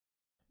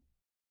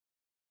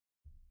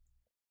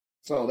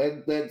 So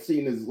that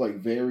scene is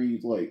like very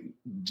like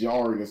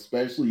jarring,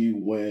 especially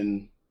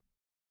when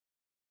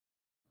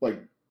like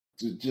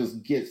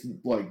just gets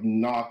like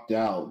knocked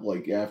out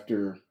like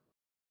after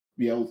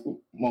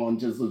Beelzemon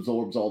just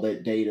absorbs all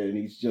that data and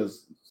he's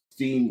just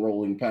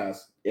steamrolling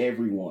past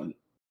everyone.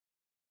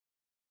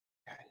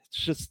 It's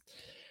just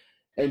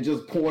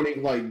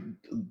pointing like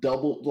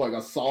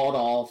a sawed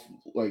off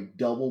like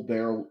double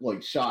barrel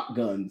like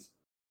shotguns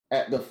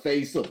at the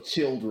face of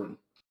children.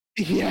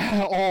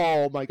 Yeah.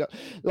 Oh my god.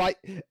 Like,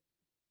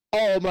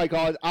 oh my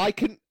god. I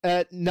can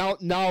now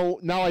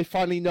I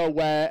finally know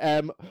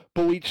where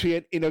Boichi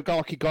and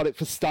Inagaki got it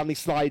for Stanley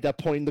Slider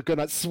pointing the gun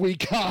at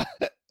Suika.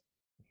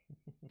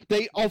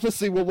 They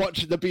obviously were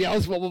watching the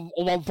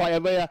Beelzebub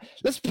fight.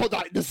 Let's put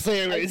that in the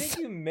series. I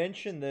think you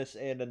mentioned this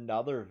in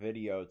another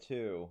video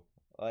too.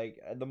 Like,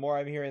 the more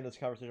I'm hearing this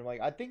conversation, I'm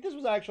like, I think this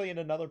was actually in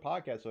another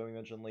podcast when we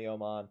mentioned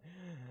Leomon.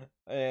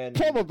 And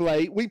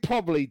we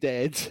probably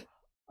did.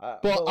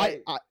 But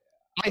like,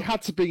 I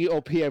had to bring it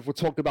up here if we're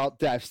talking about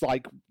deaths.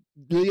 Like,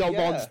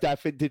 Leomon's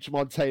death in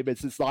Digimon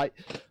Tamers is like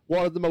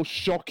one of the most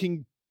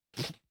shocking,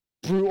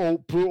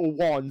 brutal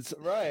ones.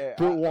 Right.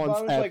 Brutal ones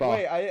I was ever. like,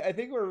 wait, I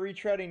think we're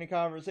retreading the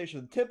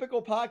conversation.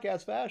 Typical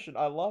podcast fashion.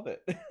 I love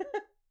it.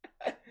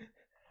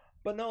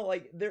 But no,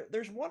 like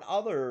there's one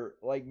other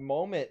like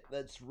moment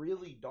that's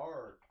really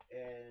dark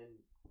and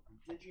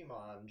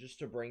Digimon, just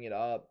to bring it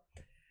up,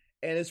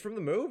 and it's from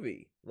the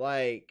movie.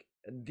 Like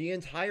the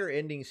entire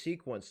ending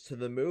sequence to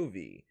the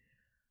movie,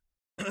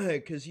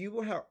 because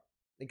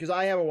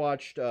I haven't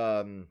watched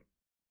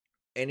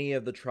any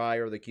of the Tri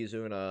or the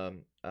Kizuna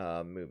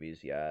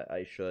movies yet.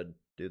 I should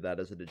do that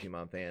as a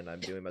Digimon fan.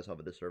 I'm doing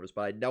myself a disservice,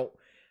 but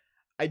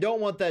I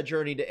don't want that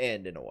journey to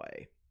end in a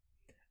way.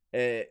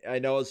 I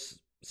know it's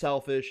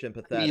selfish and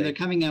pathetic. I mean, they're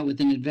coming out with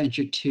an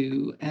Adventure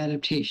 2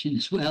 adaptation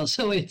as well,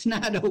 so it's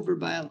not over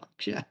by a long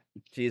shot.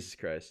 Jesus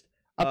Christ.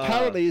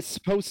 Apparently,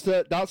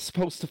 that's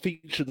supposed to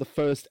feature the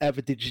first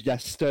ever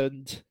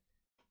Digidestined.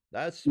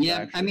 That's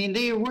actually... I mean,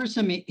 there were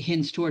some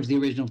hints towards the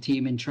original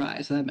team in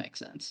Tri, so that makes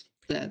sense.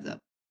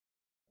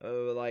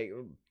 Like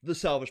the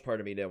selfish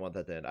part of me didn't want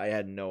that to end. I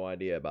had no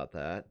idea about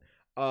that.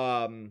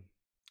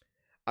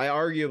 I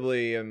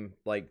arguably am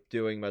like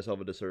doing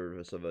myself a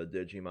disservice of a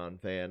Digimon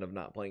fan of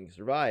not playing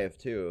Survive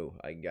too,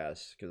 I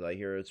guess, because I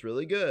hear it's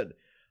really good.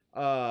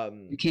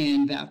 You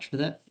can vouch for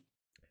that.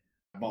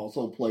 I've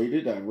also played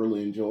it. I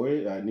really enjoy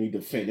it. I need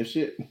to finish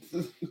it.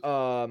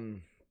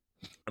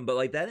 But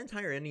like that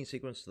entire ending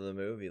sequence to the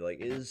movie,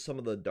 like, is some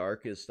of the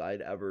darkest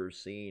I'd ever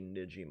seen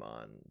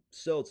Digimon.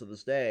 Still to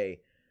this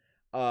day.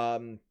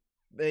 I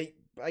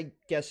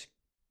guess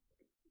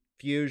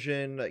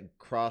Fusion, like,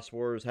 Cross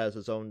Wars has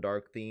its own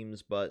dark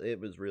themes, but it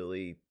was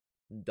really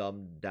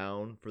dumbed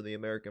down for the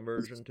American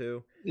version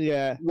too.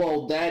 Yeah.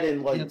 Well, that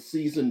and like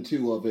season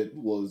 2 of it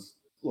was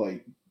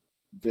like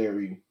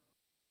very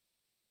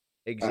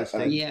existing.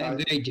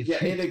 Very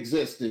different. Yeah, it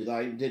existed.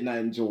 I did not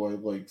enjoy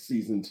like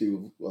season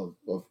 2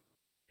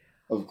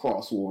 of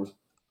Cross Wars.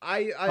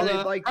 I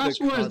Although like the Crossword's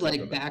concept like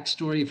of it.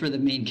 backstory for the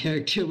main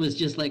character was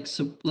just like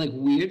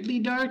weirdly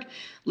dark.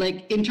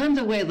 Like in terms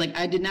of ways, like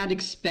I did not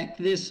expect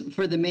this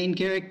for the main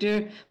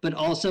character, but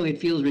also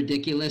it feels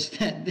ridiculous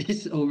that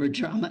this over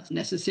drama is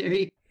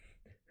necessary.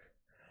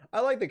 I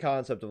like the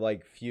concept of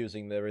like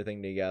fusing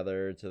everything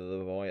together to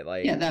the point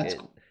like Yeah, that's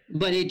cool.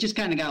 But it just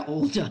kind of got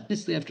old,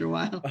 honestly, after a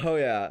while. Oh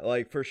yeah,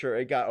 like for sure,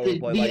 it got The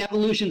overplayed. Like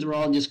evolutions were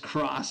all just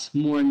cross,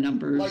 more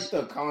numbers. Like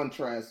the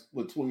contrast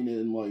between it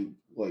and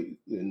like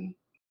in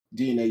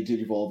DNA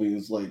digivolving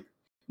is like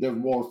they're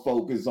more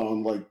focused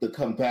on like the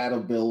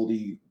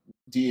compatibility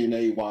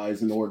DNA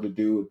wise in order to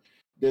do it.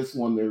 This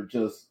one they're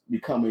just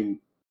becoming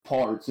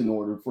parts in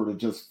order for to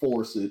just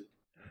force it.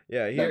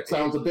 yeah, That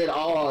sounds a bit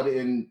odd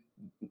in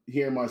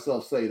hearing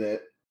myself say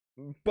that.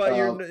 but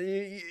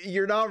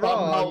you're not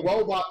wrong.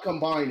 Robot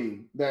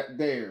combining that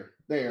there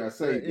I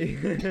say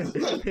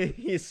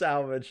You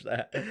salvaged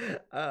that.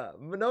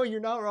 But no, you're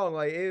not wrong.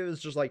 Like it was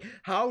just like,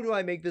 how do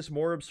I make this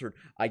more absurd?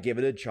 I give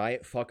it a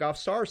giant fuck off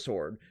star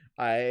sword.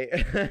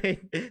 I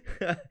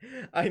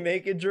I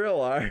make a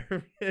drill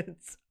arm.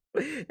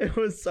 It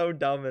was so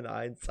dumb in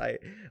hindsight,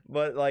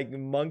 but like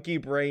monkey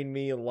brain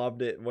me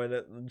loved it when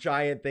a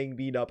giant thing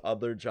beat up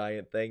other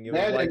giant thing. It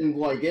that was and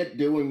like it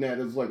doing that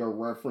is like a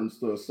reference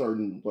to a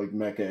certain like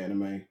mecha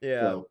anime.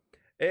 Yeah. So.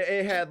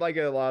 It had like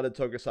a lot of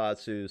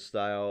tokusatsu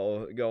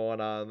style going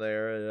on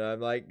there, and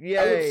I'm like, yay!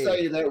 I would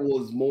say that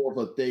was more of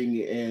a thing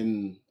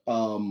in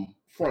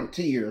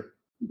Frontier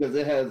because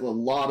it has a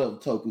lot of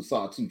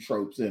tokusatsu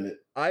tropes in it.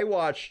 I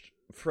watched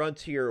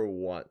Frontier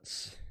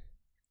once.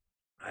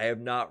 I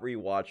have not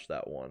rewatched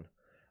that one.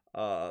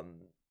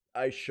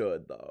 I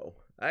should though.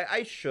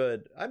 I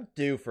should. I'm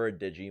due for a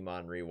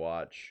Digimon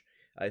rewatch.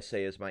 I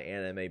say as my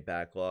anime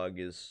backlog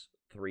is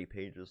 3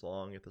 pages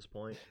long at this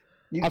point.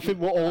 I think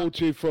we're all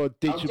due for a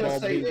Digimon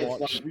just say rewatch.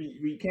 this, like,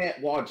 we can't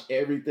watch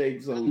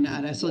everything, so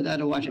I still got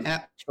to watch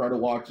try to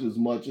watch as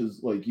much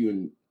as like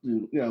you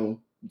know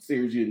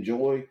series you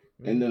enjoy,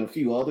 and then a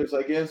few others,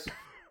 I guess.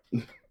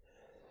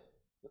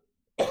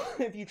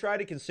 If you try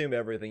to consume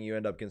everything, you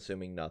end up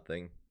consuming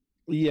nothing.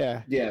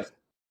 Yeah. Yes.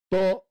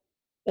 But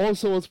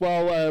also as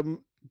well,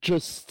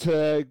 just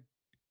to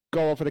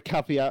go over the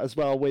caveat as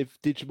well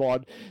with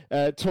Digimon,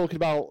 talking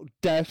about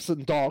deaths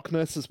and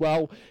darkness as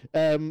well.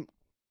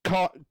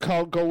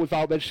 Can't go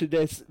without mentioning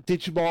this.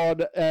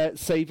 Digimon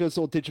Saviors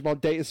or Digimon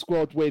Data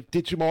Squad with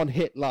Digimon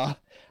Hitler,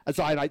 as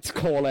I like to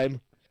call him.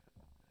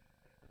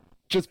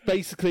 Just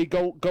basically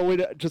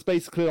just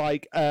basically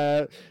like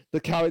the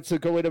character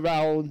going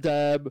around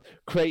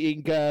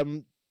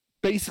creating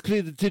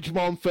basically the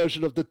Digimon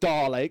version of the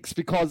Daleks,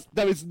 because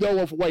there is no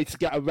other way to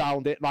get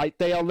around it. Like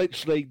they are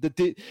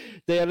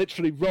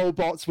literally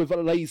robots with a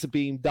laser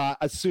beam that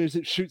as soon as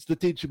it shoots the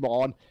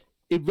Digimon,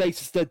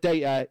 erases their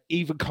data,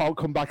 even can't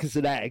come back as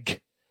an egg.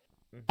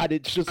 And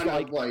it's just it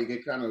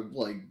kind of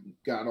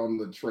got on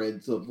the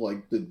treads of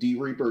like the D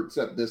Reaper,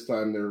 except this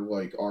time they're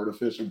like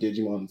artificial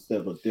Digimon instead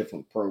of a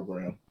different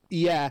program.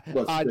 Yeah,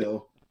 but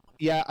still,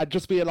 I'd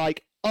just be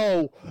like,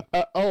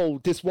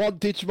 this one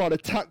Digimon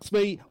attacks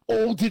me.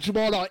 All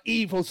Digimon are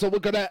evil, so we're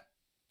gonna,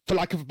 for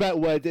lack of a better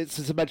word, it's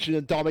as I mentioned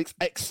in Domics,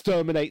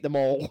 exterminate them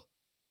all.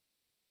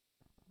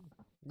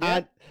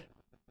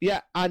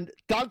 Yeah. And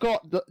that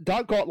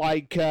got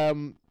like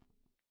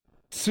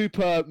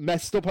super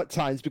messed up at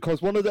times,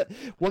 because one of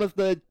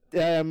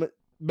the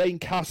main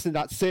cast in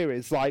that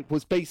series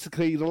was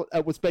basically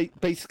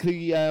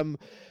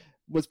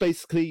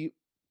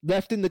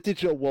left in the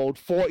digital world,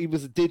 thought he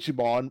was a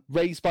Digimon,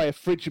 raised by a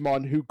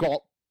Frigimon who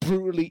got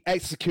brutally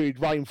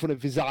executed right in front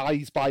of his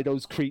eyes by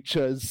those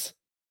creatures.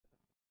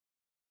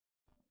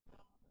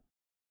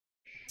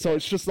 So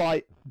it's just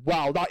like,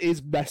 wow, that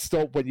is messed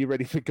up when you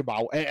really think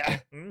about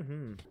it.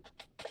 Mm-hmm.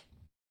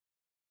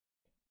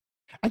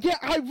 And yet,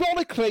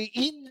 ironically,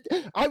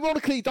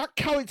 that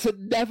character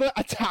never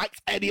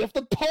attacked any of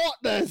the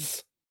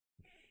partners.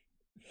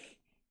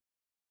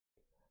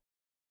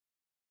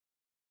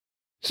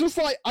 It's just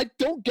like, I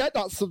don't get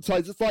that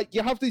sometimes. It's like,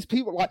 you have these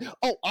people like,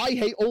 oh, I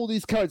hate all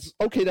these characters.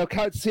 Okay, there are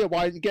characters here,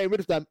 why aren't you getting rid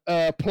of them?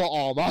 Plot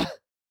armor.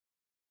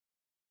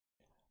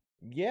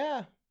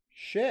 Yeah,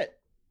 shit.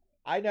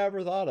 I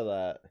never thought of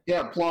that.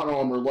 Yeah, plot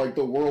armor, like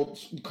the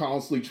world's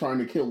constantly trying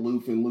to kill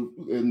Luffy,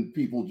 and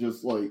people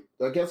just like,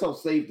 I guess I'll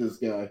save this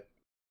guy.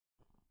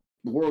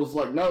 The world's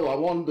like, no, I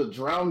want him to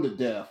drown to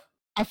death.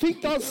 I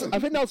think that's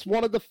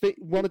one of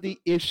the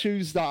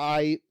issues that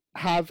I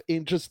have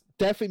in just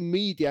death in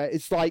media.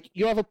 It's like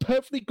you have a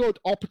perfectly good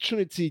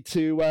opportunity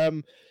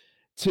to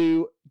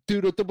do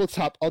the double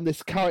tap on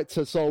this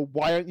character. So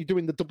why aren't you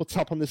doing the double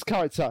tap on this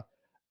character?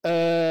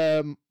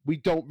 We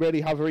don't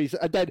really have a reason.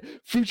 And then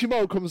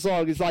Fujimoto comes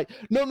along and is like,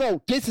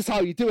 no, this is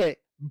how you do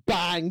it.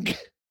 Bang.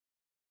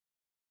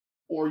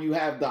 Or you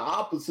have the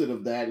opposite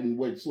of that, in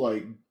which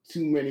like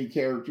too many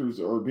characters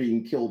are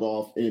being killed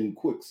off in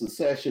quick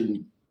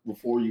succession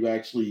before you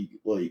actually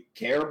like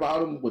care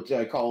about them, which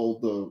I call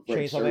the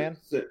Chainsaw Man.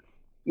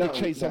 No, the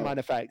Chainsaw Man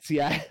effects.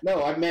 Yeah.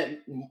 No, I meant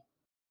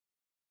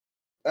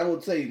I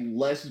would say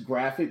less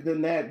graphic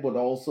than that, but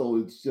also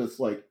it's just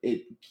like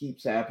it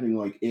keeps happening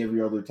like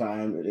every other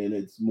time, and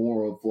it's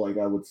more of like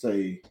I would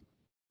say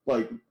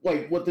like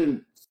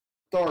within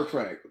Star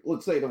Trek,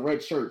 let's say the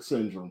red shirt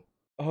syndrome.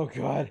 Oh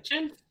god.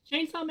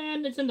 Chainsaw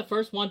Man is in the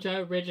first one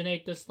to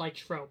originate this like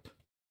trope.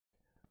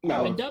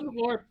 No, Been done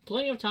before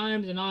plenty of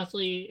times, and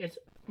honestly, it's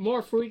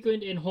more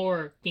frequent in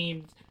horror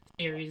themed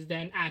series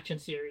than action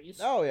series.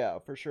 Oh yeah,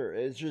 for sure.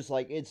 It's just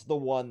like it's the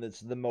one that's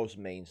the most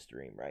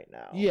mainstream right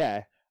now.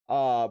 Yeah.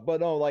 But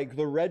no, like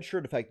the red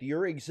shirt effect,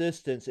 your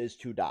existence is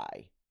to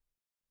die.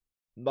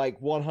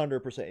 Like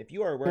 100%. If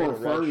you are wearing a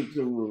red referring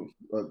to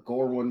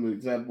Gorwin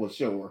example,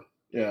 sure,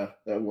 yeah,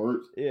 that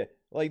works. yeah,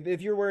 like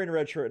if you're wearing a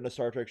red shirt in a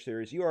Star Trek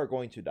series, you are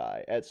going to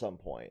die at some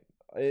point.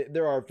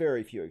 There are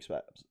very few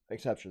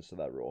exceptions to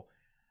that rule.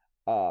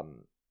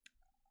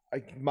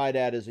 My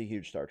dad is a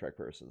huge Star Trek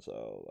person,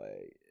 so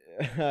like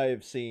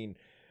I've seen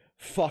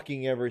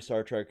fucking every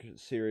Star Trek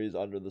series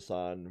under the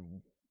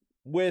sun,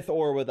 with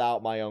or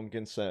without my own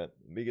consent,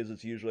 because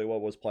it's usually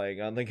what was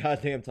playing on the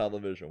goddamn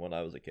television when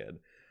I was a kid.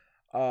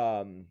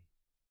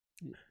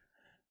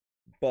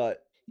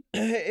 But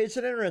it's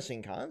an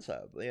interesting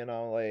concept, you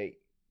know, like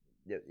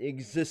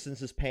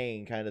existence is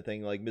pain kind of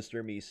thing, like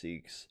Mr.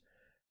 Meeseeks.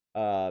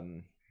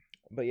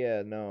 But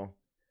yeah, no.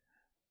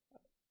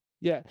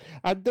 Yeah,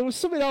 and there was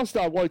something else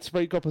that I wanted to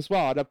bring up as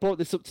well, and I brought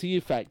this up to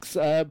you,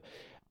 Fex.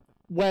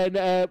 When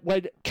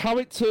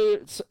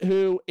characters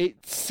who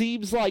it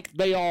seems like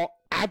they are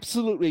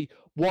absolutely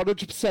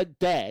 100%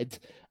 dead,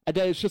 and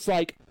then it's just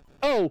like,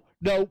 oh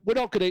no, we're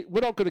not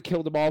gonna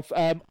kill them off.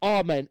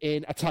 Armen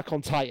in Attack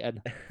on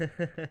Titan.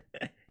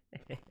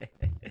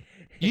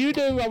 You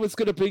knew I was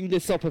gonna bring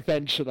this up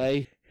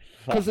eventually,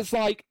 because it's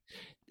like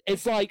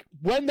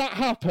when that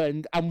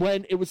happened, and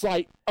when it was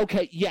like,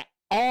 okay, yeah,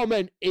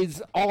 Armen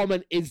is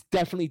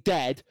definitely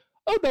dead.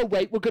 Oh no,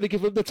 wait, we're gonna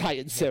give him the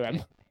Titan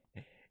serum.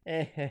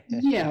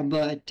 Yeah,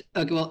 but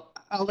okay, well,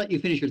 I'll let you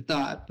finish your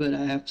thought, but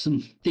I have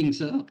some things.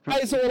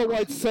 That's all I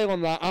wanted to say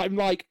on that. I'm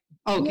like,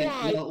 okay,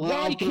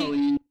 why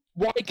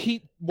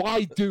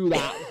do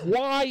that?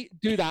 Why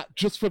do that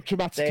just for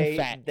dramatic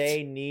effect?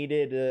 They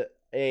needed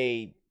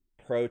a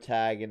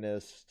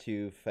protagonist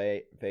to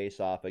face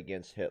off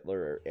against Hitler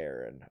or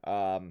Aaron.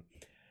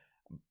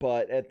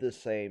 But at the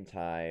same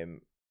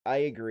time, I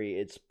agree,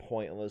 it's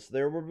pointless.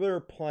 There were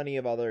plenty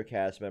of other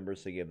cast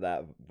members to give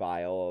that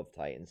vial of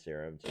Titan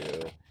serum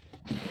to,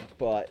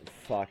 but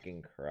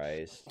fucking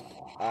Christ,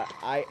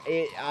 I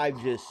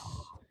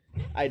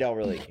don't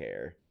really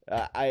care.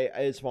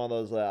 It's one of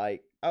those that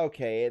like,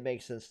 okay, it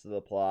makes sense to the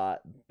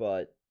plot,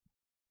 but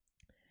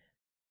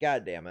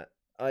god damn it,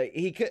 like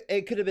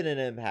it could have been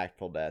an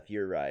impactful death.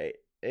 You're right,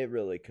 it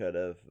really could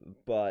have,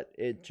 but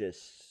it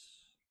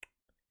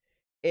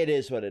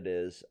is what it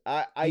is.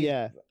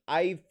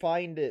 I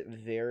find it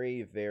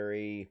very,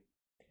 very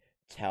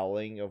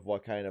telling of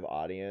what kind of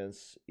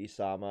audience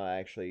Isama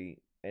actually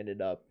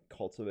ended up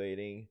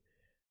cultivating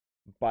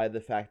by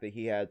the fact that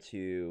he had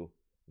to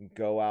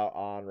go out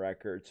on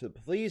record to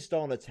please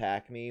don't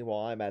attack me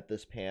while I'm at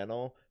this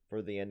panel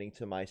for the ending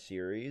to my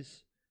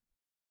series.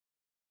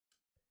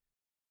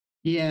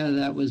 Yeah,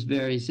 that was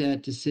very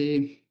sad to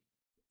see.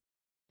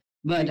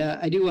 But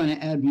I do want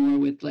to add more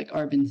with like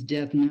Armin's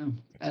death now,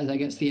 as I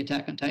guess the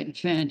Attack on Titan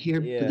fan here,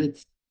 because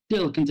it's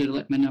still considered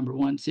like my number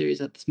one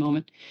series at this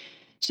moment.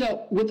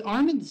 So with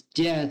Armin's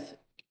death,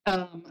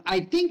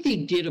 I think they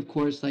did, of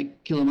course,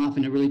 like kill him off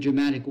in a really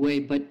dramatic way,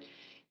 but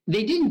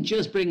they didn't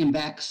just bring him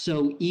back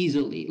so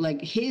easily.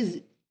 Like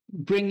his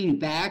bringing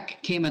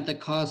back came at the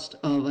cost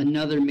of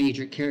another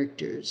major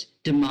character's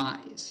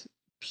demise,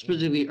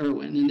 specifically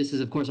Erwin. And this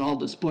is, of course, all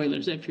the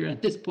spoilers if you're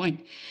at this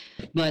point.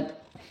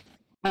 But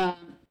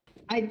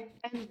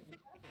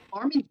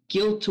Armin's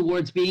guilt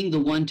towards being the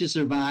one to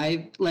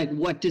survive, like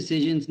what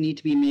decisions need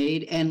to be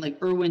made, and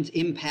like Erwin's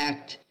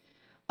impact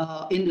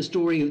in the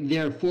story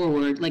there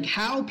forward, like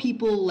how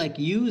people like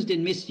used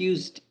and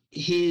misused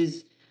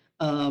his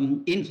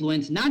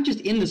influence, not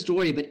just in the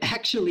story, but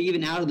actually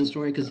even out of the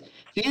story, because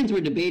fans were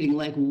debating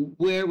like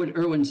where would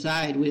Erwin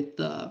side with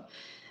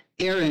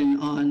Aaron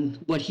on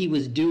what he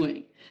was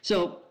doing.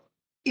 So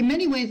in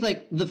many ways,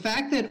 like the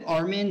fact that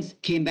Armin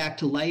came back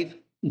to life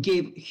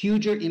gave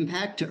huger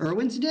impact to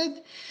Erwin's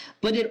death,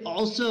 but it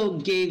also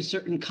gave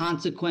certain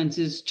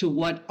consequences to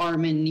what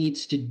Armin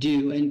needs to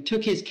do and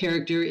took his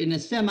character in a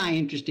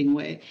semi-interesting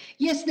way.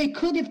 Yes, they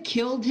could have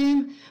killed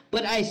him,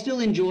 but I still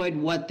enjoyed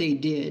what they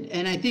did.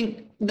 And I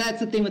think that's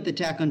the thing with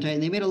Attack on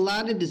Titan. They made a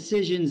lot of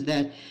decisions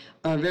that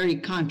are very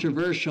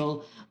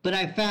controversial, but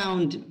I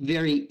found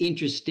very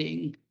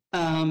interesting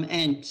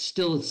and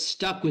still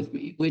stuck with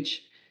me,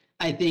 which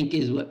I think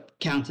is what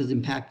counts as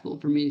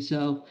impactful for me.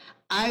 So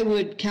I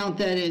would count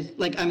that as,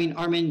 like, I mean,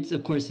 Armin,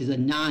 of course, is a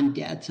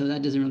non-death, so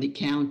that doesn't really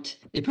count,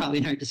 probably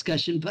in our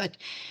discussion. But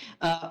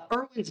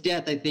Erwin's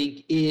death, I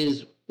think,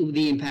 is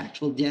the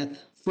impactful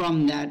death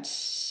from that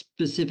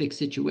specific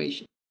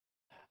situation.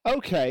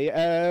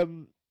 Okay,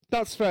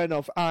 that's fair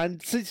enough.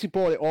 And since you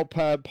brought it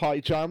up,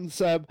 Party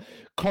Jams,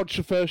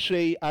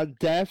 controversy and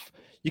death,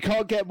 you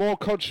can't get more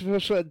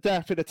controversial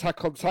death in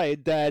Attack on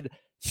Titan than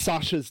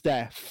Sasha's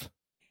death.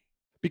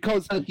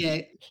 Because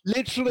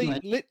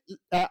literally,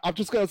 I'm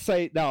just going to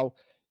say it now,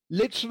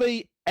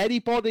 literally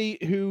anybody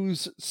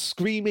who's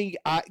screaming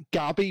at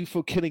Gabby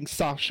for killing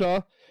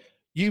Sasha,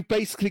 you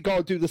basically got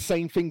to do the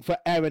same thing for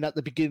Eren at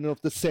the beginning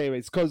of the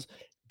series. Because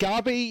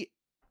Gabby,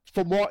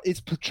 from what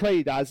is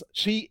portrayed as,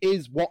 she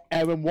is what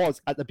Eren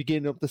was at the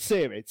beginning of the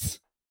series.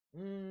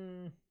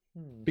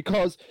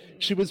 Because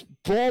she was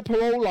brought up her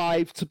whole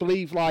life to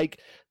believe, like,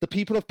 the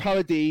people of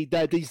Paradis,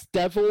 they're these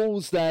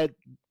devils, they're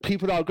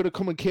people that are going to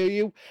come and kill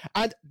you.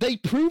 And they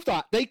prove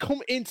that. They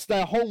come into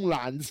their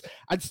homelands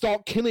and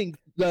start killing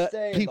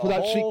the people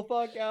that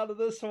fuck out of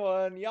this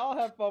one. Y'all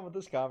have fun with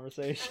this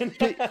conversation.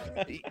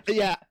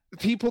 Yeah,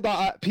 people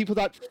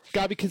that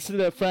Gabby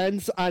consider her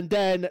friends, and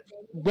then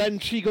when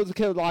she goes to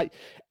kill, like,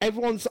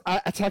 everyone's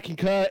attacking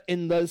her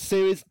in the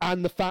series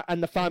and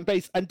the fan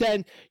base, and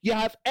then you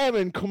have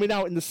Eren coming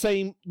out in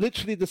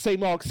literally the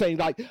same arc, saying,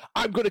 like,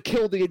 I'm going to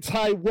kill the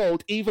entire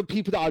world, even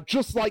people that are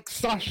just like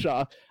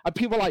Sasha, and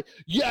people are like,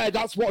 yeah,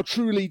 that's what a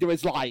true leader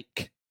is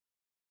like.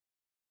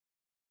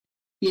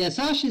 Yeah,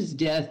 Sasha's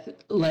death,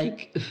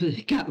 like,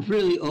 got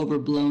really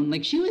overblown.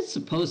 Like, she was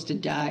supposed to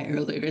die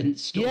earlier in the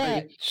story.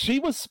 Yeah, she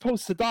was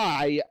supposed to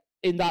die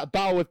in that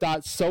battle with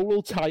that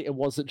solo Titan,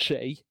 wasn't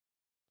she?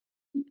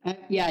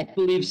 Yeah, I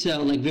believe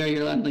so, like, very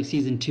early on, like,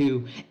 season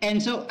 2.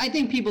 And so I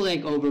think people,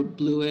 like,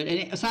 overblew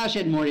it. And Sasha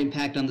had more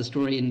impact on the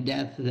story in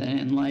death than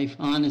in life,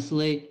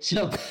 honestly.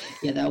 So,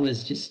 yeah, that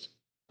was just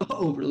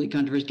overly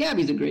controversial.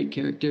 Gabby's a great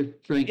character,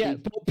 frankly. Yeah,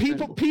 but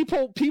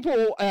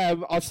people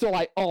are still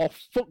like, oh,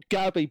 fuck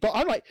Gabby. But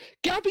I'm like,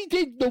 Gabby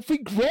did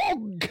nothing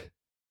wrong.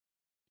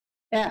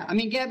 Yeah, I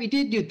mean, Gabby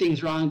did do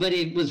things wrong, but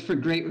it was for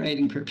great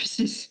writing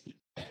purposes.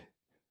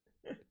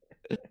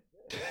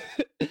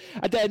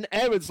 And then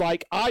Eren's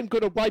like, I'm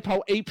going to wipe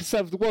out 8%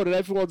 of the world, and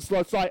everyone's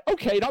like,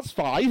 okay, that's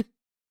fine.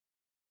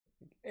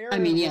 I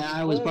mean, yeah,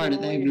 I was part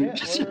of that group,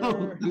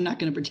 so I'm not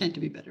going to pretend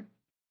to be better.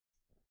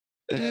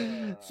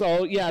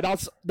 So yeah,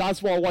 that's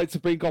what I wanted to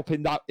bring up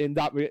in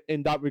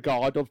that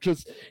regard of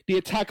just the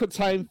Attack on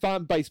Titan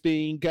fan base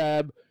being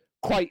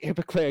quite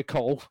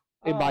hypocritical,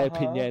 in my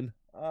opinion.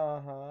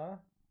 Yeah.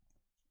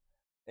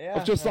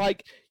 Of just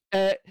like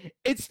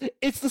it's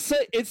the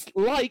same. It's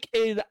like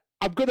in,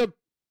 I'm gonna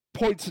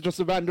point to just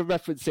a random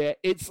reference here.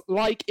 It's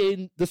like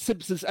in the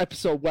Simpsons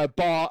episode where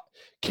Bart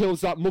kills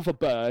that mother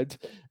bird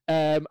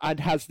and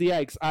has the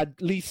eggs, and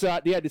Lisa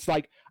at the end is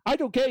like, I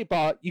don't get it,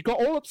 Bart. You got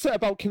all upset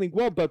about killing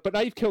one bird, but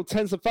now you've killed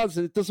tens of thousands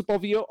and it doesn't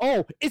bother you at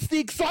all. It's the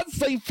exact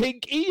same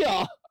thing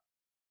here.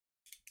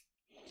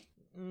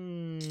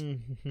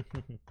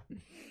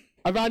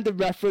 A random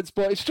reference,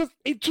 but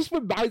it just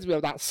reminds me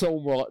of that so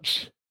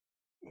much.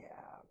 Yeah.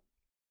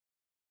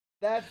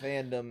 That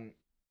fandom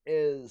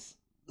is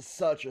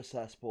such a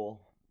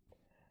cesspool.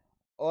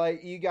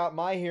 Like, you got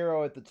My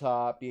Hero at the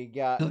top. You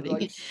got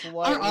like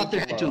our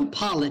author had to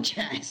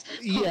apologize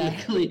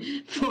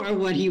publicly for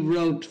what he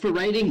wrote, for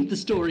writing the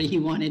story he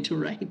wanted to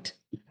write.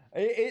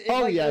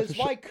 It's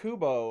like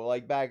Kubo,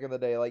 like back in the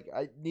day. Like,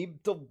 he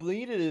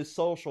deleted his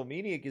social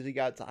media because he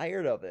got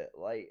tired of it.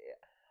 Like,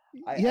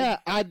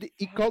 and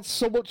he got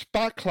so much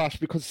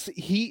backlash because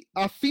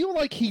I feel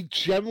like he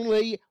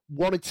generally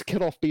wanted to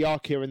kill off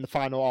Byakuya in the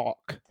final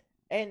arc.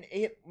 And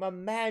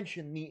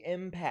imagine the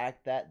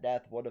impact that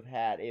death would have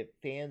had if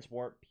fans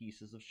weren't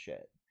pieces of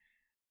shit.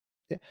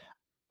 Yeah.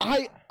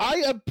 I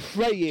am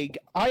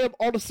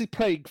honestly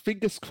praying,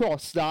 fingers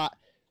crossed, that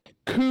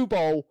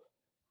Kubo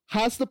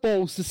has the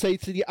balls to say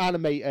to the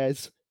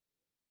animators,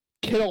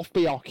 kill off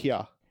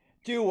Byakuya.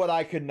 Do what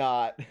I could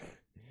not.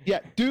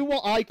 Yeah, do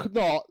what I could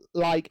not,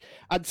 like,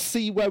 and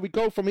see where we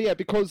go from here,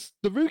 because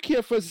the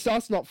Rukia versus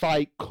Astronaut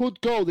fight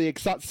could go the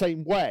exact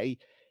same way,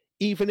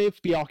 even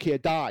if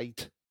Byakuya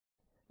died.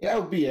 That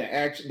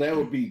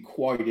would be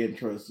quite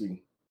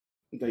interesting.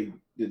 They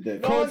did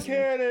that.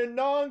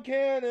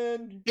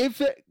 Non-canon.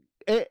 If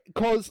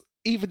because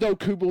even though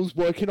Kubo's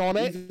working on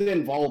it, he's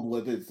involved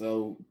with it,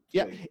 so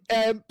yeah.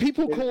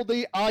 People call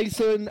the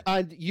Aizen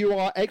and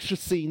UR extra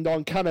scene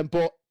non-canon,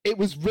 but it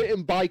was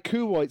written by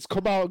Kubo. It's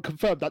come out and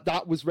confirmed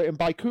that was written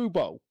by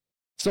Kubo,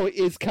 so it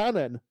is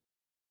canon.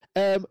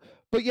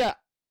 But yeah,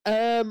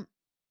 the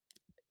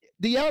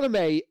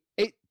anime,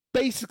 it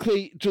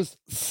basically just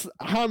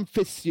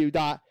ham-fists you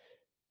that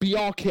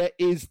Byakuya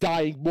is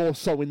dying more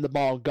so in the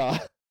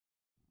manga.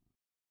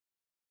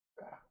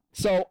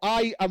 So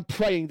I am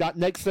praying that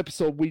next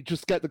episode we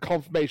just get the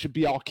confirmation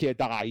Byakuya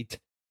died.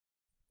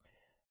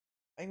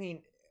 I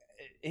mean,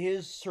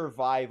 his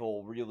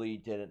survival really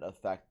didn't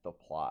affect the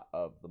plot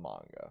of the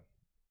manga.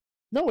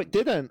 No, it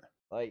didn't.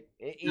 Like,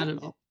 Not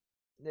at all.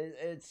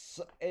 It's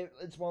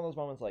one of those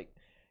moments like,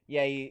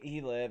 yeah,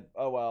 he lived.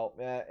 Oh well.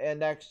 And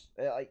next,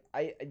 like,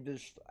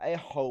 I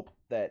hope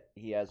that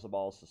he has the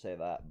balls to say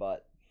that,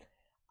 but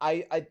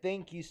I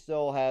think he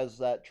still has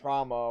that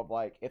trauma of,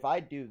 like, if I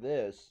do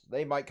this,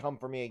 they might come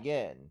for me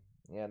again.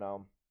 You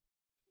know.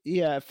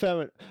 Yeah, fair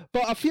enough.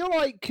 But I feel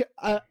like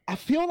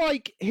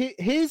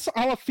here's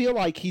how I feel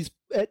like he's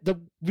the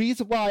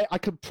reason why I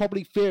can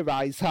probably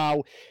theorize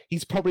how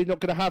he's probably not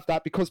going to have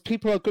that, because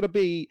people are going to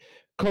be,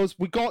 because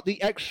we got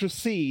the extra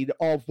scene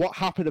of what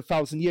happened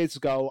 1,000 years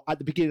ago at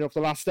the beginning of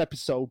the last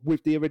episode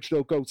with the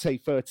original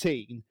Gotei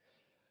 13.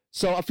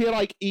 So I feel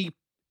like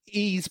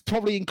he's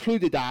probably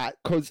included that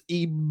because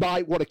he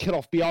might want to kill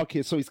off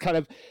Byakuya, so he's kind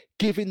of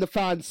giving the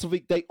fans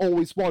something they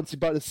always wanted,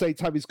 but at the same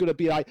time he's going to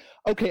be like,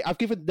 okay, I've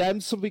given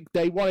them something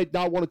they wanted,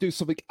 now I want to do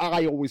something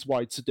I always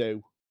wanted to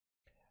do.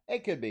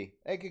 It could be.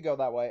 It could go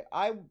that way.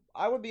 I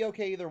would be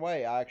okay either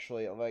way,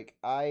 actually. Like,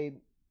 I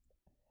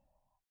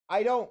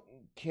don't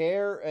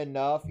care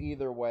enough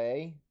either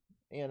way,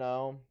 you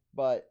know,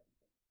 but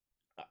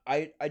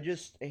I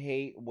just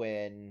hate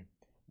when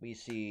we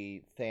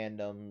see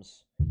fandoms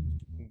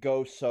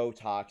go so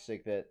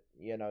toxic that,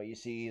 you know, you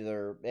see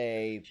either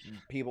A,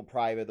 people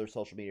private their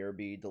social media, or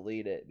B,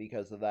 delete it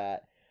because of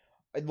that.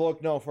 I'd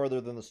look no further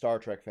than the Star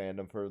Trek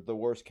fandom for the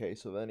worst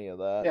case of any of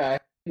that. Yeah,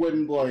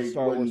 when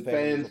Star Wars when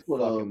fans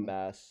put a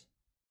mess.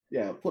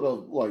 Yeah, put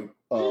a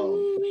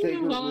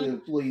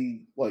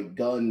figuratively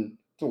gun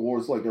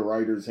towards like a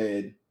writer's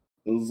head.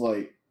 It was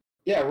like,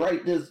 yeah,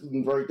 write this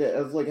and write that.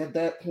 I was like, at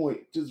that point,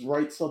 just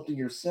write something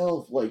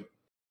yourself. Like,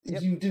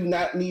 you do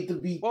not need to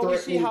be threatening people. We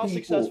see how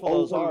successful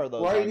those are,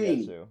 though.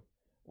 Writing.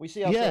 We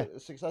see how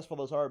successful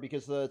those are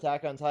because the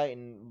Attack on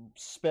Titan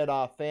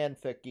spin-off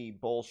fanfic-y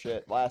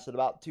bullshit lasted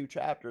about 2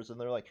 chapters,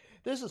 and they're like,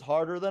 this is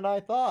harder than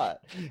I thought.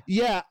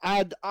 Yeah,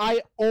 and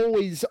I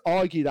always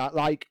argue that,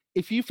 like,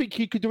 if you think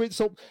you could do it,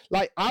 so,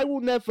 like, I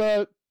will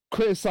never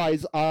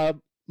criticize a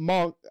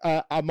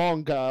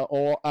manga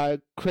or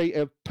a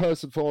creative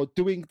person for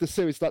doing the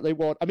series that they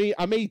want. I mean,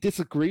 I may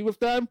disagree with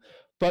them,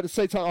 but at the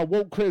same time, I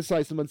won't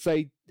criticize them and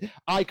say,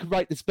 I could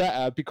write this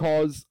better,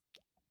 because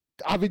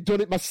having done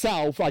it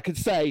myself, I can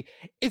say,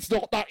 it's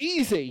not that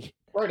easy.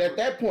 Right, at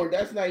that point,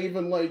 that's not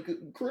even like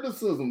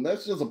criticism.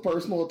 That's just a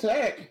personal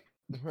attack.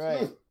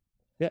 Right.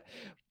 Yeah.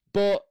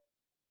 But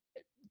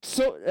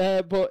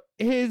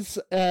here's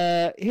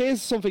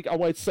something I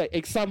want to say.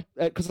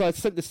 Because I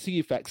sent this to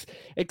you, Vex.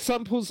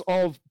 Examples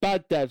of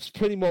bad devs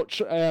pretty much,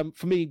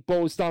 for me,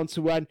 boils down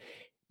to when,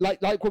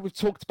 like what we've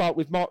talked about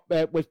with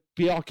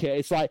Byakuya,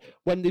 it's like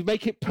when they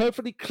make it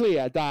perfectly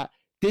clear that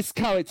this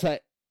character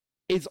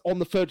is on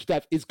the verge of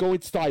death, is going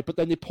to die, but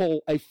then they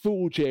pull a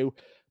fooled you.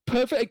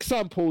 Perfect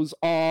examples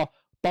are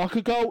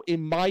Bakugo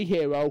in My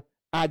Hero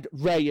and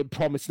Rei in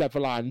Promised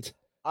Neverland.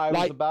 I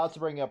was about to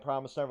bring up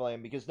Promised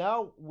Neverland because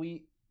now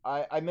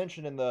I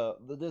mentioned in the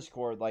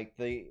Discord, like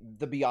the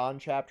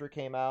Beyond chapter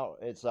came out.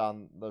 It's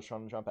on the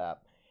Shonen Jump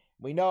app.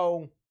 We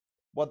know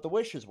what the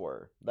wishes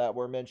were that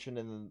were mentioned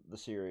in the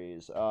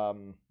series,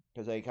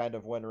 because they kind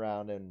of went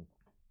around and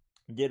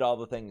did all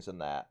the things in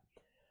that.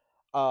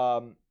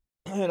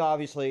 And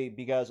obviously,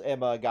 because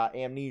Emma got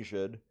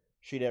amnesia'd,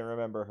 she didn't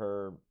remember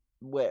her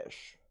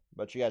wish,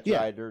 but she got to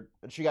ride her.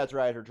 She got to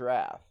ride her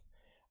giraffe.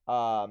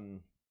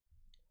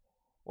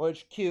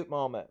 Which cute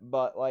moment,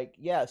 but like,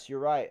 yes, you're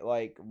right.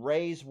 Like,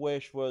 Rei's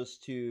wish was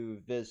to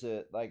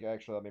visit. Like,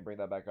 actually, let me bring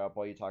that back up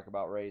while you talk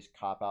about Rei's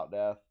cop-out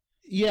death.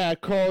 Yeah,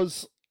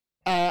 because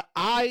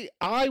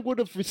I would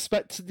have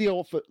respected the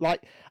author.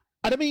 Like,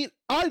 and I mean,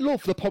 I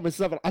love the Promised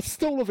Neverland. I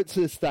still love it to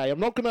this day. I'm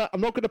not gonna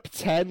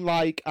pretend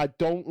like I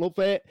don't love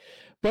it,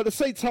 but at the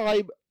same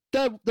time,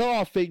 there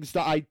are things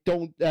that I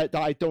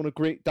don't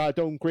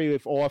agree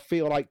with, or I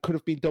feel like could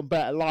have been done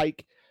better.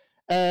 Like,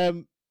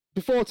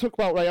 before I talk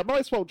about Rei, I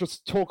might as well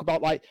just talk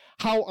about like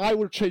how I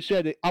would have changed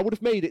it. I would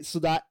have made it so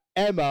that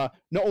Emma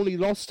not only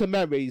lost her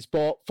memories,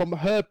 but from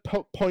her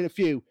point of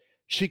view,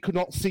 she could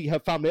not see her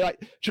family.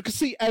 Like, she could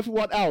see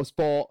everyone else,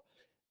 but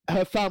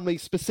her family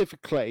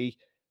specifically,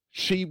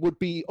 she would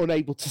be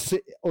unable to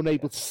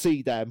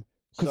see them,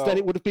 because then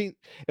it would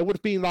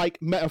have been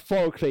like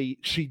metaphorically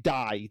she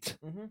died.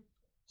 Mm-hmm.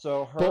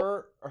 So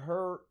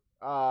her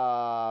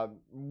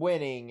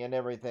winning and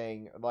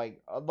everything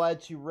like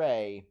led to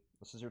Rei.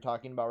 Since you're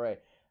talking about Rei,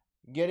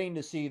 getting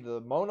to see the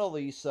Mona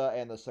Lisa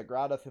and the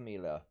Sagrada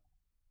Familia.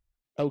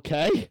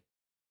 Okay.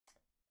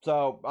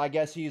 So I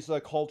guess he's a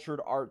cultured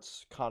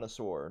arts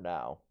connoisseur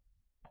now.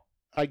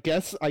 I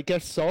guess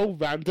so.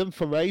 Random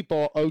for Rei,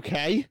 but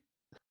okay.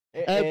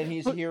 And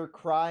he's here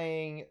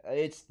crying.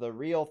 It's the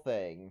real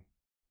thing.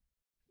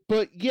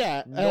 But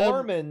yeah,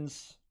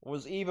 Norman's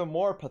was even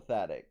more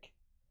pathetic.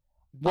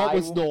 What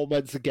was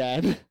Norman's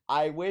again?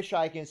 I wish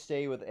I can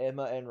stay with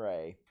Emma and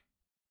Rei.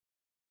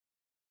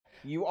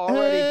 You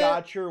already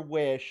got your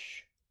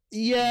wish.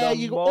 Yeah,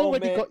 you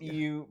already got.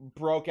 You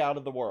broke out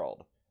of the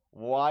world.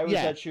 Why was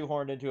that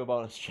shoehorned into a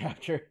bonus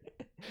chapter?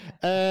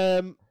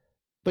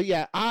 But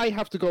yeah, I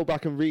have to go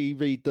back and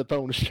reread the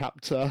bonus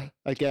chapter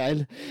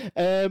again.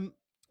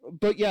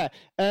 But yeah,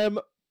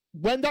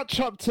 when that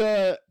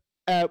chapter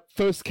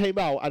first came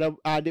out,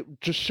 and it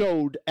just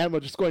showed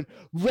Emma just going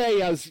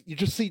Rei, as you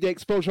just see the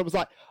explosion, I was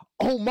like,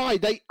 oh my,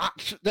 they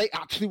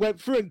actually went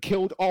through and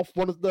killed off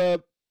one of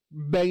the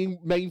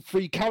main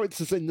 3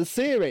 characters in the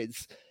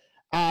series.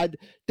 And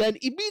then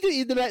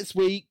immediately the next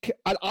week,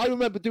 and I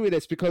remember doing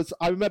this because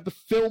I remember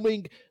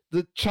filming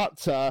the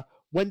chapter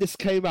when this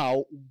came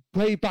out,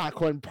 way back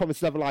when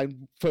Promised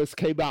Neverland first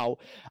came out,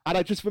 and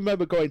I just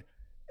remember going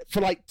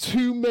for like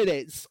 2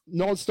 minutes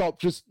non-stop,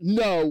 just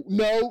no.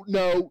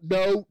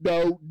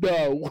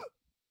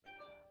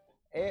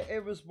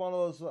 It was one of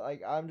those,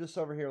 like, I'm just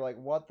over here like,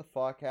 what the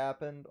fuck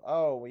happened?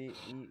 Oh,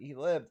 he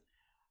lived.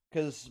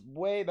 Because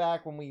way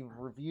back when we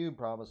reviewed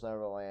Promised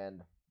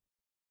Neverland,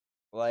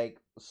 like,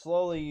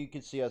 slowly you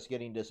could see us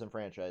getting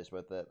disenfranchised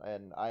with it.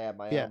 And I have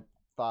my own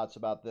thoughts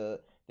about the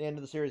end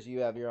of the series. You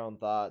have your own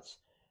thoughts.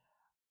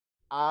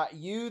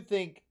 You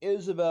think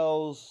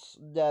Isabel's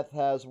death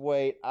has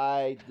weight.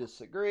 I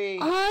disagree.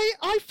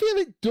 I feel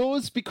it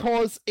does,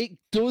 because it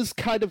does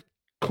kind of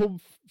come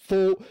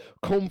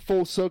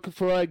full circle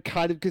for her, and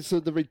kind of gives her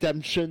the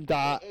redemption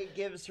that it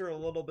gives her a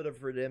little bit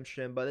of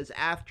redemption, but it's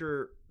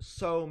after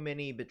so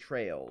many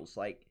betrayals.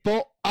 Like,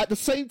 but at the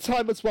same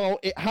time as well,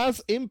 it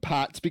has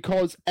impact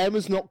because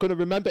Emma's not going to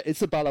remember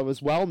Isabella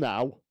as well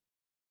now.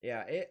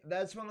 Yeah,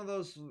 that's one of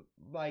those,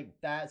 like,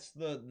 that's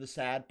the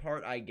sad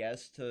part, I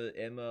guess, to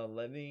Emma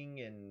living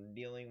and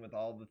dealing with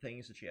all the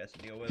things that she has to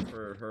deal with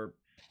for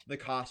the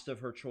cost of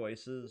her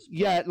choices. But...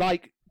 yeah,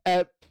 like,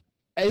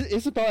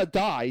 Isabella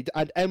died,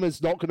 and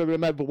Emma's not going to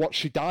remember what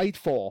she died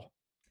for.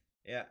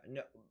 Yeah,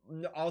 no,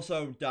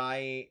 also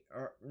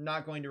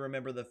not going to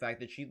remember the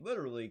fact that she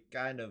literally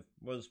kind of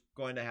was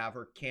going to have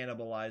her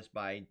cannibalized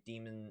by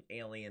demon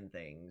alien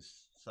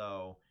things.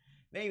 So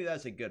maybe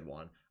that's a good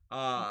one.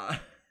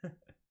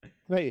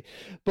 Right,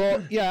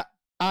 but yeah,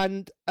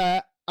 and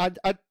I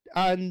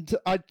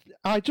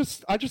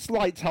just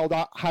liked how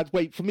that had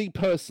weight for me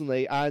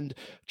personally, and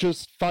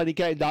just finally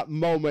getting that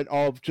moment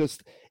of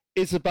just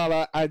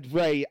Isabella and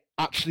Ray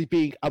actually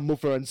being a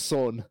mother and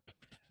son.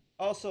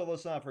 Also,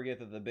 let's not forget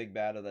that the big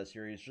bad of that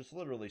series just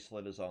literally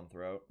slit his own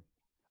throat.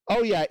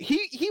 Oh yeah,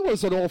 he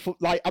was an awful,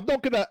 like, I'm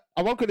not gonna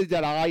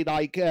deny,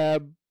 like,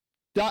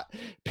 that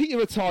Peter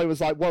Rattay was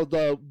like one of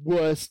the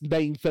worst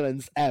main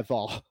villains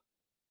ever.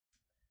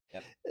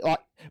 Yep. Like,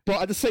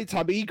 but at the same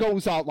time, he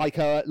goes out like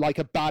a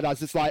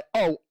badass. It's like,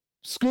 oh,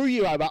 screw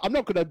you, Emma. I'm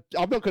not gonna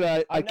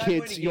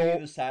give you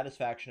the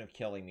satisfaction of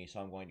killing me,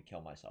 so I'm going to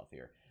kill myself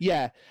here.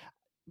 Yeah,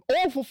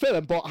 awful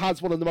film, but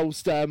has one of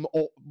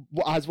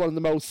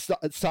the most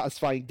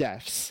satisfying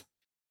deaths.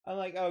 I'm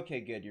like,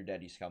 okay, good, you're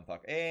dead, you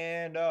scumfuck.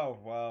 And oh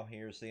well,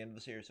 here's the end of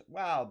the series.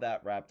 Wow,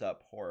 that wrapped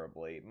up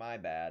horribly. My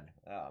bad.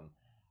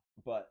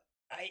 But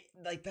I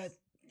like that.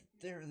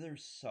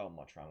 There's so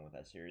much wrong with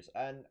that series,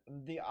 and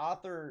the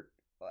author,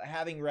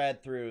 having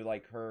read through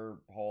like her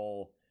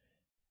whole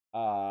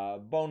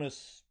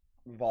bonus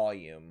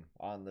volume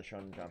on the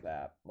Shonen Jump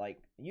app,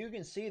 like, you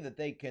can see that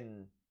they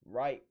can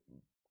write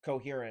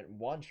coherent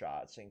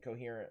one-shots and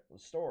coherent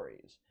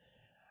stories,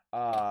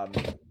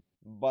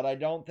 but I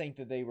don't think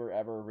that they were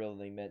ever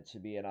really meant to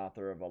be an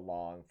author of a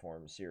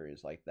long-form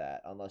series like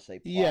that, unless they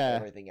plot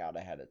everything out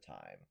ahead of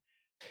time.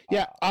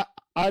 Yeah,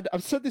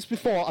 I've said this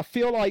before. I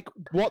feel like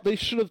what they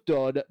should have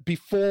done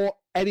before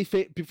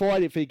anything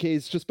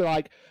is just be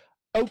like,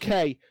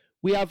 okay,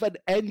 we have an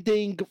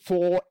ending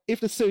for,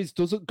 if the series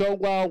doesn't go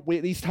well, we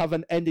at least have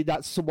an ending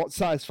that's somewhat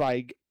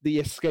satisfying, the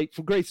escape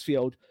from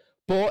Gracefield.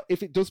 But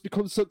if it does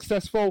become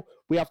successful,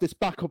 we have this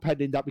backup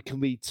ending that we can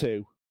lead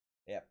to.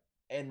 Yeah,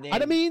 and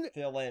then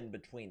fill in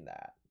between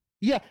that.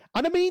 Yeah,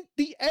 and I mean,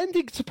 the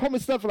ending to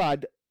Promised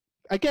Neverland,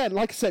 again,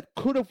 like I said,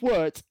 could have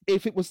worked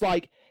if it was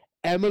like,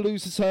 Emma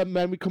loses her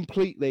memory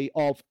completely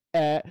of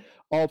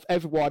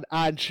everyone,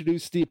 and she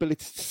loses the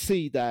ability to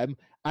see them,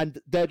 and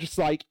they're just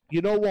like,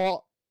 you know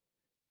what?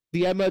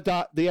 The Emma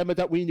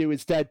that we knew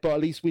is dead, but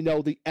at least we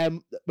know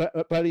but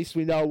at least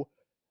we know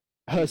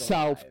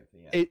herself.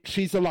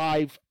 She's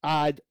alive,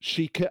 and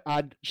she can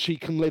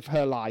live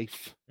her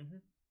life. Mm-hmm.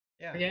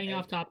 Yeah, we're getting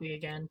off topic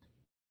again.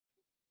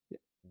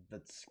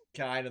 That's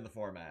kind of the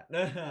format.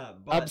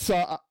 But...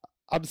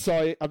 I'm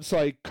sorry,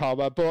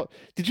 Karma. But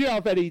did you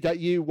have any that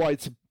you wanted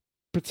to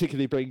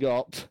particularly bring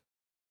up?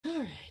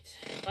 Alright.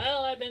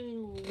 Well, I've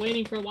been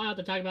waiting for a while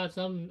to talk about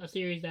a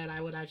series that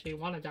I would actually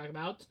want to talk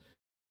about.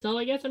 So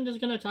I guess I'm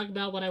just going to talk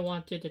about what I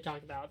wanted to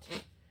talk about.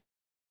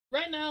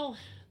 Right now,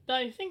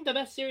 I think the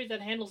best series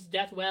that handles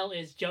death well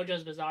is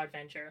JoJo's Bizarre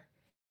Adventure.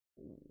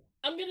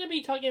 I'm going to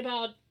be talking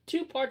about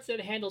 2 parts that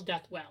handle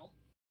death well.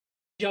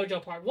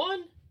 JoJo Part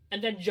 1,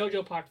 and then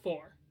JoJo Part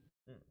 4.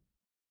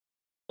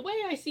 The way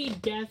I see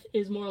death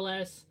is more or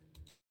less,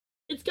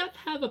 it's got to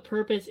have a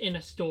purpose in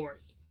a story.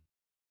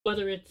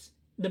 Whether it's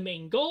the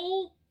main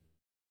goal,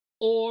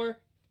 or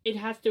it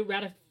has to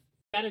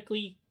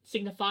radically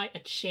signify a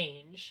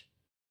change.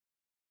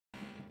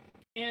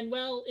 And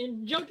well,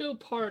 in JoJo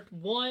Part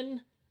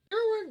 1, there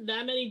weren't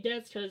that many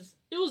deaths because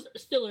it was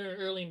still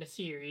early in the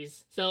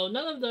series, so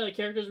none of the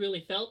characters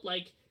really felt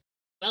like,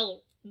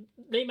 well,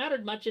 they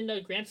mattered much in the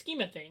grand scheme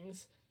of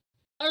things.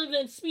 Other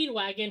than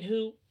Speedwagon,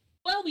 who,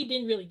 well, we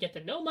didn't really get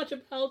to know much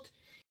about,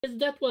 his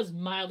death was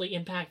mildly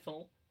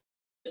impactful.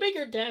 The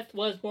bigger death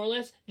was more or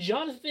less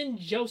Jonathan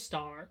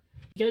Joestar,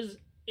 because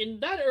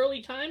in that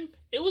early time,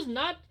 it was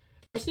not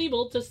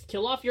foreseeable to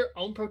kill off your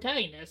own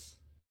protagonist.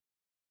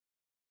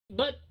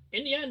 But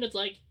in the end, it's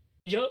like,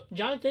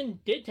 Jonathan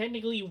did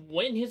technically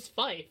win his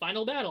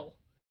final battle.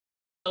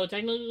 So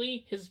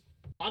technically, his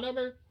plot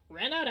armor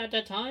ran out at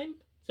that time,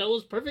 so it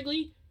was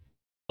perfectly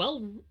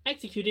well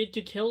executed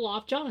to kill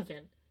off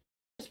Jonathan.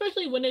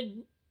 Especially when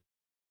in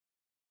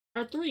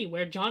Part 3,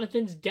 where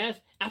Jonathan's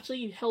death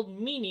actually held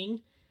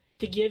meaning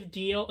to give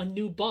Dio a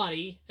new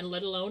body, and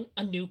let alone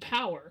a new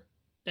power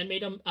that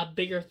made him a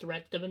bigger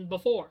threat than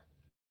before.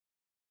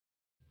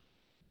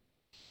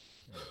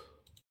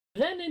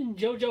 Then in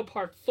JoJo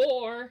Part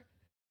 4,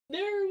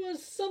 there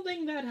was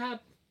something that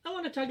happened. I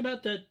want to talk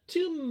about the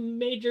two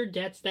major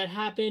deaths that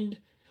happened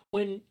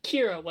when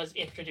Kira was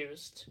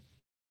introduced.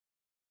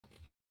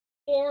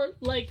 Or,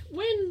 like,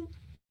 when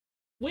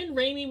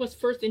Raimi was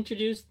first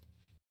introduced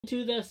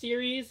to the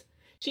series,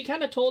 she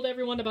kind of told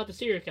everyone about the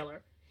serial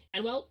killer.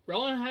 And, well,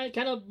 Rowan had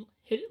kind of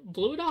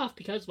blew it off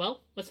because,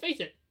 well, let's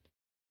face it,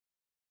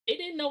 they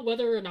didn't know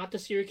whether or not the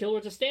serial killer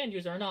was a stand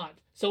user or not.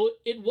 So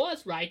it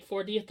was right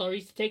for the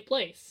authorities to take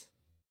place.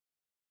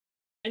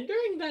 And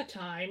during that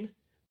time,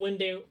 when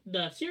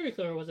the serial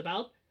killer was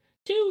about,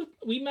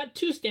 we met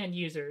two stand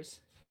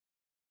users.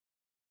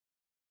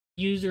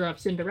 User of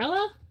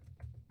Cinderella,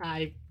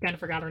 I kind of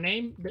forgot her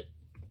name.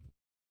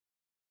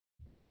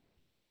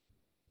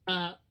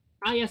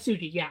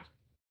 Ayasuji, yeah.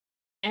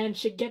 And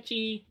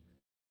Shigechi,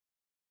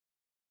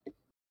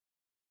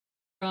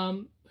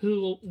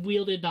 who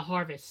wielded the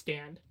harvest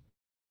stand.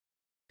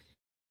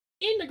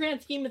 In the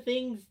grand scheme of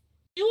things,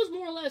 it was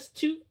more or less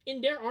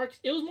in their arcs,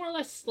 it was more or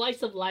less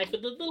slice of life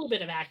with a little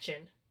bit of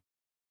action.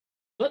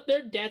 But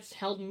their deaths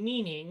held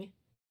meaning.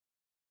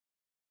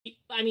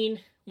 I mean,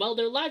 well,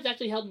 their lives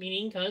actually held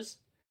meaning because,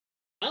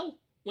 well,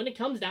 when it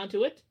comes down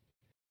to it,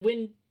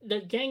 when the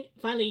gang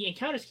finally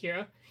encounters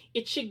Kira,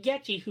 it's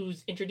Shigechi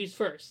who's introduced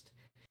first.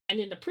 And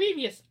in the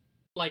previous,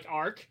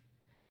 arc,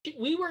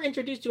 we were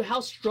introduced to how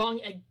strong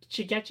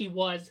Shigechi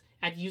was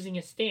at using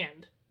his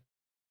stand.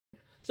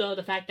 So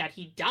the fact that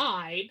he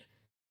died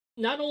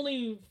not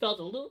only felt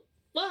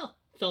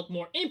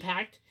more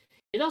impact,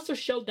 it also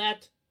showed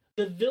that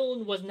the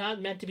villain was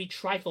not meant to be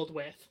trifled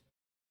with,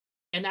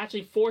 and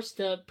actually forced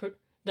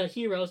the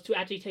heroes to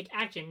actually take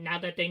action now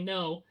that they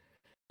know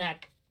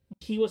that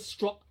he was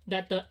strong,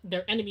 that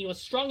their enemy was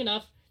strong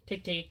enough to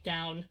take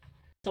down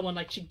someone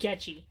like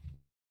Shigechi.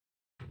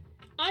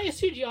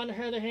 Ayasuji, on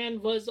the other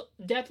hand,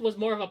 death was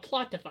more of a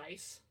plot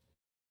device,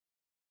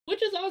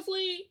 which is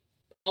honestly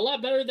a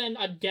lot better than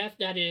a death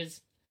that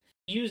is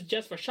used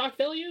just for shock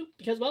value,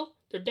 because, well,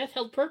 their death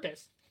held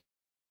purpose.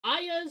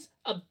 Aya's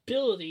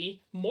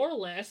ability, more or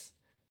less,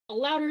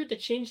 allowed her to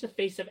change the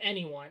face of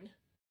anyone.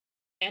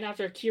 And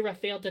after Kira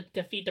failed to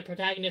defeat the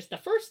protagonist the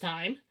first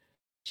time,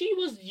 she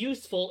was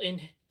useful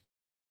in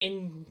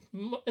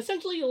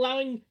essentially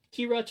allowing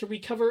Kira to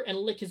recover and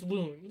lick his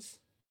wounds.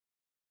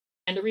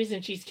 And the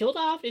reason she's killed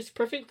off is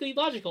perfectly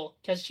logical,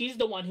 because she's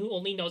the one who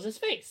only knows his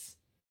face.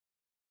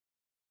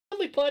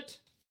 Simply put,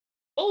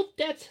 both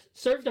deaths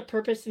served a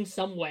purpose in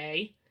some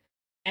way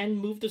and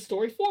moved the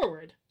story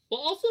forward,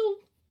 while also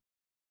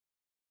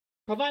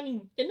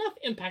providing enough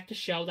impact to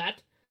show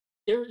that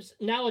there's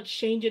now a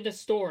change in the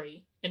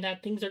story and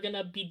that things are going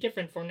to be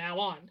different from now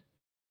on.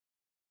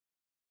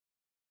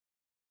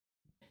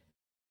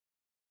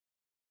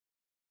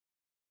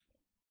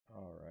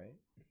 All right.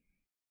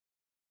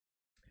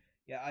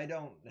 Yeah, I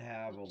don't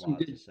have a lot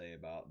to say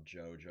about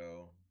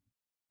JoJo.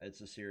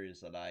 It's a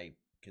series that I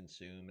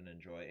consume and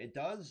enjoy. It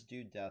does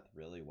do death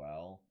really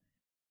well,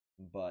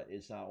 but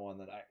it's not one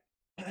that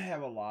I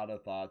have a lot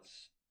of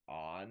thoughts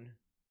on.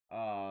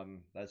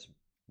 That's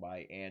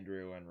why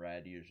Andrew and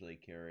Red usually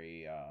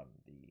carry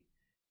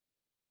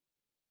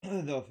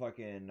the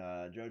fucking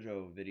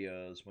JoJo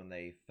videos when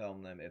they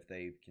film them, if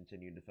they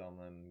continue to film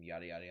them,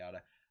 yada yada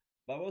yada.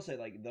 But I will say,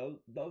 like,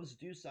 those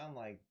do sound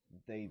like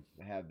they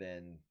have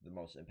been the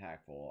most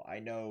impactful. I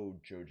know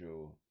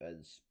JoJo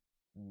has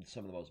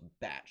some of the most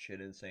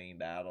batshit insane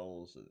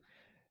battles,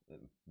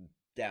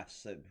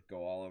 deaths that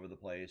go all over the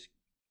place,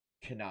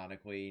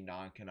 canonically,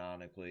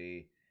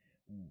 non-canonically,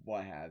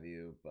 what have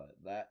you. But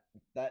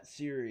that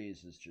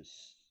series is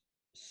just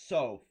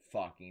so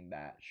fucking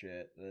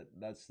batshit.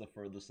 That's the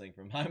furthest thing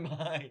from my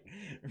mind.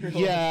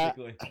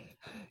 Realistically.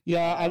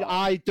 Yeah, and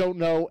I don't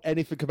know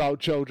anything about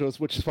JoJo's,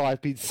 which is why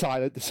I've been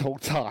silent this whole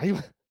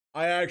time.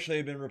 I actually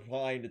have been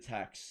replying to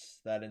texts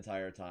that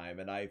entire time,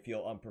 and I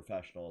feel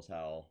unprofessional as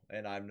hell.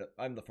 And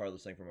I'm the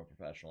farthest thing from a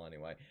professional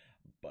anyway.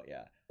 But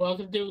yeah.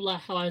 Welcome to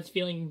how I was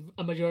feeling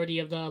a majority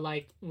of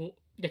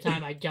the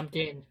time I jumped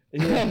in.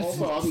 Yeah.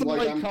 Also,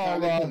 I'm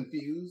kind of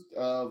confused.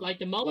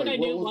 The moment I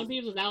knew One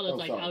Piece was out, I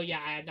was oh yeah,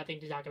 I had nothing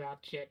to talk about.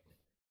 Shit.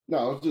 No,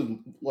 I was just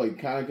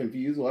kind of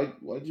confused.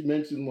 Why'd you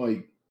mention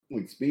like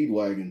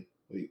Speedwagon?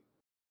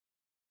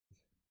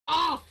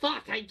 Oh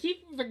fuck! I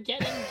keep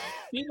forgetting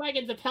Speedwagon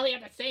and Zapelli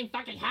have the same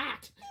fucking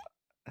hat.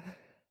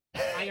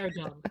 I are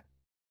dumb.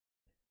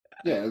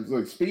 Yeah, it's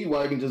like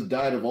Speedwagon just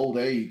died of old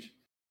age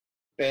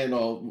and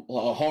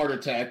a heart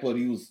attack, but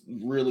he was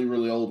really,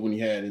 really old when he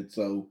had it.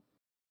 So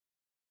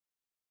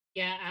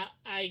yeah,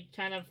 I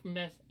kind of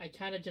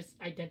just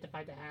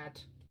identified the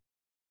hat.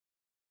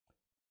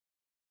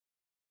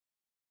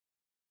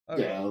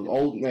 Okay. Yeah,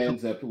 old man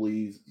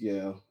Zeppelin.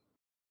 Yeah,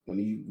 when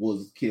he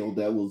was killed,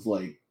 that was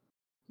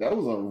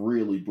a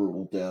really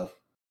brutal death.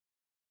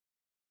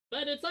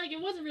 But it's like,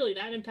 it wasn't really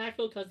that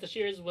impactful because the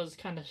series was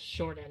kind of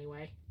short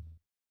anyway.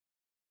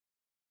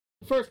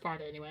 The first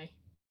part, anyway.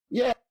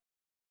 Yeah,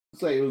 I'd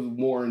say it was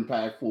more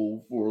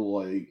impactful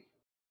for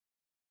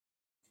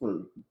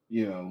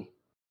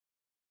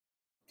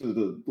to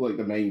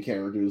the main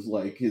characters,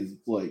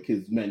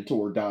 his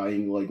mentor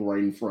dying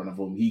right in front of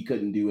him. He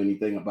couldn't do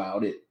anything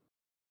about it.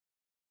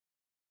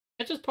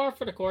 It's just par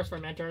for the course for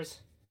mentors.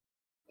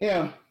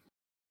 Yeah.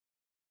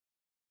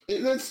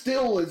 It's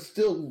still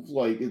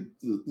like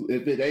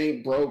if it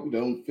ain't broke,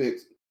 don't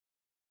fix.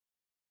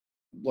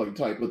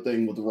 Type of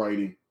thing with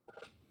writing.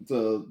 It's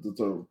a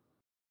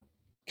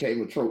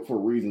came a trope for a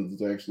reason.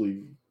 It's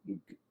actually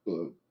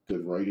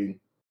good writing.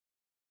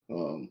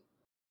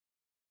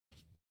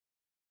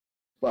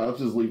 But I'll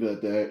just leave it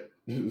at that.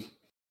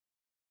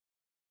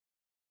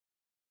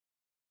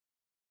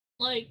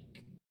 Like,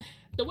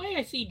 the way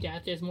I see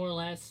death is more or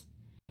less,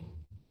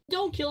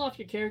 don't kill off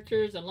your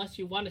characters unless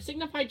you want to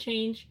signify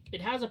change,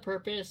 it has a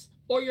purpose,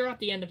 or you're at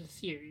the end of the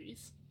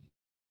series.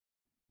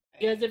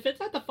 Because if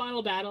it's at the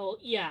final battle,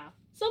 yeah,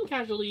 some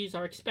casualties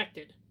are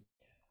expected.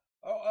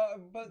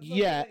 But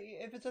Yeah.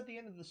 if it's at the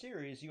end of the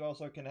series, you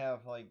also can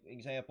have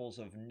examples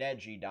of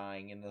Neji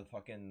dying in the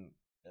fucking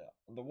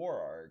the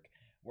war arc,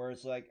 where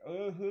it's like,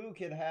 oh, who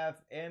could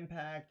have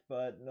impact,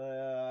 but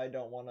I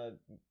don't want to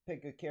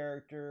pick a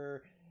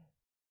character,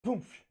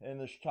 poof,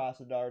 and just toss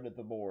a dart at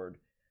the board.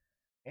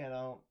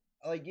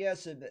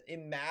 Yes, it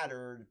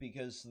mattered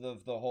because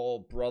of the whole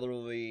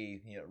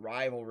brotherly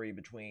rivalry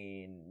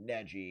between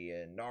Neji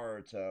and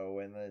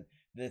Naruto, and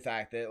the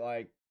fact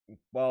that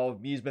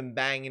he's been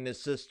banging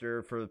his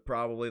sister for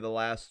probably the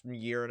last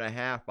year and a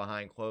half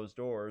behind closed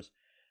doors.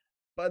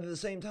 But at the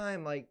same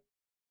time,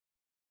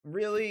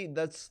 really,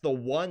 that's the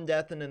one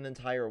death in an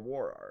entire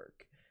war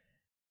arc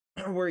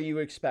where you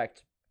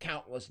expect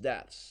countless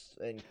deaths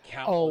and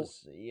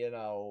countless,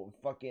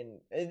 fucking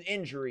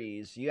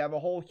injuries. You have a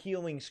whole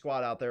healing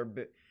squad out there,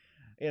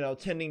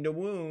 tending to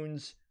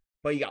wounds,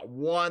 but you got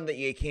one that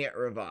you can't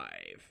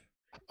revive.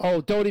 Oh,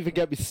 don't even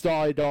get me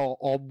started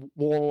on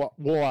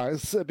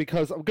wars,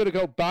 because I'm going to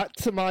go back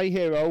to My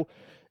Hero.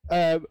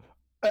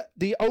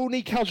 The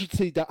only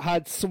casualty that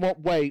had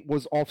somewhat weight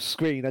was off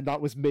screen, and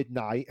that was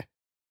Midnight.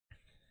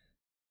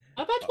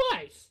 How about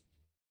twice?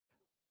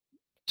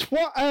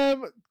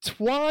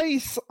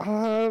 Twice,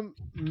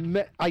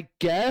 I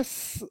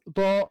guess,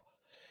 but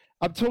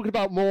I'm talking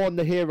about more on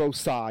the hero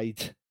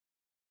side.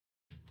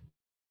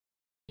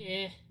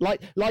 Yeah.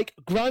 Like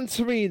Gran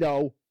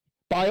Torino,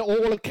 by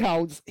all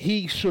accounts,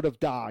 he should have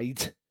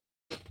died.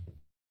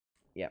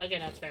 Yeah. Okay,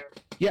 that's fair.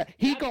 Yeah,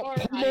 he That got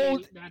part,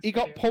 pummeled. He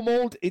got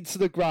pummeled into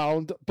the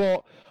ground,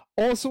 but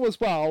also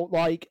as well,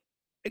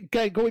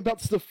 again, going back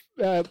to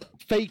the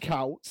fake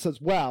outs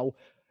as well.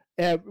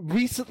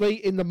 Recently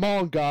in the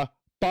manga,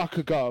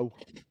 Bakugo.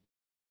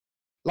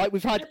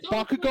 We've had It's also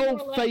more Bakugo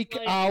or less, fake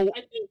out.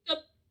 I think the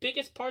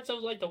biggest parts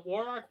of the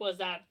war arc was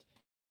that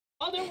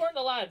while there weren't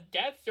a lot of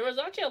deaths, there was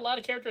actually a lot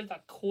of characters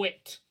that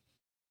quit.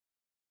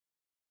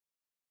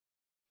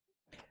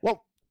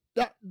 Well,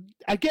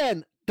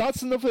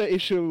 that's another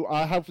issue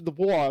I have with the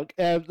war arc.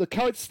 The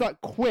characters that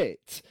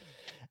quit,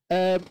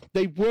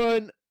 they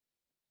weren't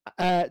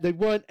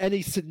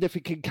any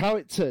significant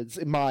characters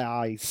in my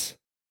eyes.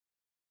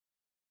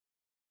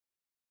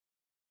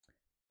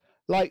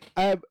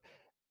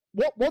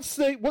 What's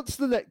the name of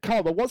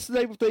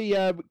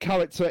the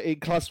character in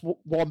Class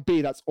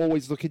 1B that's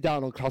always looking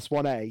down on Class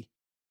 1A?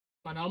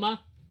 Monoma?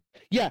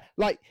 Yeah,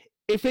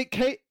 if it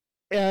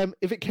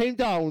came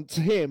down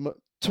to him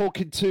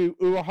talking to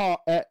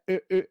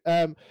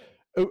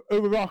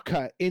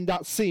Uraraka in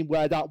that scene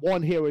where that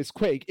one hero is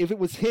quick, if it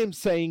was him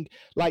saying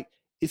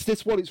is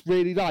this what it's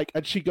really like,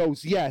 and she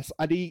goes yes,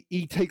 and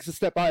he takes a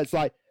step back, it's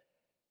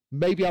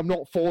maybe I'm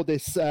not for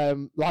this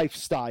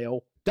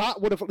lifestyle.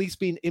 That would have at least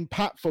been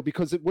impactful,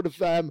 because it would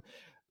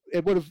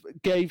have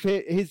gave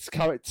his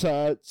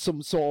character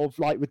some sort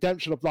of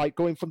redemption of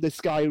going from this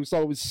guy who's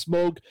always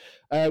smug,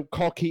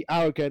 cocky,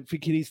 arrogant,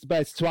 thinking he's the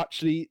best, to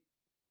actually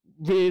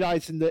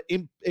realizing the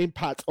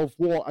impact of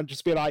war and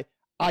just be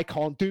I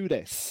can't do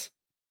this.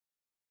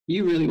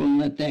 You really won't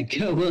let that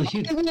go, will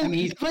you? I mean,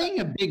 he's playing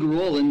a big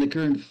role in the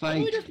current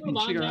fight in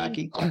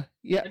Shigaraki.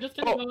 Yeah. I'm just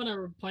gonna go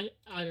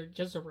on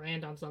just a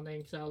rant on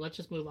something, so let's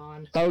just move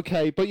on.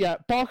 Okay, but yeah,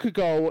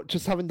 Bakugo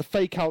just having the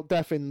fake out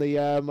death in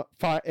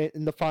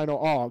the final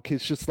arc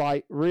is just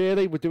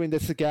really, we're doing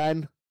this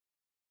again.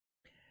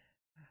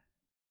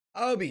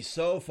 I'll be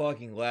so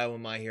fucking glad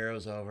when My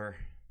Hero's over.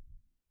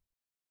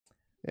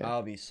 Yeah.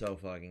 I'll be so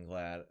fucking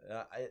glad.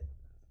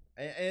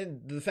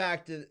 And the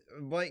fact that,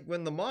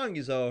 when the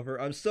manga's over,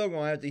 I'm still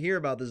going to have to hear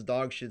about this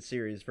dog shit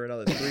series for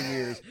another 3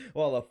 years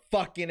while the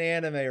fucking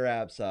anime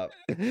wraps up.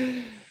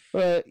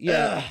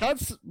 Yeah,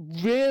 that's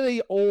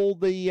really all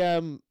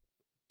the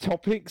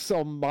topics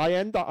on my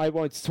end that I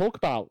wanted to talk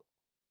about.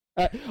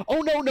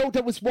 No,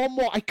 there was one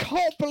more. I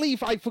can't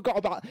believe I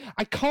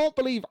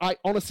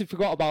honestly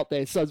forgot about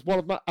this as one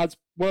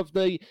of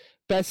the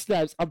best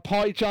devs. And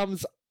Party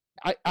Jams,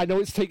 I know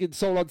it's taken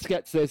so long to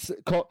get to this.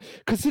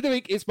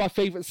 Considering it's my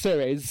favorite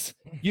series,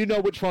 you know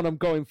which one I'm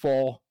going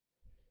for.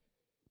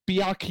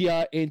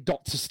 Byakuya in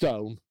Dr.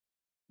 Stone.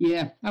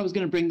 Yeah, I was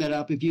going to bring that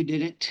up if you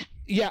didn't.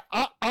 Yeah,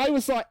 I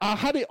was like, I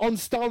had it on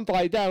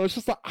standby there. I was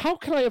just like, how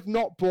can I have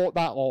not brought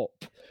that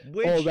up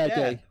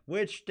already?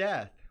 Which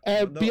death?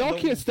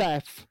 Byakuya's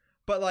death.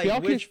 But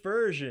like, which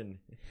version?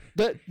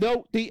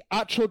 The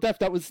actual death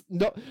that was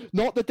not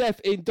the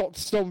death in Dr.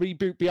 Stone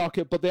reboot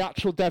Byakuya, but the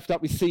actual death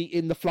that we see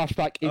in the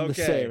flashback in the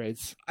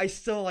series. I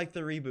still like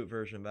the reboot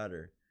version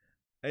better.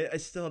 I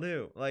still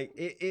do. Like,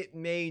 it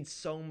made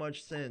so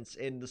much sense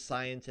in the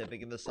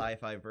scientific and the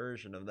sci-fi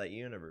version of that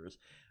universe.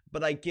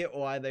 But I get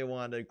why they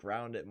wanted to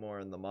ground it more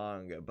in the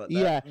manga. But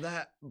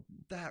that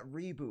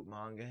reboot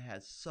manga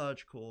has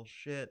such cool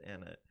shit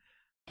in it.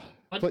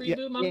 What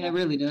reboot manga? Yeah, it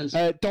really does.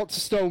 Dr.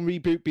 Stone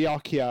reboot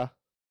Byakuya.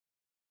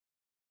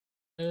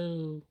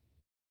 Oh.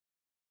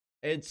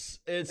 It's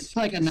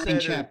like a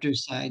 9-chapter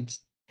side.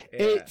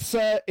 Yeah.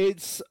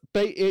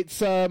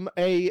 It's a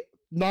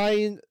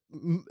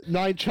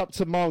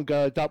 9-chapter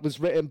manga that was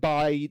written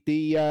by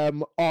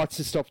the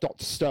artist of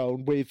Dr.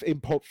 Stone with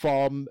input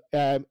from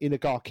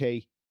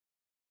Inagaki.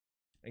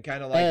 And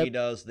kind of like he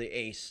does the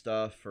Ace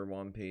stuff for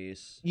One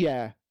Piece.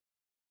 Yeah.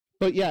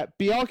 But yeah,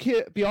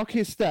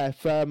 Byakuya's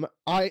death,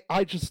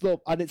 I just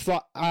love, and it's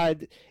like,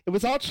 it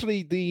was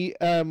actually the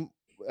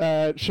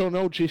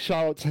Shonoji,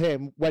 shout out to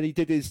him, when he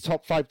did his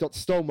top 5 Dr.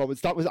 Stone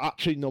moments, that was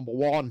actually number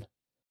 1,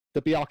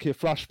 the Byakuya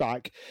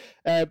flashback,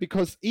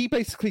 because he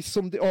basically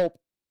summed it up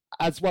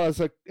as well as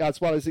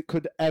it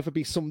could ever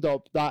be summed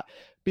up, that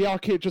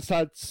Byakuya just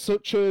had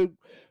such a,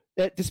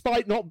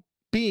 despite not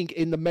being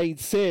in the main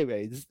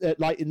series,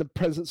 like in the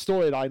present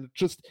storyline,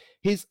 just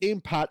his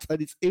impact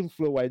and its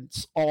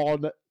influence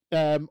on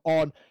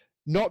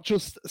not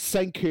just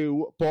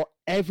Senku but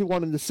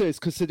everyone in the series,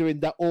 considering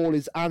that all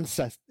his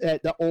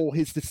that all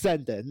his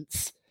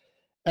descendants,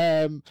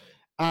 and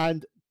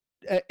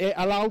it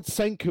allowed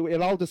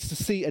us to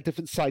see a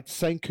different side to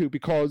Senku,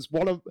 because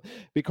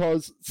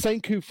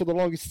Senku for the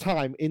longest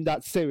time in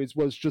that series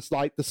was just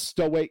like the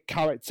stoic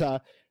character,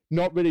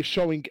 not really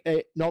showing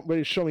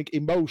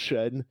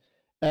emotion.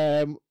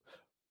 Going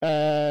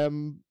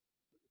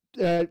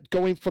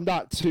from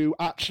that to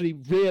actually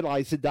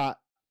realizing that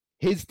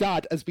his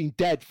dad has been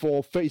dead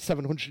for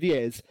 3,700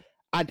 years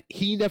and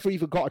he never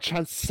even got a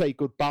chance to say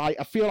goodbye.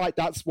 I feel like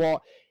that's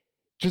what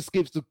just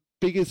gives the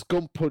biggest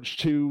gun punch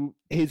to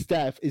his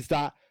death, is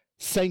that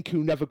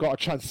Senku never got a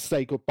chance to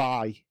say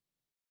goodbye.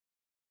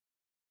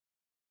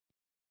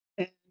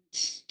 And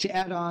to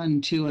add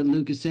on to what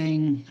Luke is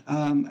saying,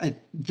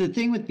 the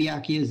thing with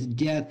Byakuya's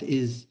death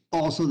is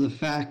also the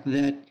fact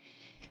that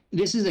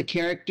this is a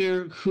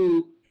character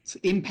whose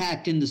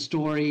impact in the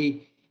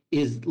story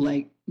is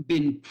like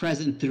been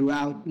present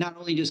throughout, not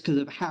only just because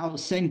of how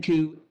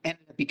Senku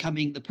ended up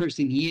becoming the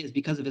person he is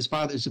because of his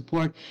father's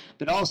support,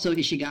 but also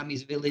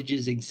Ishigami's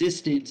village's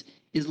existence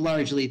is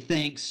largely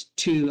thanks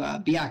to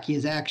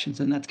Byakuya's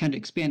actions, and that's kind of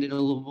expanded a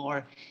little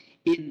more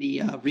in the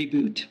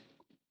reboot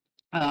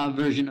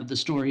version of the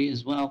story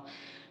as well.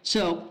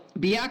 So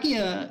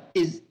Byakuya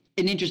is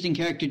an interesting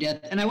character death,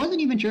 and I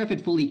wasn't even sure if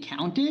it fully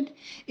counted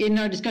in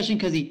our discussion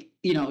because he,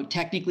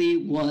 technically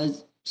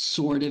was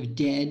sort of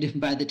dead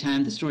by the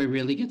time the story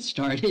really gets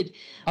started.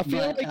 I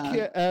feel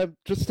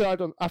just to add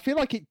on, I feel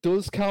like it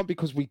does count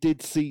because we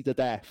did see the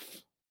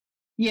death.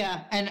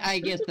 Yeah, and I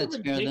guess that's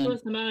fair then.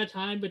 Ridiculous amount of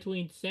time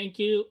between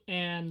Senku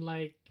and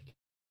like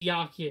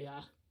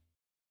Byakuya,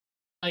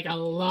 like a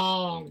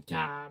long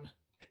time.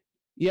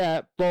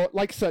 Yeah, but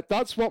like I said,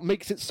 that's what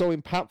makes it so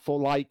impactful.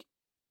 Like,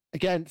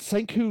 again,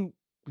 Senku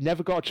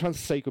never got a chance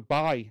to say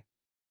goodbye.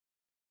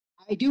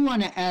 I do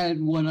want to add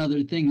one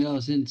other thing, though,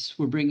 since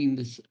we're bringing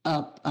this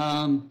up,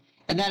 and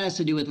that has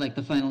to do with like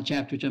the final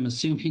chapter, which I'm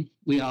assuming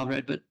we all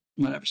read, but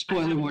whatever.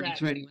 Spoiler warnings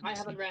for anyone. I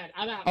haven't read.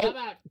 I'm out. I'm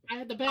out. I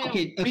had the bail.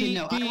 Okay,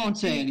 no, I won't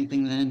say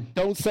anything then.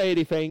 Don't say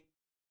anything.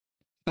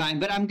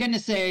 Fine, but I'm going to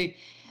say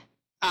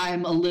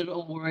I'm a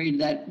little worried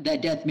that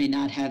death may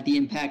not have the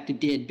impact it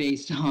did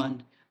based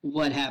on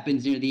what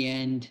happens near the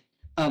end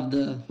of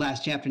the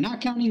last chapter, not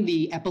counting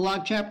the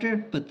epilogue chapter,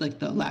 but like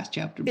the last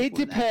chapter.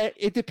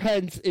 It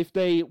depends if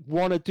they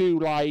want to do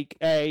like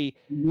a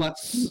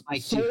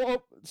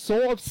sort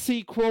of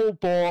sequel,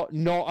 but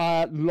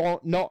not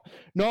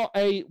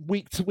a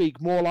week to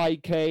week, more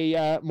like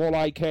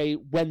a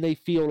when they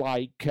feel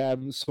like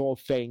sort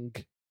of thing.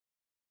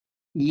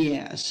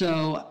 Yeah,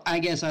 so I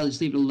guess I'll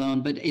just leave it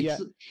alone. But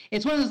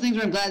it's one of those things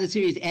where I'm glad the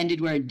series ended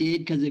where it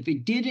did, because if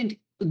it didn't,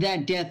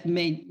 that death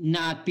may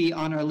not be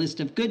on our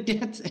list of good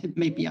deaths. It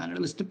may be on our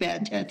list of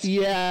bad deaths.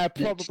 Yeah,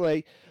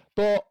 probably.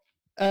 But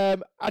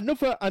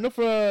another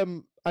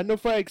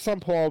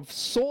example of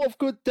sort of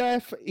good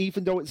death,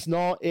 even though it's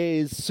not,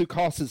 is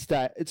Tsukasa's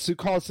death. It's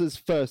Tsukasa's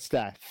first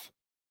death.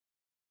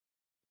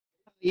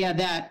 Yeah,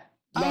 that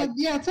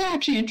Yeah, it's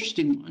actually an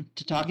interesting one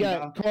to talk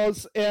about.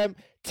 Because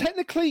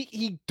technically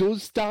he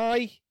does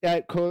die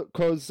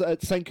because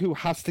Senku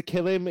has to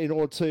kill him in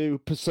order to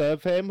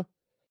preserve him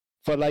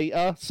for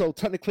later. So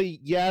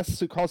technically,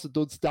 yes, Tsukasa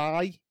does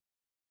die.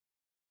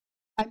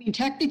 I mean,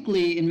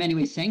 technically, in many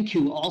ways,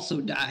 Senku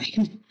also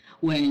died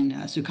when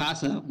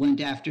Tsukasa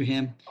went after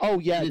him. Oh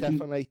yeah,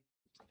 definitely.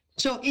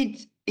 So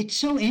it's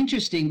so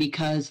interesting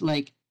because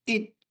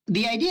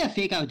the idea of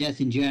fake out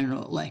death in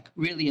general,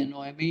 really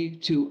annoy me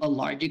to a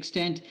large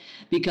extent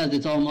because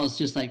it's almost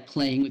just like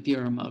playing with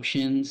your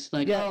emotions.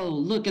 Oh,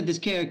 look at this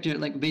character.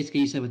 Like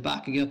basically you said with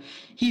Bakugo,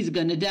 he's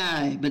gonna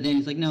die, but then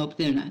he's like, nope,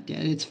 they're not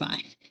dead. It's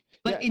fine.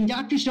 But in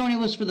Dr. Stone, it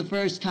was for the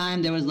first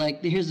time there was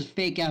here's a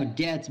fake out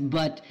deaths,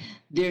 but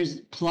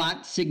there's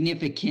plot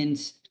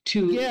significance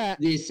to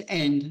this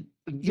and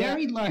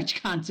very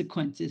large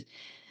consequences.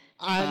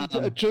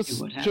 And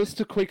just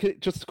to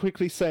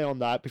quickly say on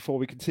that before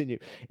we continue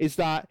is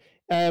that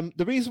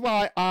the reason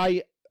why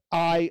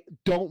I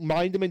don't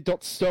mind them in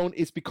Dr. Stone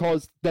is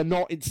because they're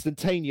not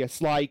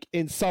instantaneous. Like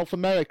in South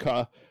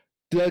America,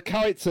 the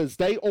characters,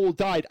 they all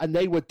died and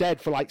they were dead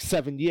for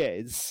 7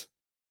 years.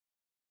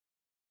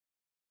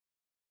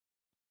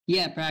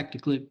 Yeah,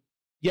 practically.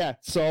 Yeah,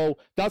 so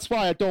that's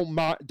why I don't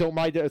mind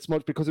it as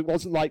much, because it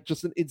wasn't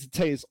just an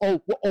instantaneous,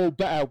 oh, we're all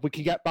better, we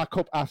can get back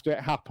up after it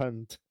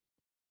happened.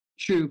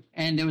 True.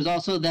 And there was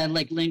also that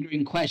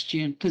lingering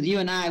question, because you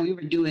and I, we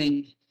were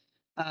doing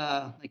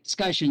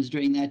discussions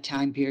during that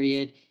time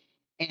period.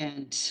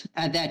 And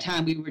at that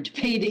time we were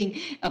debating,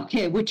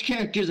 okay, which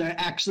characters are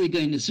actually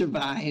going to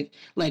survive?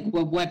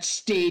 What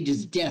stage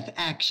is death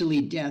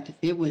actually death?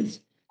 It was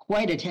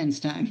quite a tense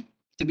time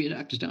to be a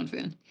Dr. Stone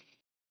fan.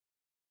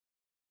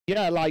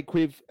 Yeah,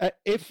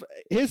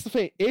 here's the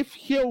thing, if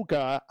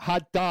Hyuga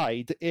had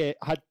died,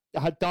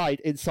 had died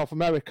in South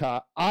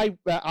America, I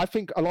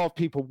think a lot of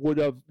people would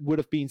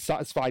have been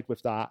satisfied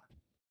with that.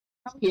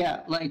 Yeah,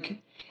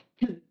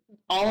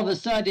 all of a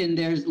sudden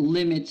there's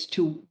limits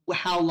to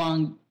how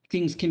long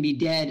things can be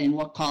dead and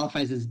what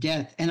qualifies as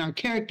death, and our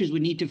characters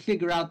would need to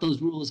figure out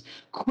those rules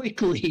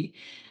quickly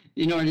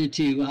in order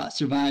to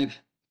survive.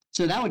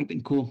 So that would have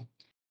been cool.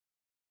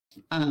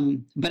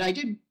 But I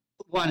did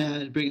want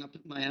to bring up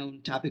my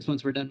own topics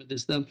once we're done with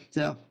this, though.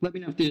 So let me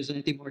know if there's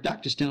anything more,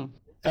 Dr. Stone.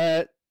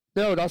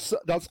 No, that's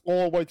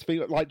all going to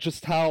be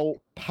just how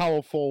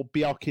powerful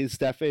Byakuya's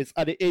death is,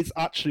 and it is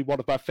actually one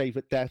of my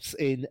favorite deaths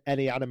in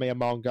any anime and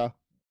manga.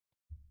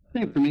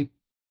 Same for me.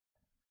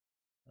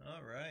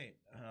 All right.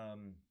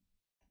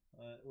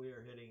 We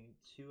are hitting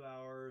 2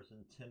 hours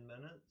and 10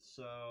 minutes,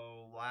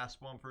 so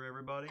last one for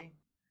everybody.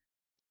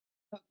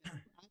 I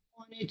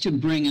wanted to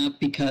bring up,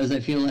 because I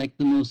feel like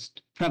the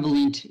most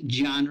prevalent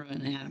genre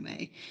in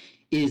anime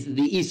is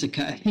the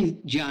isekai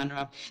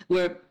genre,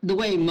 where the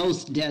way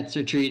most deaths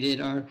are treated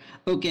are,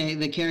 okay,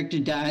 the character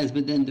dies,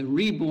 but then they're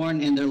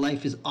reborn and their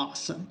life is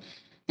awesome.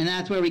 And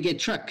that's where we get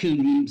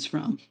Truck-kun memes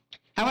from.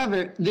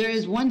 However, there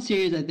is one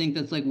series I think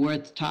that's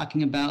worth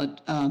talking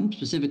about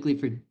specifically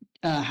for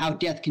how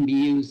death can be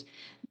used.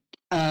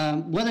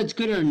 Whether it's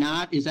good or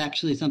not is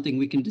actually something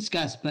we can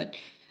discuss, but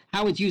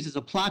how it's used as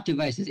a plot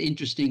device is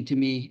interesting to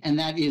me, and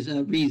that is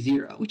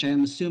Re:Zero, which I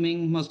am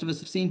assuming most of us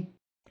have seen.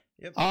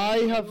 Yep. I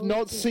have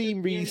not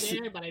seen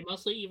Re:Zero, but I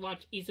mostly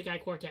watch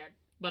Isekai Quartet,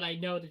 but I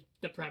know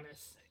the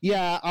premise.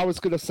 Yeah, I was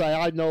going to say,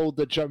 I know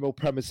the general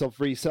premise of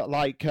Re:Zero,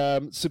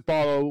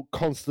 Subaru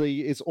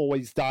constantly is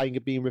always dying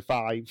and being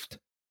revived.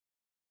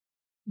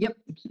 Yep.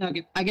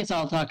 Okay. I guess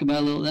I'll talk about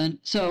it a little then.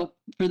 So,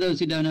 for those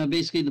who don't know,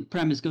 basically the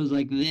premise goes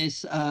like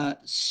this.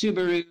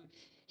 Subaru,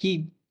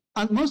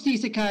 on most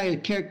isekai, a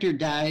character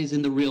dies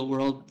in the real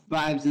world,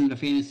 revives in the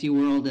fantasy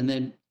world, and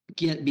then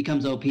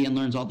becomes OP and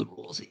learns all the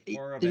rules.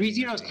 The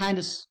Re:Zero is kind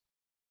of...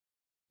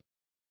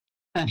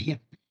 yeah.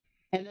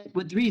 And then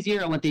with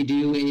Re:Zero, what they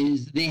do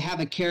is they have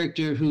a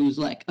character whose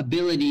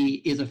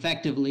ability is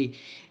effectively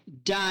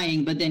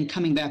dying, but then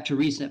coming back to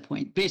reset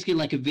point. Basically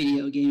like a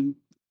video game.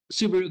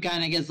 Subaru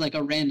kind of gets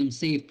a random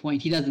save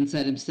point. He doesn't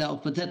set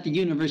himself, but that the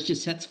universe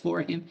just sets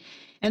for him.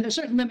 And there's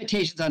certain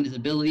limitations on his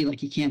ability,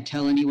 he can't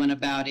tell anyone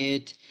about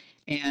it,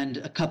 and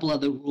a couple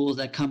other rules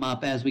that come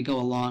up as we go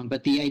along.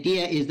 But the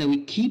idea is that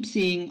we keep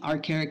seeing our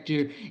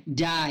character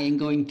die and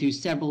going through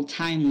several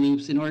time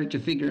loops in order to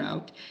figure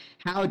out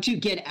how to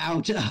get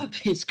out of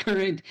his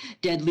current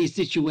deadly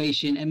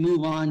situation and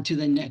move on to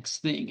the next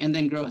thing, and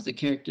then grow as a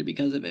character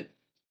because of it.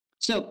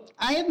 So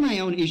I have my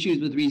own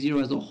issues with Re:Zero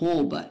as a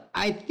whole, but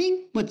I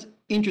think what's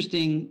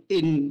interesting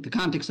in the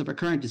context of our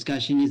current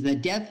discussion is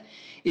that death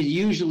is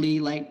usually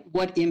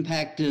what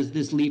impact does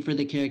this leave for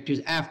the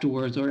characters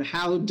afterwards, or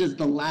how does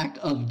the lack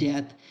of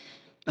death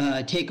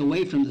take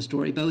away from the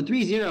story? But with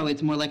Re:Zero,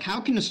 it's more how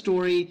can a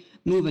story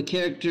move a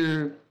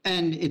character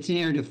and its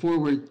narrative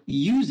forward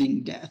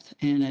using death?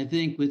 And I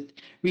think with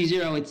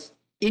Re:Zero, it's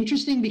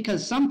interesting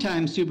because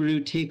sometimes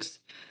Subaru takes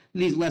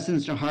these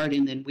lessons to heart,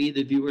 and then we,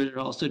 the viewers, are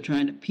also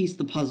trying to piece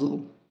the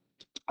puzzle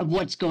of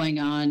what's going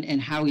on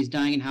and how he's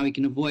dying and how he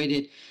can avoid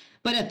it.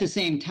 But at the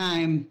same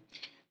time,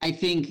 I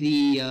think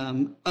the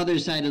other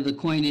side of the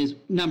coin is,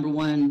 number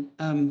one,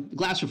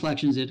 glass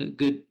reflections at a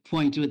good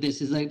point with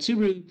this is like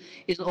Subaru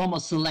is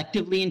almost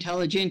selectively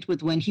intelligent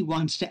with when he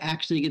wants to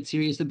actually get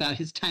serious about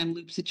his time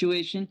loop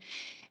situation.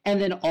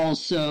 And then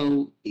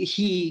also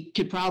he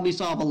could probably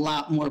solve a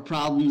lot more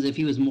problems if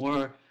he was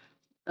more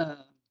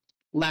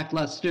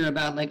lackluster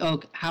about like,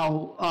 oh,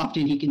 how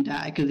often he can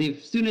die. Because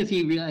as soon as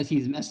he realized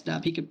he's messed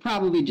up, he could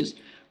probably just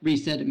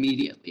reset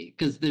immediately,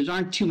 because there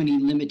aren't too many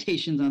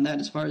limitations on that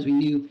as far as we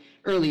knew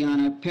early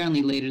on.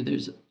 Apparently later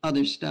there's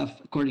other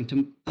stuff according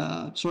to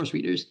source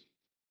readers.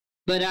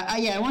 But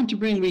I want to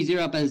bring ReZero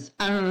up as,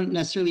 I don't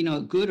necessarily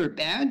know good or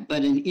bad,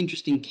 but an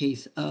interesting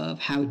case of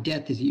how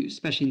death is used,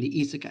 especially in the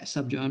isekai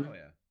subgenre. Oh,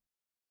 yeah.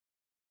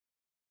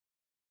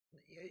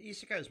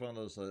 Isekai is one of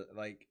those,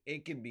 like,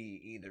 it can be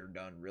either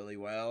done really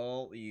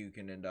well, you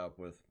can end up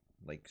with,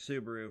 like,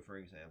 Subaru, for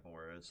example,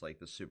 where it's, like,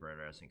 the super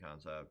interesting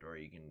concept, or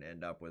you can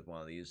end up with one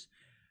of these,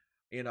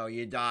 you know,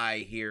 you die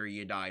here,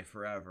 you die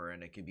forever,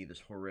 and it could be this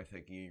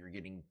horrific, you're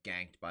getting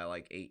ganked by,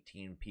 like,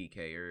 18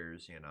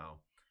 PKers, you know.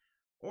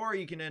 Or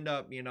you can end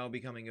up, you know,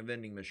 becoming a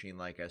vending machine,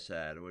 like I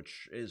said,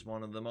 which is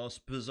one of the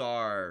most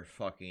bizarre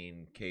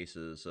fucking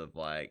cases of,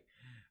 like,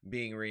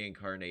 being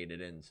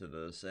reincarnated into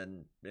this.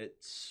 And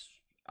it's...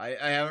 I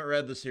haven't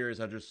read the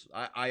series.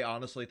 I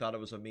honestly thought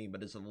it was a meme,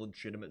 but it's a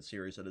legitimate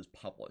series that is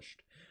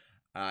published.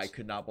 I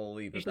could not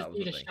believe that was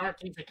a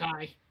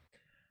thing.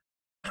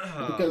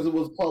 Because it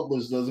was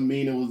published doesn't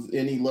mean it was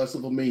any less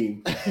of a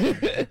meme.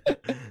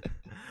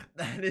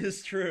 That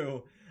is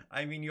true.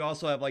 I mean, you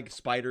also have, like,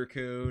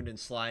 Spider-Coon and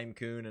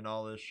Slime-Coon and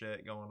all this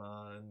shit going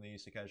on in the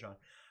isekai genre.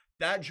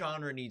 That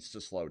genre needs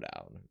to slow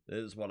down,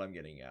 is what I'm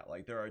getting at.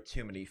 Like, there are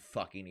too many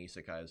fucking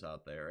isekais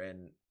out there,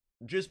 and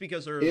just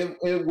because there's...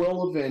 It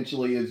will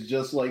eventually. It's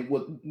just like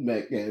with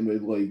Mech Game,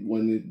 like,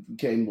 when it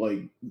became,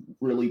 like,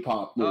 really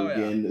popular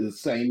again, the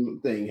same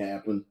thing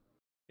happened.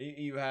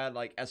 You had,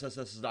 like,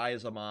 SSS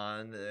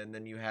Diazamon, and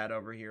then you had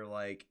over here,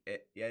 like,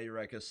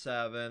 Eureka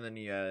 7, and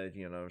you had,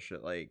 you know,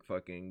 shit like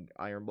fucking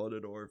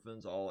Iron-Blooded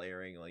Orphans, all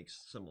airing, like,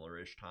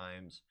 similar-ish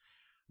times.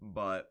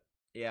 But,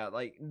 yeah,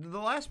 like, the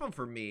last one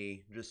for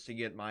me, just to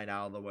get mine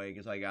out of the way,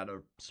 because I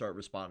gotta start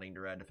responding to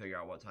Red to figure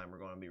out what time we're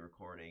going to be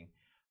recording,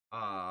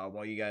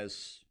 while you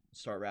guys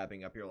start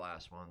wrapping up your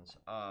last ones.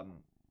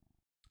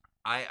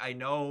 I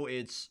know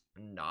it's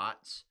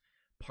not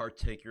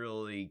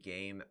particularly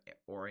game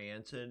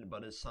oriented,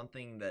 but it's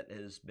something that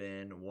has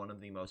been one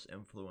of the most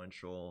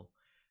influential,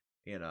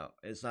 you know,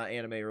 it's not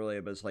anime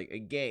related, but it's like a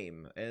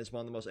game, and it's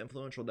one of the most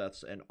influential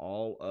deaths in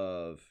all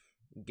of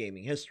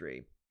gaming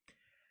history.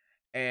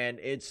 And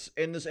it's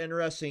in this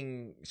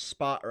interesting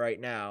spot right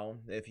now.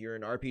 If you're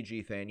an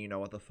RPG fan, you know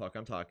what the fuck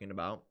I'm talking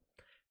about,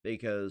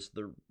 because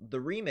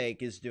the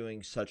remake is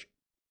doing such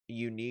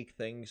unique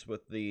things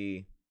with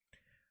the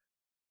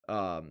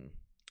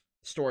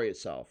story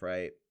itself,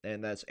 right?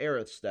 And that's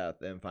Aerith's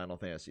death in Final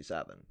Fantasy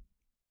VII.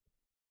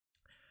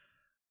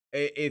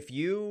 If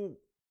you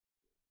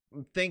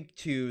think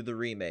to the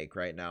remake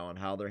right now and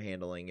how they're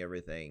handling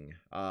everything,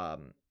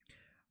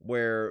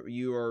 where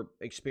you are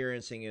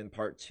experiencing in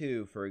part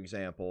 2, for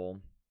example,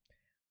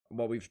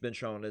 what we've been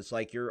shown is,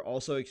 like, you're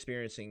also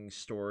experiencing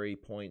story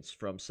points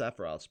from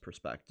Sephiroth's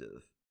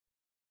perspective.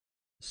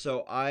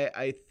 So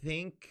I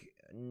think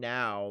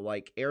now,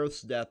 like,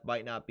 Aerith's death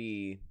might not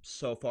be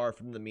so far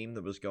from the meme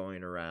that was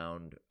going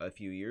around a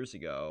few years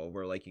ago,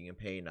 where, like, you can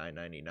pay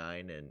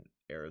 $9.99 and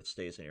Aerith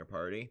stays in your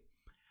party.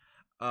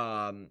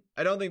 I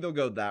don't think they'll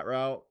go that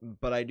route,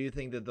 but I do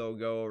think that they'll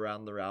go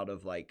around the route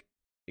of, like,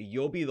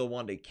 you'll be the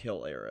one to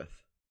kill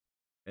Aerith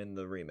in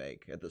the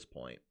remake at this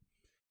point,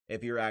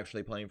 if you're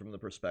actually playing from the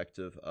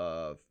perspective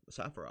of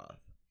Sephiroth.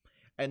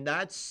 And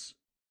that's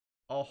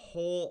a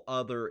whole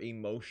other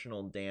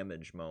emotional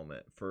damage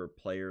moment for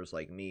players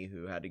like me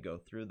who had to go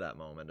through that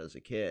moment as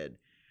a kid,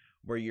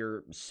 where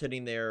you're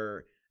sitting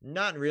there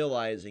not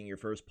realizing your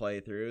first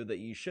playthrough that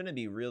you shouldn't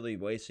be really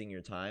wasting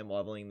your time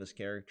leveling this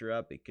character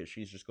up because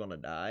she's just going to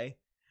die.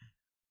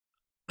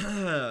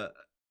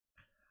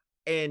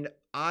 And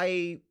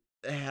I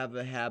have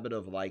a habit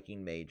of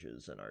liking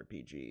mages in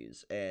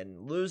RPGs,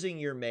 and losing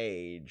your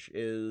mage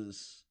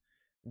is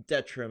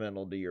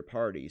detrimental to your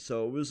party.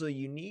 So it was a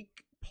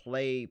unique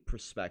play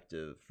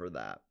perspective for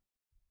that,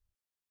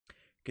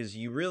 because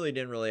you really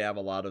didn't really have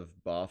a lot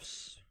of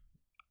buffs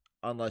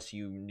unless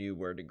you knew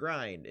where to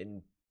grind,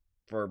 and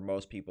for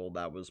most people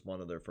that was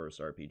one of their first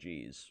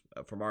RPGs,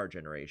 from our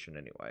generation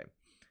anyway,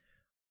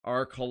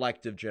 our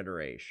collective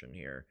generation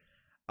here.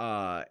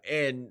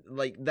 And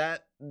like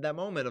that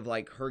moment of,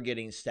 like, her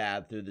getting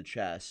stabbed through the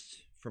chest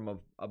from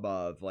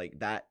above, like,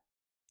 that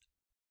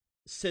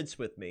sits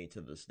with me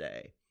to this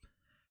day.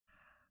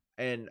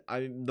 And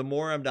the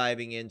more I'm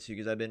diving into,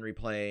 because I've been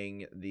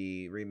replaying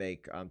the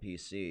remake on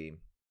PC,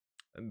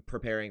 I'm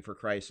preparing for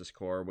Crisis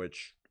Core,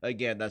 which,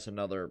 again, that's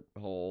another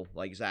whole,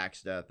 like,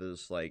 Zack's death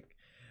is, like,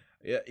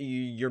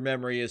 your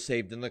memory is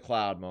saved in the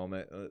cloud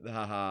moment.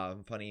 Haha,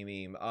 funny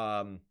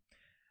meme.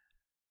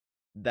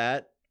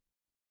 That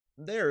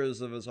there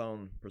is of its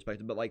own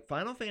perspective, but, like,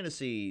 Final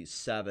Fantasy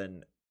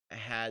VII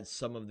had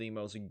some of the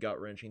most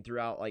gut-wrenching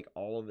throughout like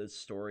all of its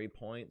story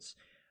points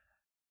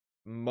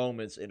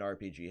moments in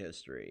RPG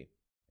history.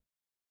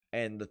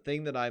 And the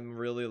thing that I'm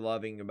really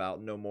loving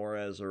about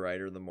Nomura as a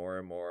writer, the more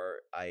and more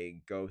I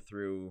go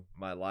through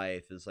my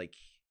life, is like,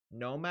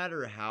 no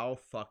matter how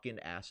fucking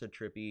acid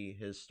trippy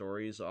his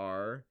stories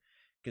are,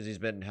 because he's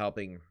been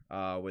helping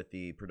with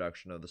the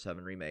production of the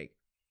 7 remake,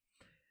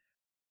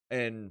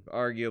 and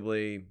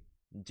arguably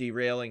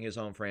derailing his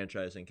own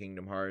franchise in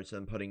Kingdom Hearts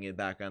and putting it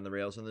back on the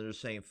rails, and they're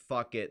just saying,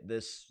 fuck it,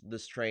 this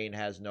train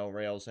has no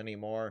rails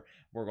anymore.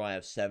 We're going to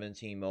have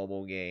 17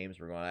 mobile games.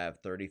 We're going to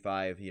have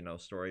 35,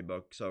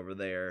 storybooks over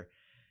there.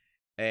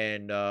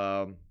 And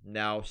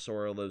now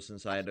Sora lives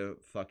inside a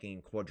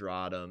fucking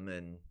quadratum,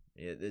 and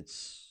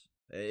it's,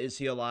 is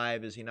he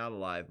alive? Is he not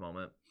alive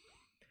moment.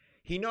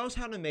 He knows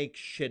how to make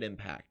shit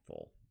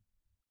impactful.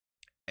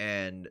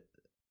 And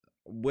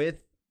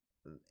with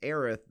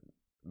Aerith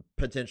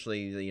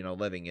potentially,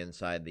 living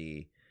inside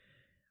the,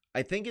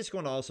 I think it's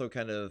going to also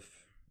kind of,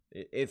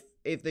 if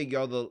they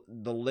go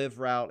the live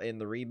route in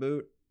the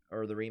reboot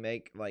or the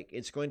remake, like,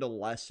 it's going to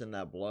lessen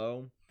that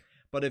blow.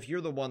 But if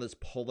you're the one that's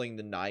pulling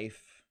the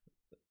knife,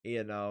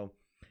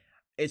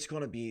 it's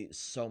going to be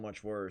so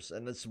much worse.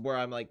 And that's where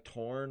I'm like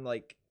torn.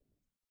 Like,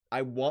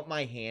 I want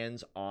my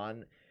hands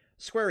on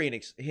Square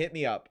Enix, hit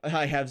me up.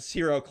 I have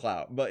zero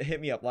clout, but hit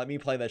me up. Let me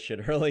play that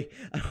shit early.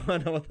 I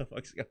want to know what the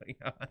fuck's going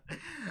on.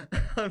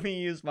 Let me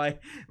use my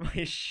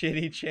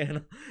shitty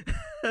channel.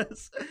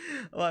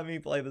 Let me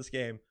play this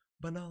game.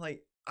 But no,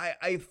 like,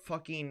 I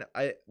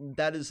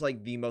that is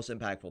like the most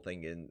impactful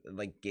thing in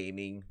like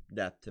gaming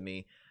death to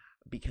me,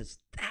 because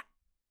that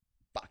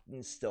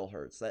fucking still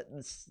hurts. That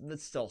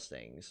still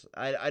stings.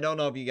 I don't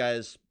know if you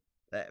guys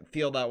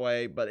feel that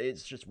way, but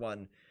it's just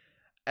one.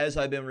 As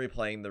I've been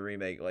replaying the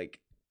remake, like,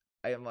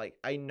 I am like,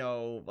 I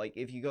know, like,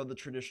 if you go the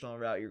traditional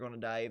route, you're going to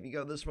die. If you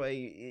go this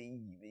way,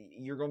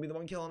 you're going to be the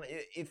one killing.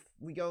 If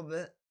we go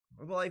that,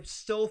 will I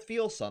still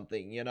feel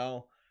something,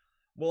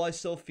 Will I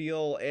still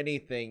feel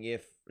anything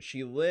if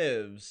she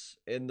lives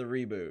in the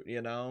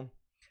reboot,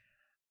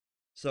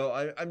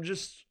 So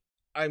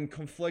I'm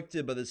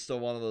conflicted, but it's still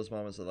one of those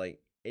moments that,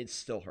 like, it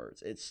still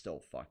hurts. It still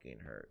fucking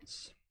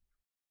hurts.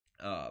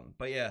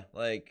 But yeah,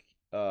 like,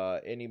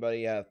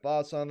 anybody have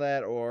thoughts on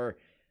that, or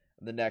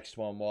the next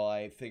one while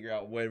I figure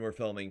out when we're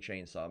filming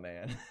Chainsaw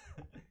Man?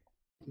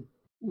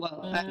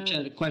 Well, I actually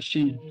had a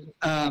question.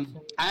 I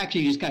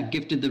actually just got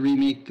gifted the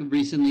remake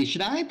recently.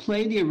 Should I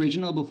play the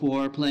original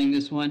before playing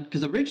this one?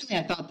 Because originally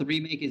I thought the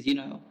remake is,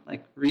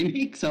 like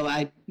remake, so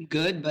I'm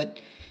good. But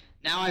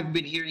now I've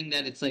been hearing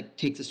that it's like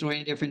takes the story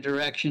in a different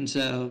direction.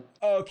 So,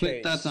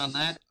 quick thoughts on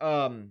that.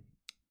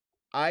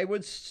 I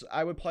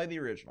would play the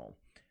original,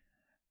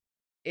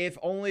 if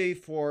only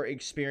for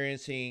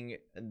experiencing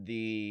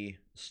the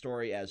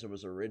story as it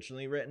was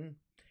originally written.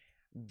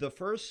 The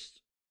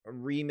first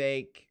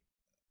remake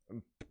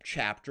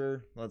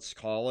chapter, let's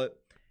call it,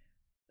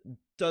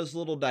 does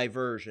little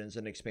diversions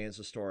and expands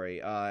the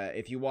story.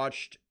 If you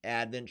watched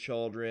Advent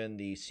Children,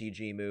 the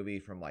CG movie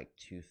from like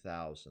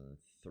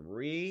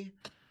 2003,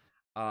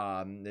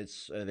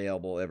 it's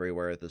available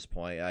everywhere at this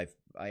point.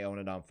 I own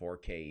it on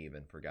 4K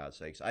even, for God's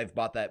sakes. I've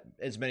bought that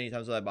as many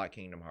times as I bought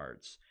Kingdom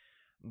Hearts.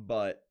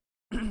 But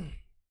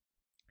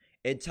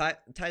it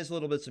ties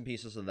little bits and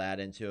pieces of that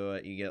into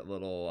it. You get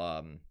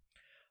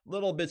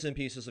little bits and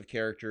pieces of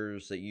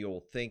characters that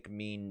you'll think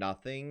mean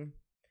nothing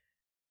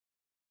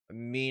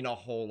mean a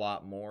whole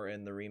lot more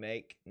in the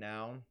remake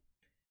now.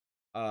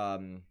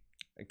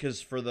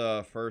 Because for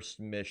the first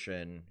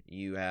mission,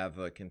 you have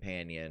a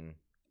companion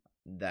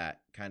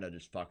that kind of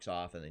just fucks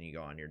off, and then you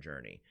go on your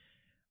journey.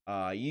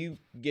 You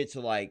get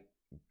to, like,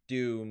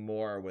 do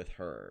more with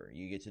her.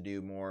 You get to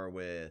do more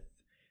with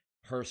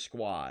her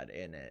squad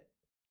in it.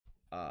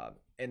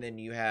 And then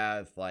you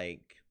have,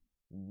 like,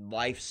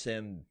 life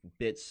sim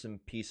bits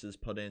and pieces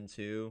put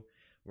into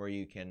where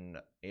you can,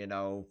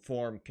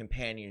 form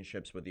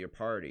companionships with your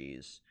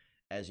parties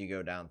as you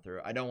go down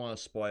through. I don't want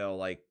to spoil,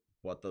 like,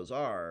 what those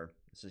are,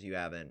 since you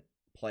haven't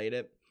played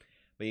it,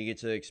 but you get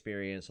to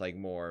experience, like,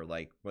 more,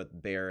 like,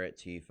 with Barrett,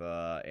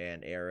 Tifa,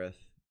 and Aerith,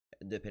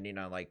 depending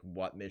on, like,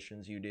 what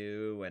missions you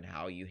do and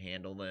how you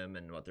handle them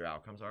and what their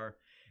outcomes are.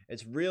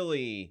 It's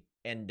really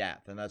in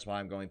depth, and that's why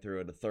I'm going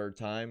through it a third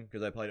time,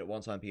 because I played it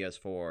once on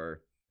PS4,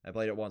 I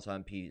played it once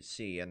on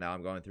PC, and now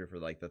I'm going through for,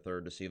 like, the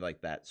third to see,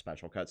 like, that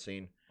special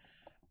cutscene.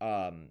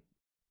 And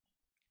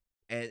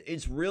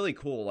it's really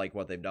cool, like,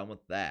 what they've done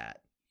with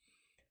that.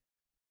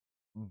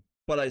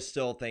 But I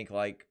still think,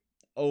 like,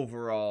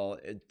 overall,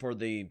 for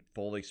the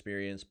full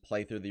experience,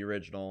 play through the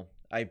original.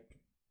 I'm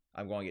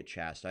going to get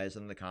chastised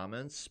in the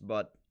comments,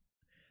 but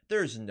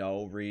there's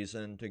no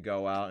reason to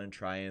go out and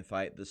try and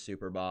fight the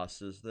super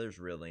bosses. There's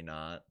really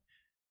not.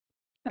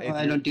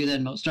 I don't do that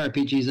in most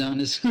RPGs,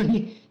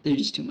 honestly. They're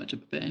just too much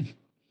of a pain.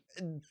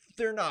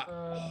 They're not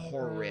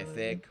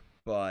horrific,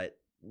 but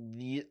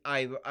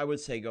I would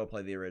say go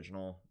play the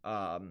original,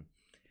 and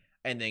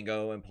then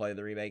go and play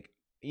the remake.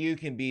 You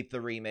can beat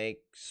the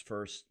remake's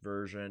first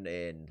version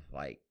in,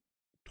 like,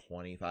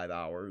 25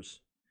 hours.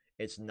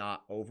 It's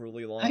not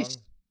overly long. Nice.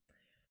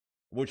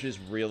 which is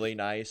really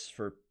nice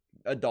for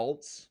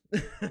adults.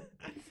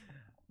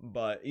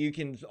 But you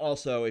can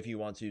also, if you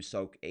want to,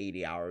 soak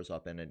 80 hours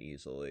up in it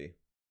easily.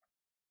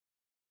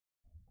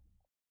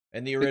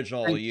 In the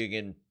original, you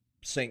can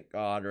sink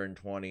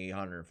 120,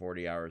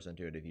 140 hours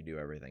into it if you do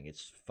everything.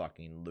 It's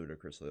fucking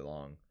ludicrously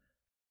long.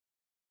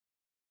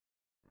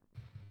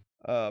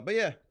 But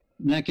yeah.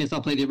 In that case,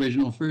 I'll play the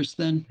original first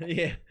then.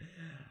 Yeah.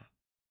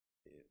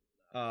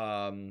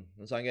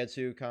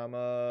 Zangetsu,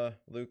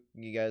 Luke,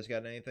 you guys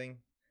got anything?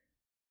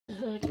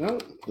 No,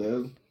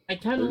 I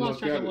kind of lost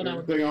track of what I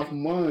was everything off of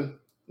mine.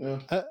 Yeah.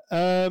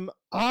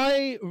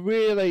 I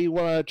really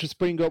want to just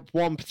bring up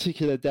one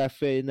particular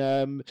death in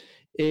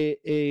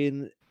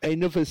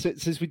another,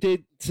 since we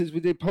did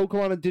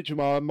Pokemon and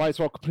Digimon, I might as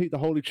well complete the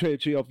holy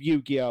trilogy of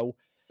Yu-Gi-Oh!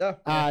 Oh,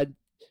 yeah.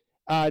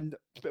 And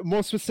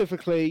more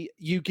specifically,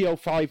 Yu-Gi-Oh!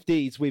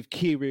 5Ds with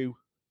Kiryu,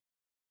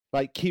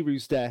 like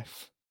Kiryu's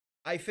death.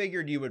 I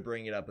figured you would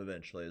bring it up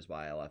eventually, is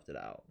why I left it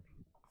out.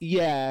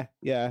 Yeah.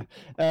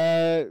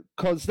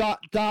 Because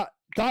that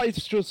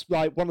is just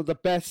like one of the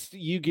best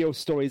Yu-Gi-Oh!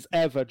 Stories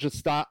ever.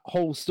 Just that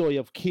whole story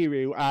of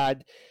Kiryu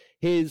and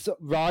his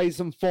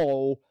rise and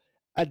fall,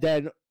 and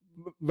then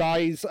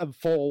rise and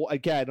fall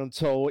again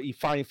until he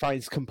finally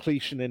finds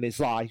completion in his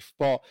life.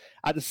 But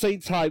at the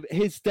same time,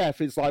 his death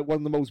is like one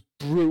of the most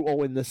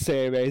brutal in the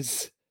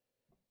series.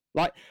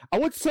 Like, I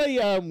would say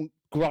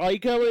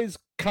Greiger is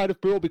kind of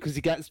brutal because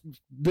he gets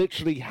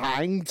literally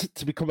hanged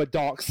to become a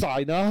dark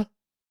signer.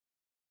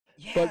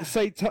 Yeah. But at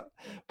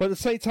the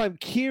same time,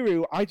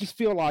 Kiryu, I just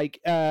feel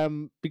like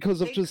because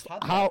of just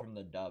cut how that from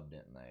the dub,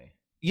 didn't they?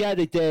 Yeah,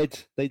 they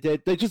did. They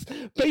just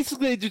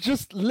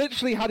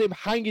literally had him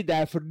hanging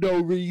there for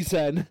no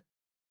reason.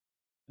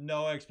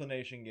 No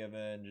explanation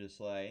given,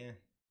 just like...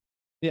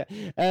 Yeah,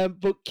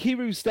 but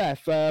Kiryu's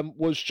death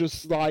was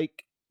just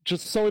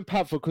so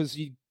impactful because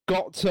you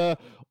got to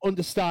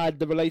understand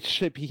the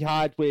relationship he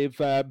had with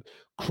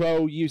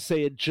Crow,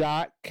 Yusei, and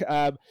Jack,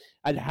 and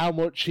how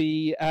much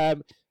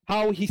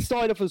how he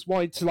started off as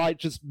wanting to like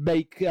just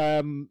make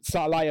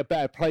Satellite a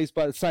better place,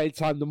 but at the same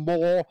time, the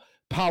more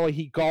power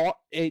he got,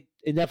 it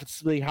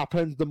inevitably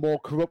happened. The more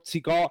corrupt he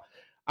got,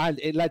 and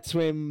it led to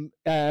him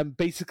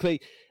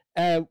basically.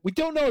 We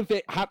don't know if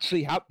it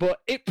actually happened, but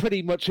it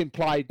pretty much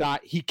implied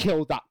that he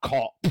killed that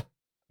cop.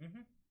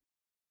 Mm-hmm.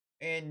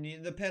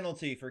 And the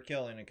penalty for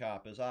killing a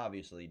cop is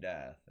obviously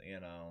death, you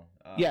know.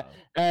 But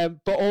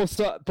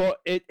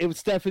it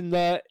was death in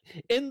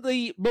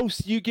the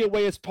most Yu-Gi-Oh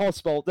way as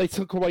possible. They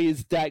took away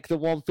his deck, the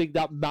one thing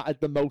that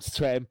mattered the most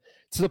to him,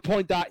 to the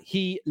point that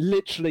he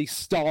literally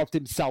starved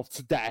himself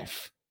to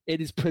death in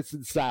his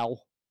prison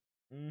cell.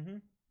 Mm-hmm.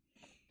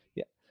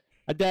 Yeah,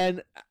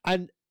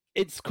 and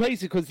it's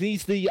crazy because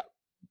he's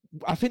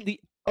I think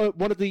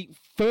one of the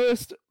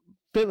first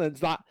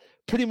villains that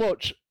pretty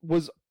much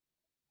was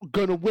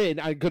gonna win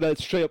and gonna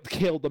straight up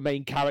kill the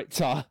main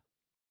character.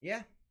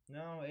 Yeah,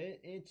 no,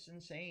 it's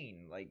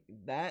insane. Like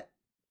that.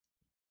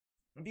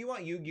 If you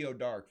want Yu-Gi-Oh!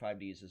 Dark,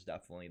 5Ds is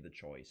definitely the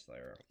choice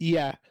there.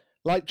 Yeah,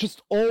 like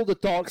just all the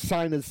dark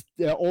signers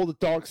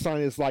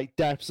like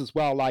deaths as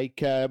well.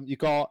 Like you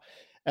got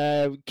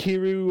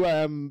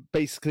Kiryu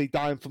basically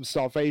dying from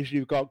starvation.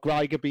 You've got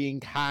Greiger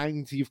being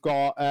hanged. You've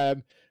got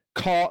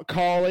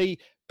Carly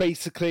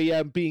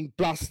basically being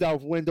blasted out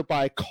of a window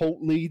by a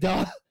cult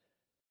leader.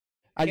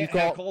 And Can't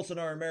have cults in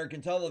our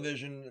American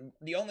television.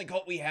 The only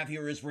cult we have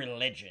here is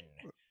religion.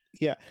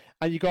 Yeah,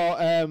 and you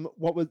got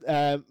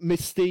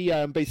Misty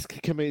basically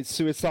committed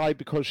suicide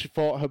because she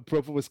thought her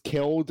brother was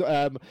killed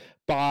by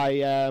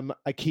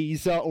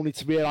Akiza, only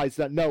to realize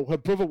that no, her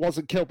brother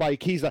wasn't killed by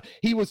Akiza.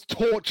 He was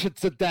tortured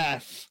to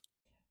death.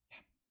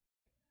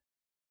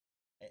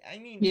 I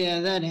mean,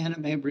 yeah, that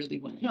anime really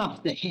went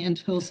off the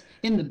handles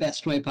in the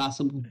best way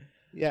possible.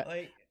 Yeah,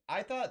 like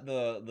I thought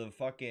the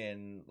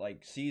fucking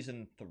like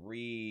season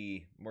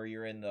 3 where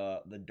you're in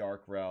the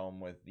dark realm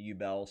with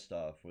Yubel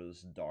stuff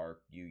was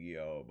dark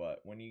Yu-Gi-Oh,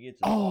 but when you get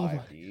to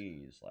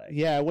 5Ds,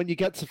 like when you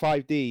get to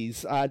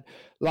 5Ds, and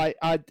like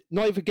I'd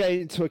not even getting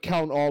into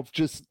account of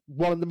just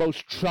one of the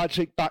most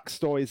tragic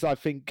backstories I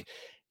think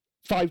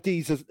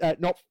 5Ds has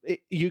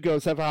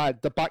Yu-Gi-Oh's ever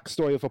had, the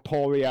backstory of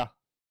Aporia.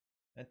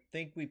 I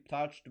think we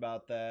touched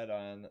about that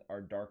on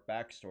our dark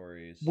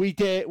backstories. We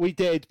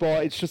did,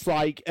 but it's just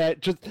like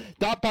just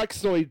that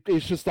backstory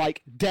is just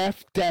like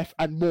death,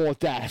 and more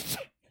death.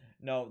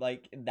 No,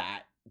 like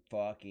that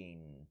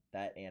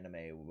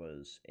anime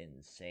was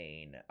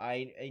insane.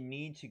 I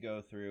need to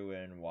go through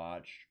and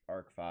watch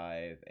Arc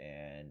 5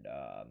 and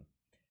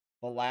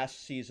the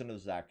last season of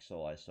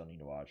Zaxel. I still need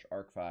to watch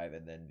Arc 5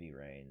 and then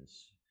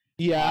V-Reigns.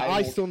 Yeah,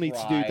 I still need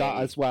to do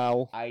that as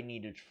well. I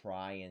need to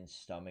try and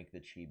stomach the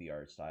chibi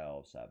art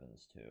style of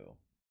Sevens too.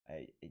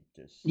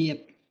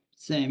 Yep,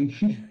 same.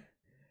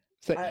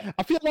 So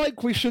I feel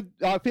like we should.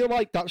 I feel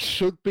like that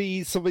should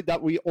be something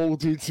that we all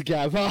do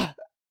together.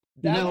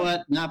 You know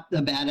what? Not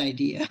a bad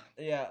idea.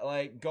 Yeah,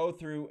 like go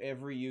through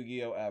every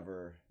Yu-Gi-Oh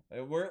ever.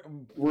 We're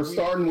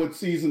starting with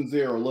season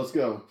 0. Let's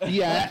go.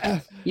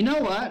 Yeah. You know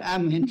what?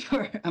 I'm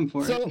for it.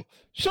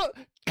 So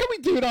Can we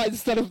do that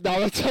instead of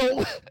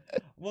Naruto?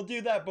 We'll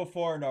do that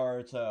before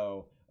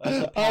Naruto.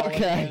 As a palate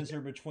Okay.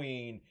 cleanser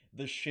between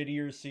the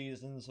shittier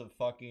seasons of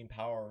fucking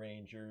Power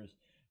Rangers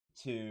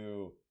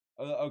to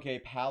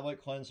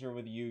palate cleanser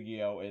with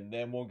Yu-Gi-Oh, and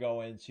then we'll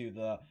go into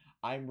the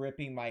I'm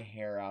ripping my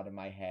hair out of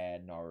my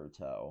head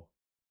Naruto.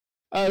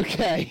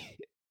 Okay.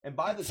 And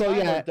by the So, time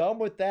yeah. we're done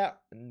with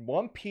that,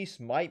 One Piece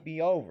might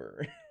be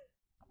over.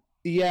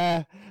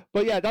 Yeah,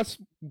 but yeah, that's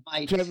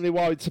Might. generally what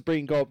I wanted to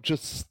bring up,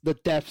 just the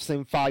deaths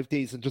in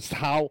 5Ds and just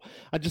how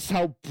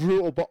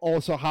brutal, but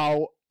also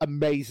how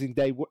amazing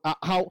they were,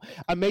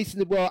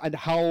 and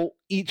how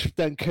each of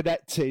them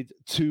connected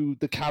to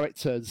the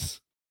characters,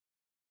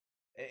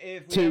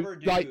 If we to ever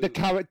do like the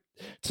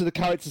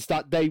characters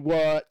that they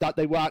were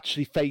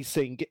actually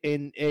facing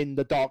in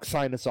the Dark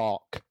Sinus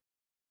arc.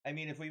 I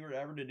mean, if we were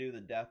ever to do the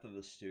death of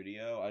the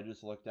studio, I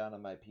just looked down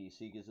at my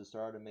PC because it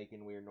started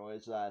making weird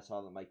noises. I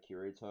saw that my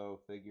Kirito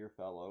figure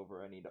fell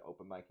over. I need to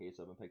open my case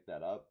up and pick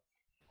that up.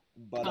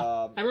 But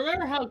I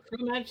remember how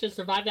Crew managed to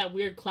survive that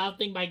weird cloud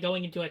thing by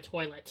going into a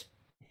toilet.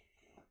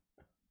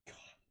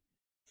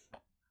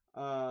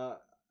 I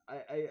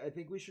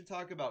think we should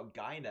talk about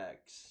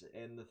Gynex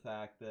and the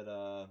fact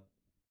that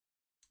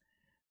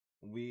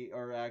we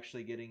are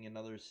actually getting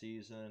another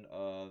season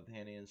of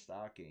Hanny and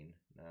Stocking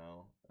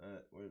now.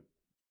 We're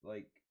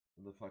like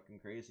the fucking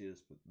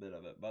craziest bit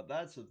of it, but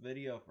that's a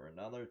video for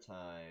another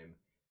time.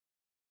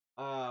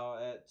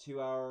 At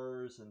 2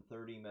 hours and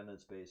 30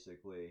 minutes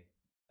basically,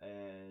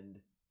 and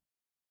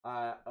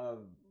a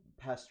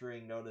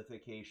pestering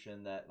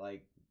notification that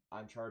like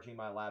I'm charging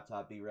my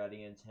laptop, be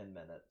ready in 10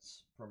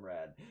 minutes from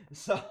Red.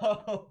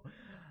 So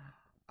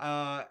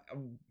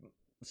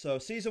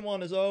season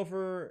 1 is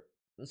over.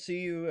 See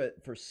you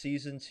for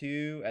season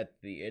 2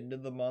 at the end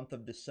of the month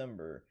of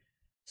December.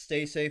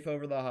 Stay safe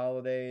over the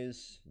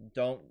holidays.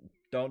 Don't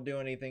do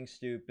anything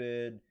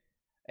stupid.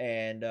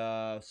 And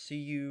see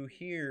you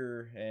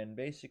here in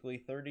basically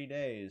 30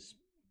 days.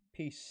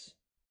 Peace.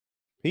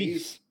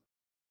 Peace.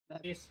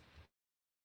 Peace.